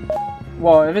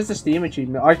 Well, if it's a Steam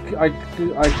achievement, I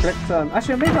clicked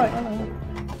actually maybe I don't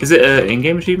know. Is it an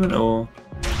in-game achievement or?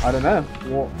 I don't know.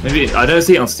 What? Maybe I don't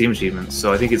see it on Steam achievements,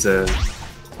 so I think it's a.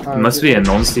 It must be a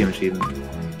non-Steam achievement.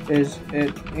 Is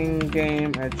it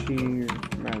in-game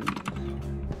achievement?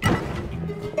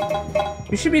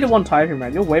 You should be the one typing,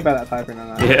 man. You're way better at typing than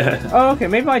that. Yeah. Oh, okay.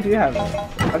 Maybe I do have it.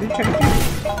 I did check it.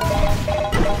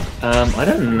 I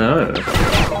don't know.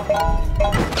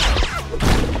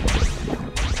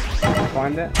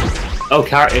 Find it. Oh,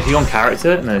 if you're on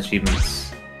character and then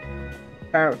achievements.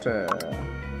 Character.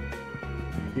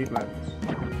 Achievements.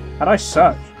 How do I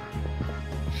search?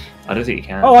 I don't think you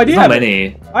can. Oh, I do There's have not it.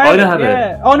 many. I don't have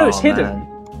yeah. it. Oh no, it's hidden. Man.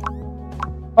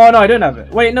 Oh no, I don't have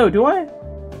it. Wait, no, do I?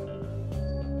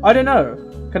 I don't know.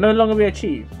 Can no longer be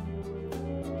achieved.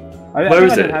 Where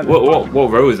is it?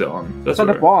 What row is it on? It's on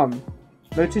the bottom.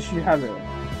 Notice you have it.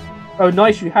 Oh,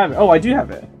 nice, you have it. Oh, I do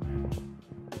have it.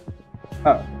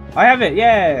 Oh, I have it.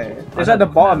 Yeah, it's at the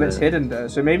bottom. It's hidden there.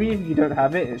 So maybe if you don't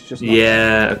have it, it's just. Not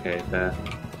yeah. Okay. Fair.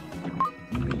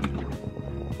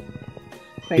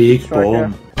 Big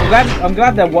bomb. I'm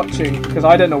glad they're watching because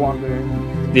I don't know what I'm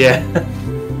doing. Yeah.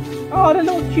 Oh, I don't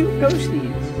know what cute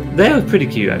ghosties. They are pretty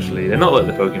cute actually. They're not like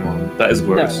the Pokemon. That is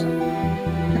gross. No.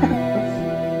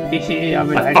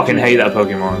 I fucking hate that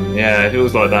Pokemon. Yeah, if it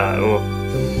was like that. Oh.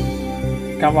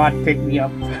 Come on, pick me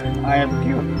up. I am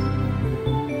cute.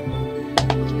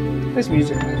 This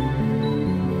music, man.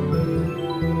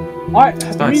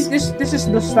 Nice. This is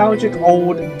nostalgic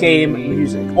old game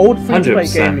music. Old free-to-play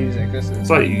game music. This is. It's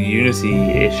like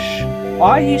Unity-ish.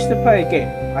 I used to play a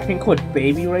game, I think called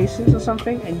Baby Races or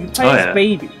something, and you play as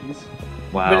babies.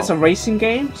 Wow. But it's a racing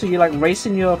game, so you're like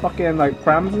racing your fucking like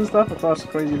prams and stuff across a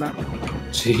crazy map.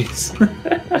 Jeez.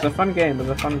 It's a fun game. It's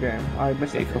a fun game. I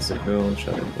miss it. Classic Girl,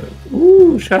 Shadowflow.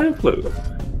 Ooh, Shadowflow.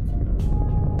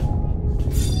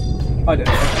 I don't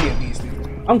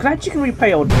know. I'm glad you can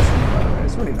replay old missions, by the way.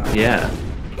 It's really nice. Yeah.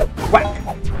 Whack!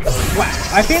 Whack!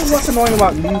 I think what's annoying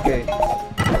about new games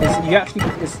is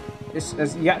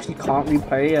you actually can't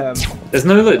replay. There's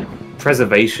no like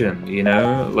preservation, you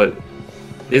know, like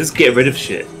they just get rid of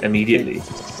shit immediately.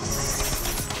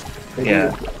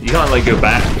 Yeah, you can't like go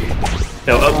back.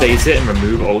 They'll update it and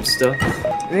remove old stuff.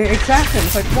 Exactly.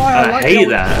 It's like why I like hate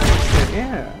that.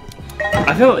 Yeah.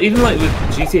 I feel even like with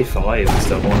GTA 5 and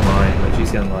stuff online, like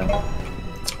GTA Online.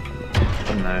 I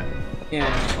don't know. Yeah.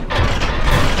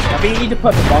 I think you need to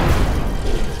put the bomb.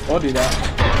 Or do that.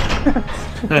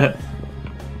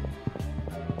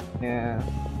 Yeah.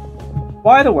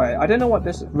 By the way, I don't know what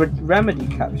this is. Remedy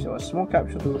capsule. A small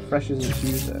capsule that refreshes its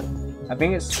user. I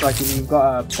think it's like if you've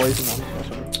got a poison on it or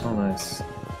something. Oh, nice.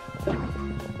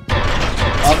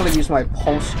 I'm gonna use my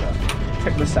pulse gun.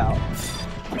 Check this out.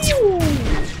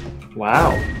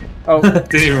 Wow. Oh.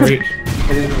 Didn't even reach.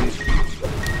 It didn't reach.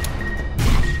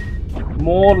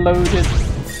 More loaded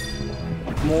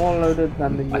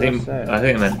than the USA. I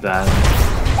think I meant than.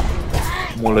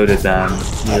 More loaded than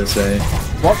USA.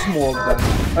 What's more than?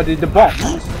 Oh, the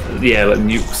bombs? Yeah, like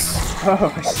nukes.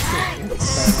 Oh, I see.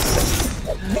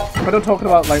 But I'm talking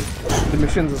about like the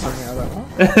missions or something. I was like, what?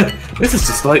 This is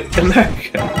just like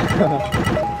America.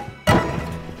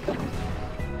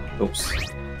 Oops.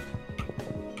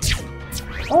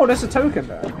 Oh, there's a token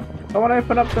there. Someone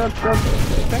open up the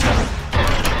thing.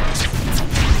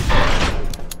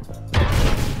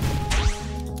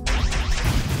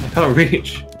 I can't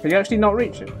reach. Can you actually not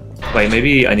reach it? Wait,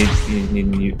 maybe I need a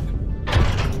nuke.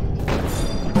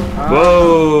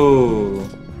 Whoa!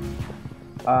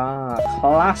 Ah,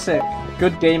 classic.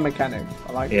 Good game mechanic.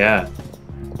 I like it. Yeah.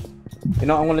 You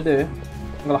know what I'm gonna do?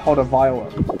 I'm gonna hold a vial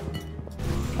up.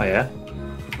 Oh yeah?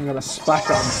 I'm gonna splash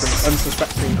it on some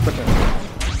unsuspecting critter.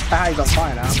 Ah, he's on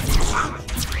fire now.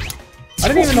 I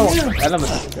didn't even know what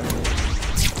element this skin is.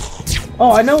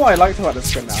 Oh, I know what I liked about this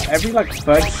skin now. Every like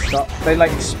third shot, they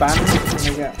like expand and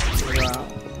they get out.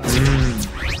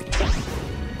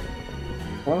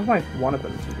 What does my one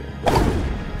ability do?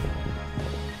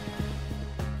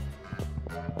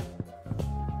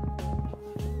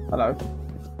 Hello.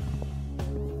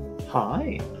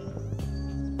 Hi.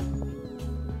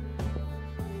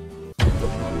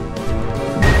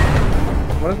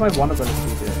 What does my one ability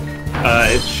do?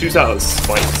 It shoots out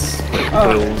spikes, like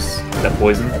boils that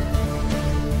poison.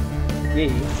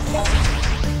 Yeah.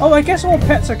 Oh, I guess all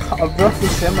pets are roughly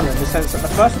similar in the sense that the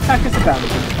first attack is a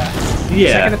damage attack. Yeah.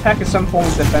 The second attack is some form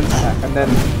of defense attack, and then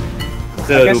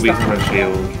Third will be some kind of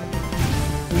shield.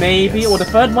 Maybe, yes. Or the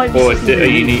third might be or a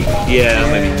unique. Yeah,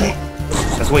 maybe unique.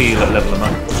 That's why you level them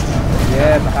up.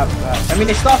 Yeah, perhaps that. I mean,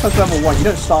 they start as level 1. You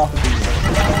don't start with these.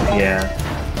 Yeah.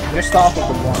 You just start with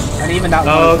the 1, and even that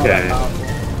one is not that powerful.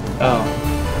 Oh.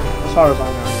 It's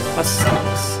horrifying. That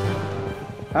sucks.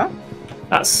 Huh?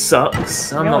 That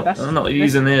sucks. I'm not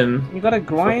using him. You gotta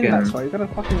grind, that's why. You gotta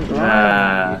fucking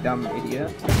grind, you dumb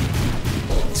idiot.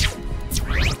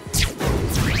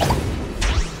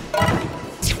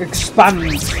 Expand!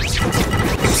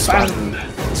 Expand!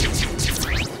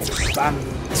 Expand!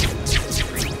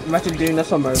 Imagine doing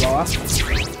this on mobile.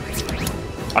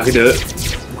 I could do it.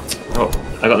 Oh.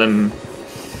 I got them.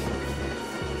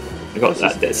 I got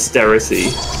that dexterity.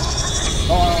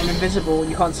 Oh, I'm invisible.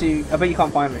 You can't see. I bet you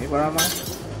can't find me. Where am I?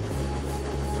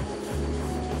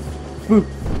 Woo.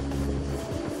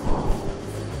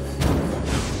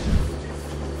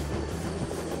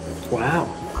 Wow.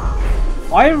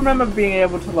 I remember being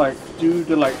able to like do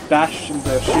the like dash and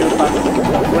the shield back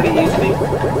really easily,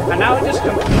 and now it just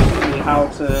confuses me how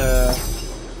to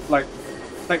like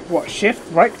what, shift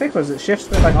right click, or is it shift?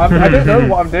 Like I don't know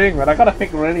what I'm doing, man. I gotta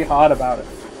think really hard about it.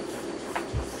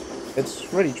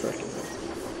 It's really tricky.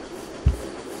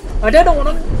 I don't know what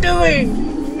I'm doing.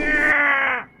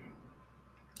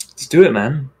 Just do it,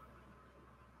 man.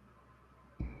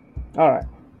 All right.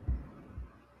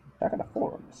 Back at the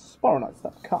forum,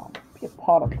 SparrowKnights.com. Be a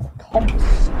part of the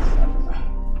conversation.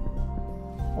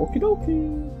 Okie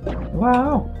dokie.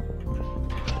 Wow.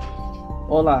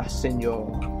 Hola,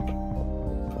 senor.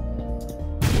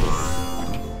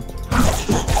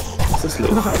 What's this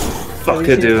little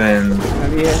fucker doing?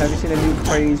 Have you seen a new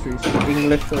craze recently?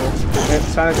 English or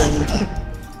Spanish or English?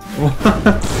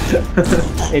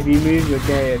 If you move, you're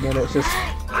gay, and then it's just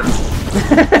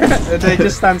they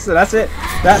just stand still. That's it.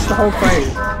 That's the whole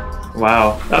craze.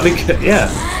 Wow, that'd be good. Yeah.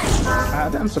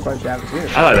 I'm surprised you haven't seen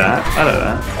it. I like that. I like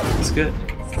that. It's good.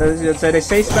 So they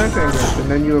say Spanish or English,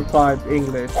 and then you reply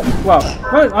English. Well,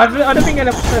 I don't think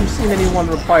I've seen anyone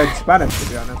reply in Spanish, to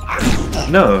be honest.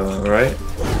 No, right?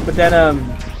 But then,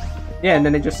 yeah, and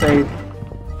then they just say it,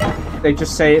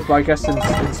 but I guess in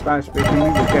Spanish, but if you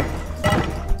move, you're gay.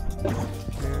 Yeah.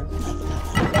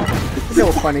 A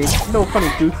little funny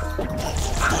goof.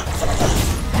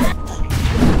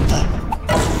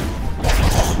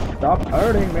 Stop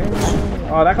hurting me.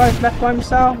 Oh, that guy's left by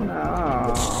himself?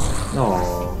 No. No.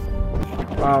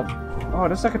 Wow. Oh,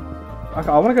 there's like a... Okay,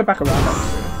 I want to go back around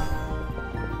actually.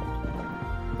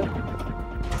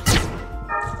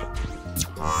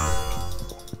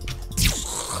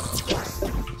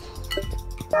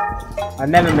 I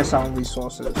never miss out on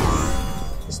resources.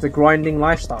 It's the grinding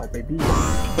lifestyle, baby.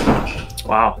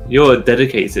 Wow, you're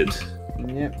dedicated.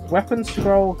 Yep. Weapon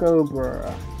scroll go,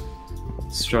 bruh.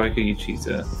 Striker, you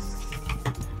cheater.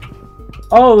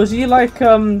 Oh, is he like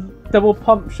double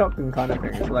pump shotgun kind of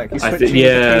thing? It's like he's switching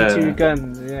between two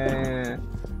guns. Yeah.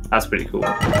 That's pretty cool.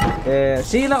 Yeah.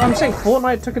 See, like I'm saying,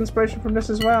 Fortnite took inspiration from this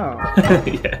as well.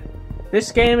 Yeah.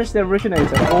 This game is the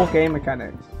originator of all game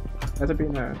mechanics. Let it be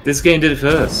known. This game did it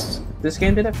first. This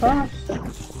game did it first.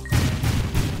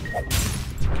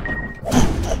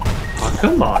 Oh,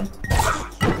 come on.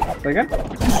 Say again?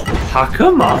 Oh,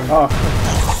 come on. Oh.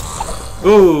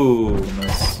 Ooh,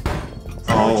 nice.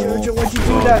 Oh. Why'd you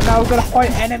do that? Now we've got to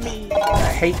fight enemies.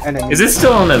 I hate enemies. Is this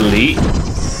still on Elite?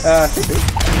 Should be.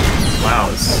 Wow,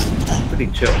 it's pretty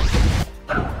chill.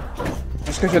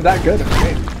 Just because you're that good at the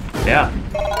game. Yeah.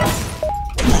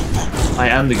 I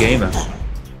am the gamer.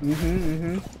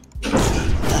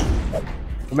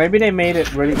 Well, maybe they made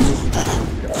it really easy.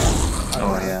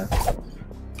 Oh, yeah.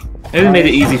 Maybe they made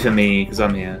it easy for me, because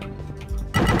I'm here.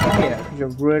 Yeah, because you're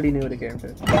really new at the game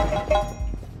too.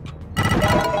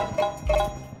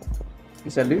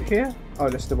 Is there loot here? Oh,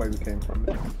 that's the way we came from.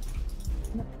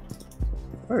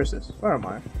 Where is this? Where am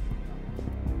I?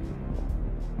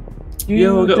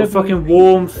 Yo, I got a fucking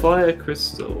warm fire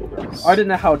crystals. I didn't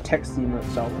know how text emote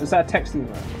sound. Is that a text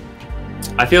emote?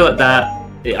 I feel like that.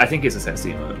 I think it's a text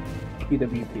emote.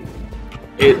 PWP.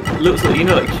 It looks like, you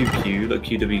know, like QQ, like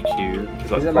QWQ.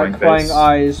 It's like Is it like crying face.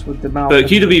 eyes with the mouth? But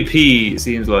QWP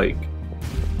seems like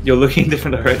you're looking in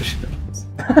different directions.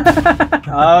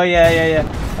 Oh yeah.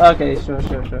 Okay, sure.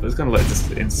 It's kind of like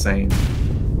just insane.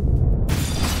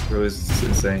 It was just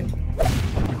insane.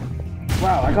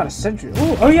 Wow, I got a sentry.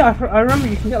 Oh yeah, I remember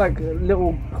you can get like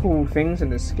little cool things in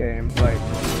this game, like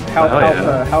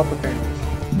helper things.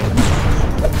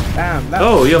 Damn. That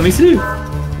Oh, yo, me too. I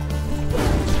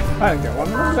didn't get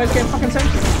one. Let's get fucking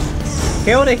sentry.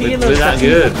 Kill the healers. We're that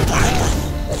good.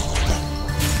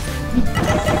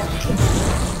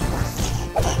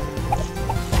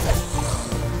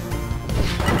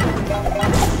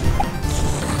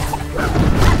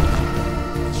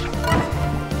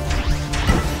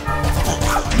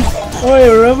 Oh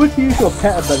yeah, remember to use your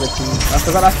pet abilities. I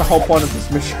forgot that's the whole point of this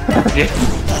mission.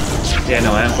 Yeah,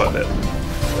 no, I am quite a bit.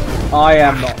 I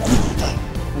am not.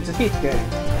 It's a teach game.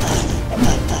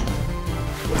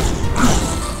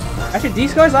 Actually,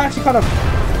 these guys are actually kind of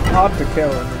hard to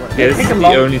kill. Yeah, this is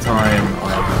the only time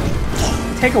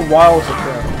They take a while to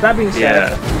kill. That being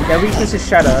said, their weakness is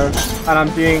shadow, and I'm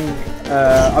not doing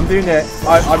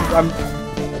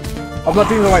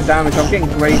the right damage. I'm getting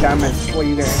grey damage. What are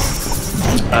you doing?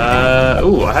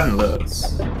 Ooh, I haven't looked.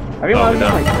 Have you Oh, like, no.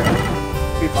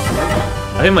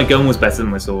 I think my gun was better than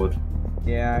my sword.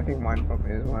 Yeah, I think mine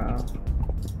probably as well.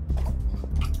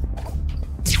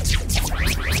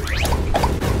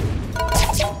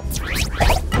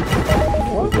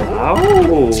 Wow!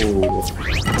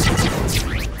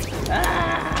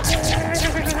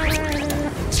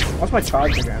 What's my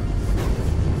charge again?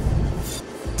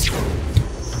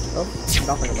 Oh,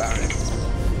 nothing about it.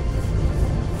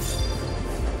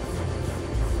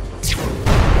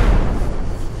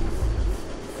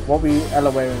 What we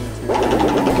elevating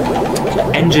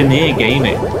to? Engineer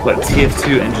gaming, like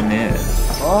TF2 engineer.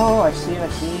 Oh, I see, I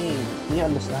see. You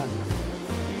understand.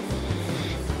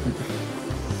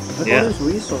 Look at all those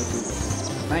resources.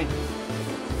 Nice.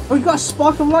 Oh, you got a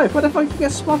spark of life. Where the fuck did you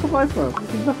get a spark of life from?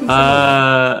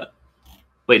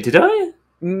 Wait, did I?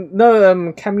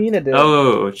 No, Kamina did.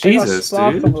 Oh, Jesus,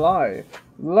 spark dude. of life.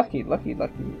 Lucky.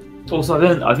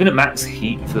 Also, I've been at max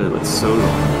heat for like so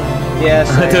long. Yeah,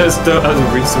 I just don't have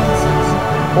the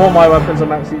resources. All my weapons are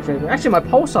max heat changing. Actually, my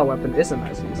pulsar weapon isn't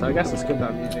max heat, so I guess it's good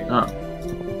that I'm using it. Oh.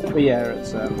 But yeah,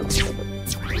 it's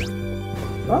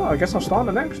Oh, I guess I'll start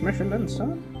the next mission then,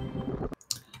 son.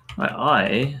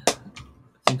 I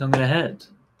think I'm gonna head.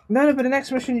 No, but the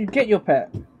next mission you get your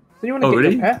pet. Do you want to get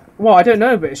really? your pet? Well, I don't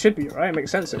know, but it should be, right? It makes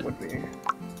sense it would be.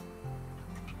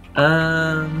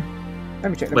 Let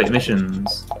me check. Wait,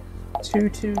 missions.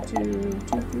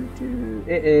 222.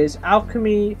 It is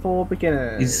alchemy for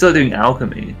beginners. He's still doing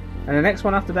alchemy. And the next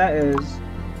one after that is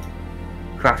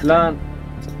Crafting. learn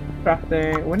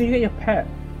crafting. When do you get your pet?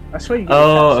 I swear you get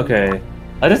Oh, your pet. okay.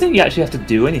 I don't think you actually have to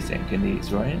do anything in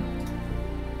these, right?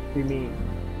 What do you mean?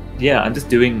 Yeah, I'm just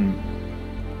doing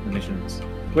the missions.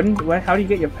 When? How do you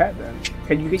get your pet then?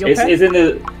 Can you get your pet? It's in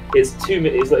the. It's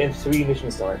like in 3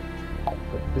 missions time.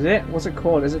 Is it? What's it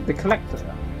called? Is it the collector?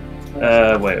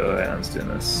 Wait, I'm just doing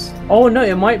this. Oh no,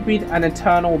 it might be an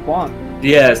eternal bond.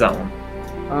 Yeah, it's that one.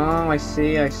 Oh, I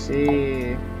see.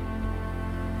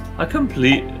 I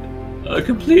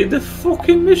completed the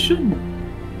fucking mission.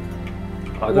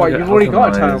 What? You've already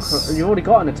got eternal. You've already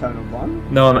got an eternal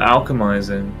bond. No, I'm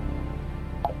alchemizing.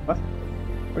 What?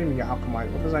 What do you mean you're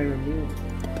alchemizing? What does that even mean?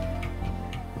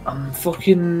 I'm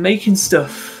fucking making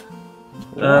stuff.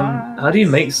 How do you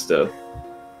make stuff?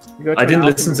 You go to I an didn't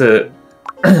listen alchemy- to.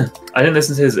 I didn't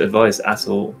listen to his advice at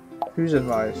all. Whose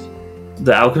advice?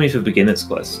 The Alchemy for Beginners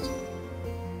quest.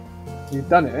 You've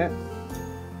done it.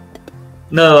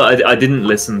 No, I didn't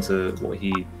listen to what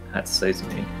he had to say to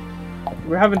me.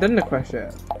 We haven't done the quest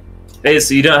yet. It's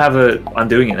you don't have a. I'm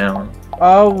doing it now.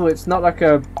 Oh, it's not like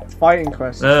a fighting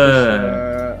quest. It's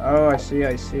No. just, oh, I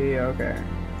see. Okay.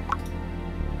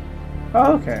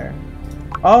 Oh, okay.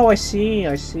 Oh, I see.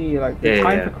 Like the Yeah,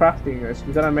 time yeah. for crafting this,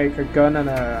 you're gonna make a gun and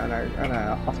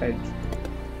a hot edge.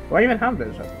 Why even have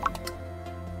those?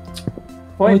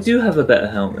 Oh, I do have a better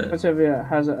helmet. What's over here?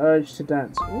 Has an urge to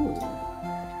dance. Ooh.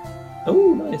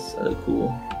 Oh, nice. Oh,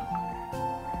 cool.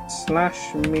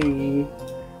 Slash me.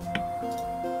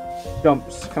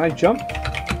 Jumps. Can I jump?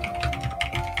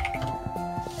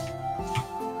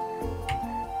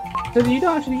 So you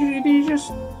don't actually. You just.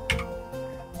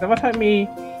 So if I type me.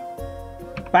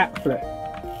 Backflips.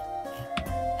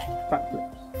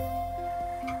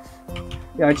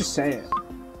 Yeah, I just say it.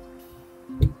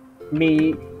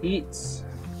 Me eats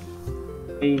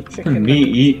a chicken. Me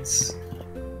eats.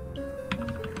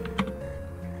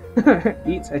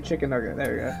 Eats a chicken nugget.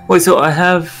 There we go. Wait, so I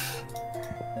have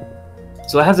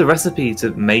the recipe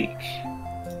to make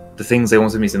the things they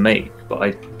wanted me to make,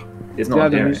 but it's not Yeah,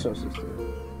 the appearing. resources.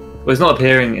 Well, it's not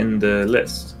appearing in the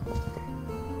list,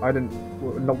 I didn't.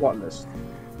 Not what list?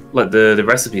 like the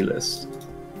recipe list.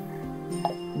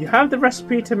 You have the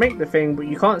recipe to make the thing, but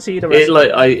you can't see the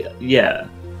recipe. Yeah.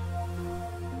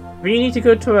 But you need to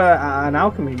go to an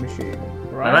alchemy machine,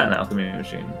 right? I'm at an alchemy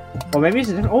machine. Or maybe it's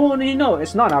a different. Oh no,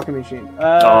 it's not an alchemy machine.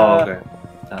 Oh, okay.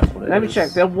 That's what it is. Let me check.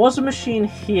 There was a machine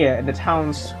here in the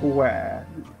town square,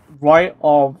 right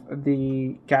of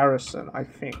the garrison. I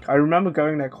think I remember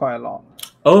going there quite a lot.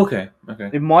 Oh, okay. Okay.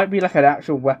 It might be like an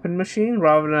actual weapon machine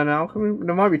rather than an alchemy.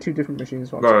 There might be two different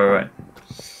machines. Right.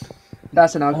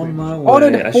 That's an alchemy. On my Oh no,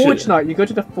 way. the I Forge should- Knight. You go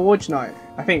to the Forge Knight.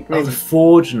 I think. Oh, Maybe. the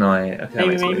Forge Knight. Okay, that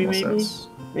makes Maybe. more sense.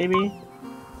 Maybe.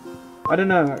 I don't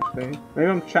know actually. Maybe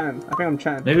I'm chatting. I think I'm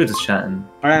chatting. Maybe we're just chatting.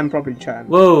 I am probably chatting.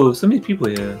 Whoa, so many people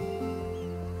here.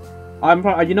 I'm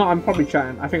probably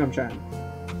chatting. I think I'm chatting.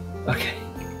 Okay.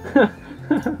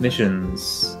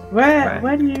 Missions.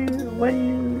 Where do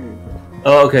you?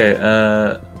 Oh, okay.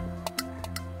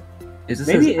 It just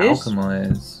Maybe says it is.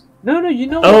 alchemize. No, you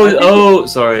know. what? I think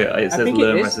Sorry. It says think it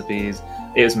learn is. recipes.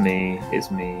 It's me.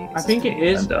 I think it me.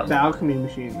 is I'm done. the alchemy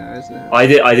machine, though, isn't it? I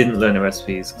didn't learn the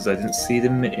recipes because I didn't see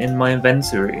them in my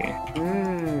inventory.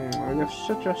 I You're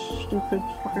such a stupid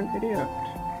fucking idiot.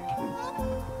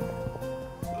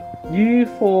 U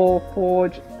for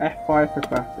Forge F5 for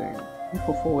crafting. U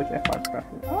for Forge F5 for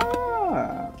crafting.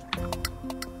 Ah!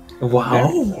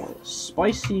 Wow.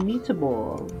 Spicy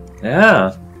meatball.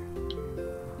 Yeah.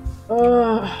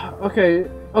 Okay.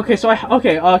 Okay, so I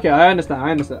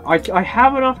understand. I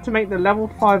have enough to make the level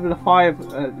 5 Leviathan,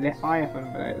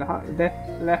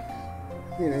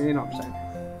 you know what I'm saying.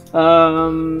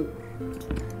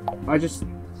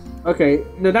 Okay,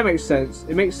 no, that makes sense.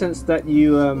 It makes sense that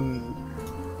you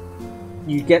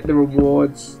you get the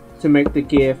rewards to make the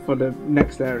gear for the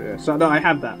next area. So no, I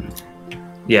have that.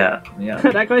 Yeah.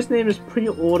 That guy's name is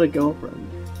Pre-Order Girlfriend.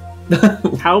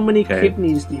 How many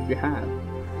kidneys do you have?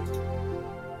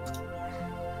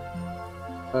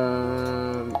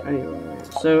 Anyway,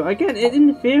 so again,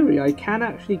 in theory, I can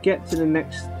actually get to the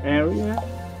next area,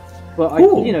 but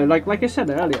you know, like I said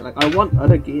earlier, like I want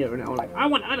other gear, and I'm like, I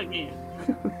want other gear.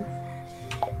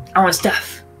 I want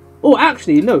stuff. Oh,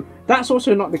 actually, no, that's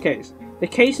also not the case. The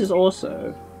case is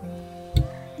also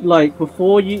like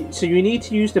before you, so you need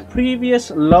to use the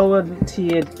previous lower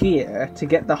tiered gear to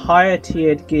get the higher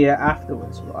tiered gear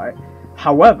afterwards, right?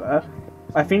 However,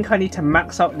 I think I need to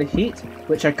max out the heat,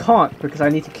 which I can't because I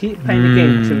need to keep playing the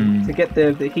game to get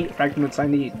the heat fragments I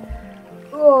need.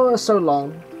 Oh, so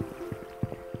long.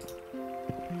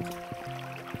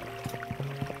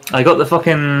 I got the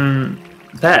fucking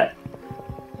pet.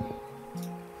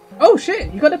 Oh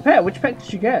shit, you got a pet. Which pet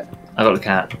did you get? I got a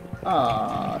cat.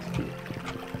 Ah, cute.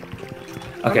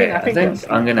 Okay, I think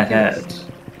I'm gonna head.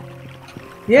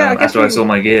 Yeah, I guess after I saw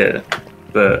my gear,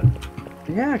 but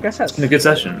yeah, I guess that's been a good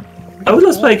session. I would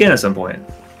like to play again at some point.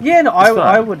 Yeah, no,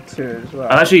 I would too as well.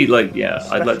 I'm actually like, yeah,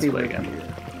 I'd like to play again.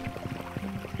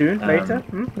 Soon? Later?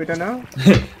 We don't know.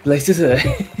 Later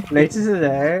today. Later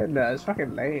today? No, it's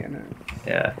fucking late, isn't it?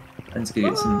 Yeah, I need to go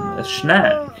get a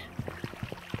snack.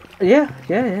 Yeah.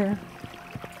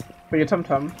 For your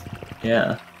tum-tum.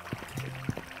 Yeah.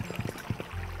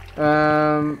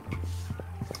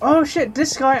 Oh shit,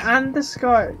 this guy and this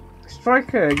guy.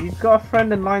 Striker, you've got a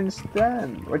friend in Lion's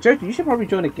Den. Well, Joker, you should probably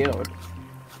join a guild.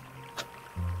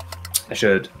 I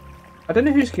should. I don't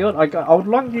know whose guild. I would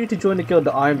like you to join the guild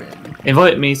that I'm in.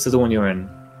 Invite me to the one you're in.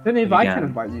 I don't know if I can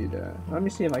invite you there. Let me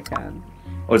see if I can.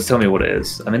 Or just tell me what it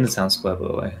is. I'm in the town square, by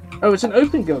the way. Oh, it's an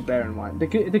open guild, bear in mind. The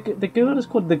guild is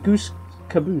called the Goose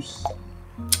Caboose.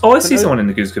 Oh, I see someone in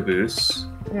the Goose Caboose.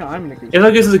 Yeah, I'm in the Goose If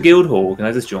I go to the guild hall, can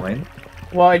I just join?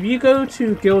 Well, if you go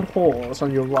to guild halls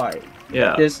on your right,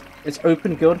 yeah, it's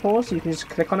open guild hall, so you can just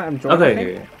click on it and join.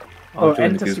 Okay. Or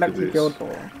enter selected guild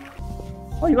hall.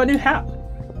 Oh, you got a new hat.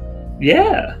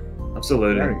 Yeah, I'm still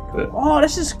loading. But... Oh,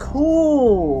 this is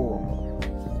cool.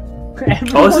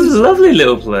 Oh, this is a lovely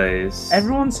little place.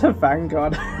 Everyone's a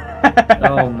Vanguard.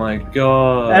 Oh my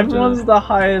god. Everyone's the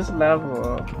highest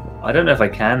level. I don't know if I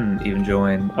can even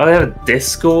join. Oh, they have a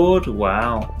Discord?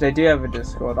 Wow. They do have a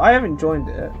Discord. I haven't joined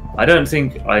it. I don't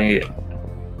think I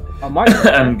might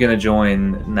am going to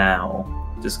join now.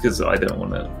 Just because I don't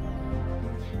want to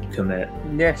commit.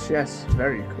 Yes.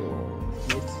 Very cool.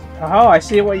 Oh, I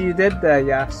see what you did there,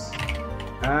 yes.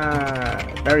 Ah,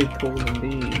 very cool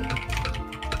indeed.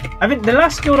 I think the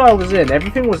last guild I was in,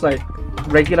 everything was like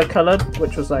regular coloured,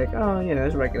 which was like, oh, you know,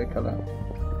 it's regular colour.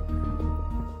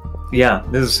 Yeah,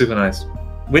 this is super nice.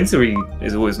 Wintry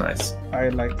is always nice. I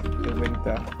like the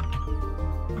winter.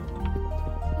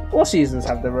 All seasons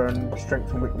have their own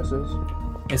strengths and weaknesses.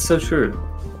 It's so true.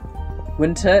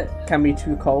 Winter can be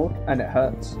too cold and it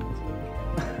hurts.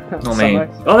 Not me.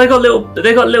 Oh, they got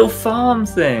little farm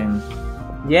thing.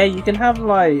 Yeah, you can have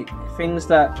like things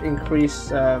that increase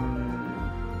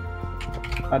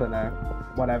I don't know,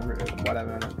 whatever.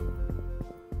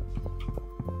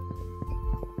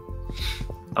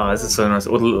 Oh, this is so nice.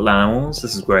 All the little animals.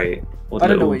 This is great. All the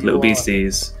little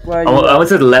beasties. I went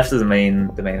to the left of the main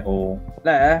hall.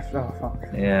 Left? Oh fuck.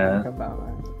 Yeah. Come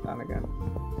down again.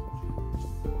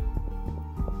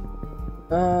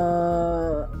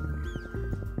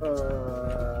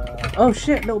 Oh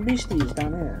shit! Little beasties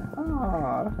down here.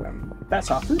 Oh, look at them. That's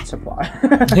our food supply.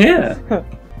 Yeah.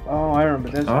 Oh, I remember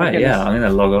this. Alright, yeah, I'm gonna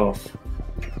log off.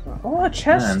 Oh, a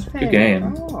chest thing. Good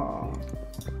game. Oh.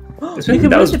 You can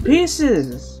break the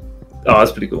pieces! Oh,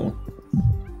 that's pretty cool.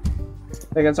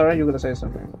 Again, sorry, you were gonna say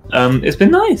something. It's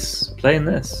been nice playing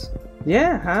this.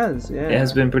 Yeah, it has, yeah. It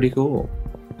has been pretty cool.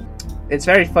 It's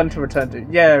very fun to return to.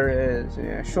 Yeah, it is,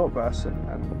 yeah. Short bursts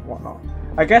and whatnot.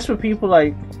 I guess with people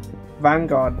like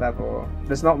Vanguard level,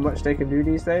 there's not much they can do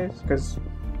these days, because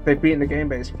they've beaten the game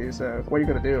basically, so what are you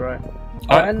gonna do, right?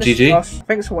 Alright, GG.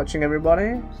 Thanks for watching,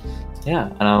 everybody. Yeah,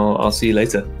 and I'll see you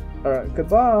later. Alright,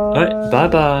 goodbye. Alright, bye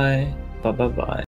bye. Bye bye bye.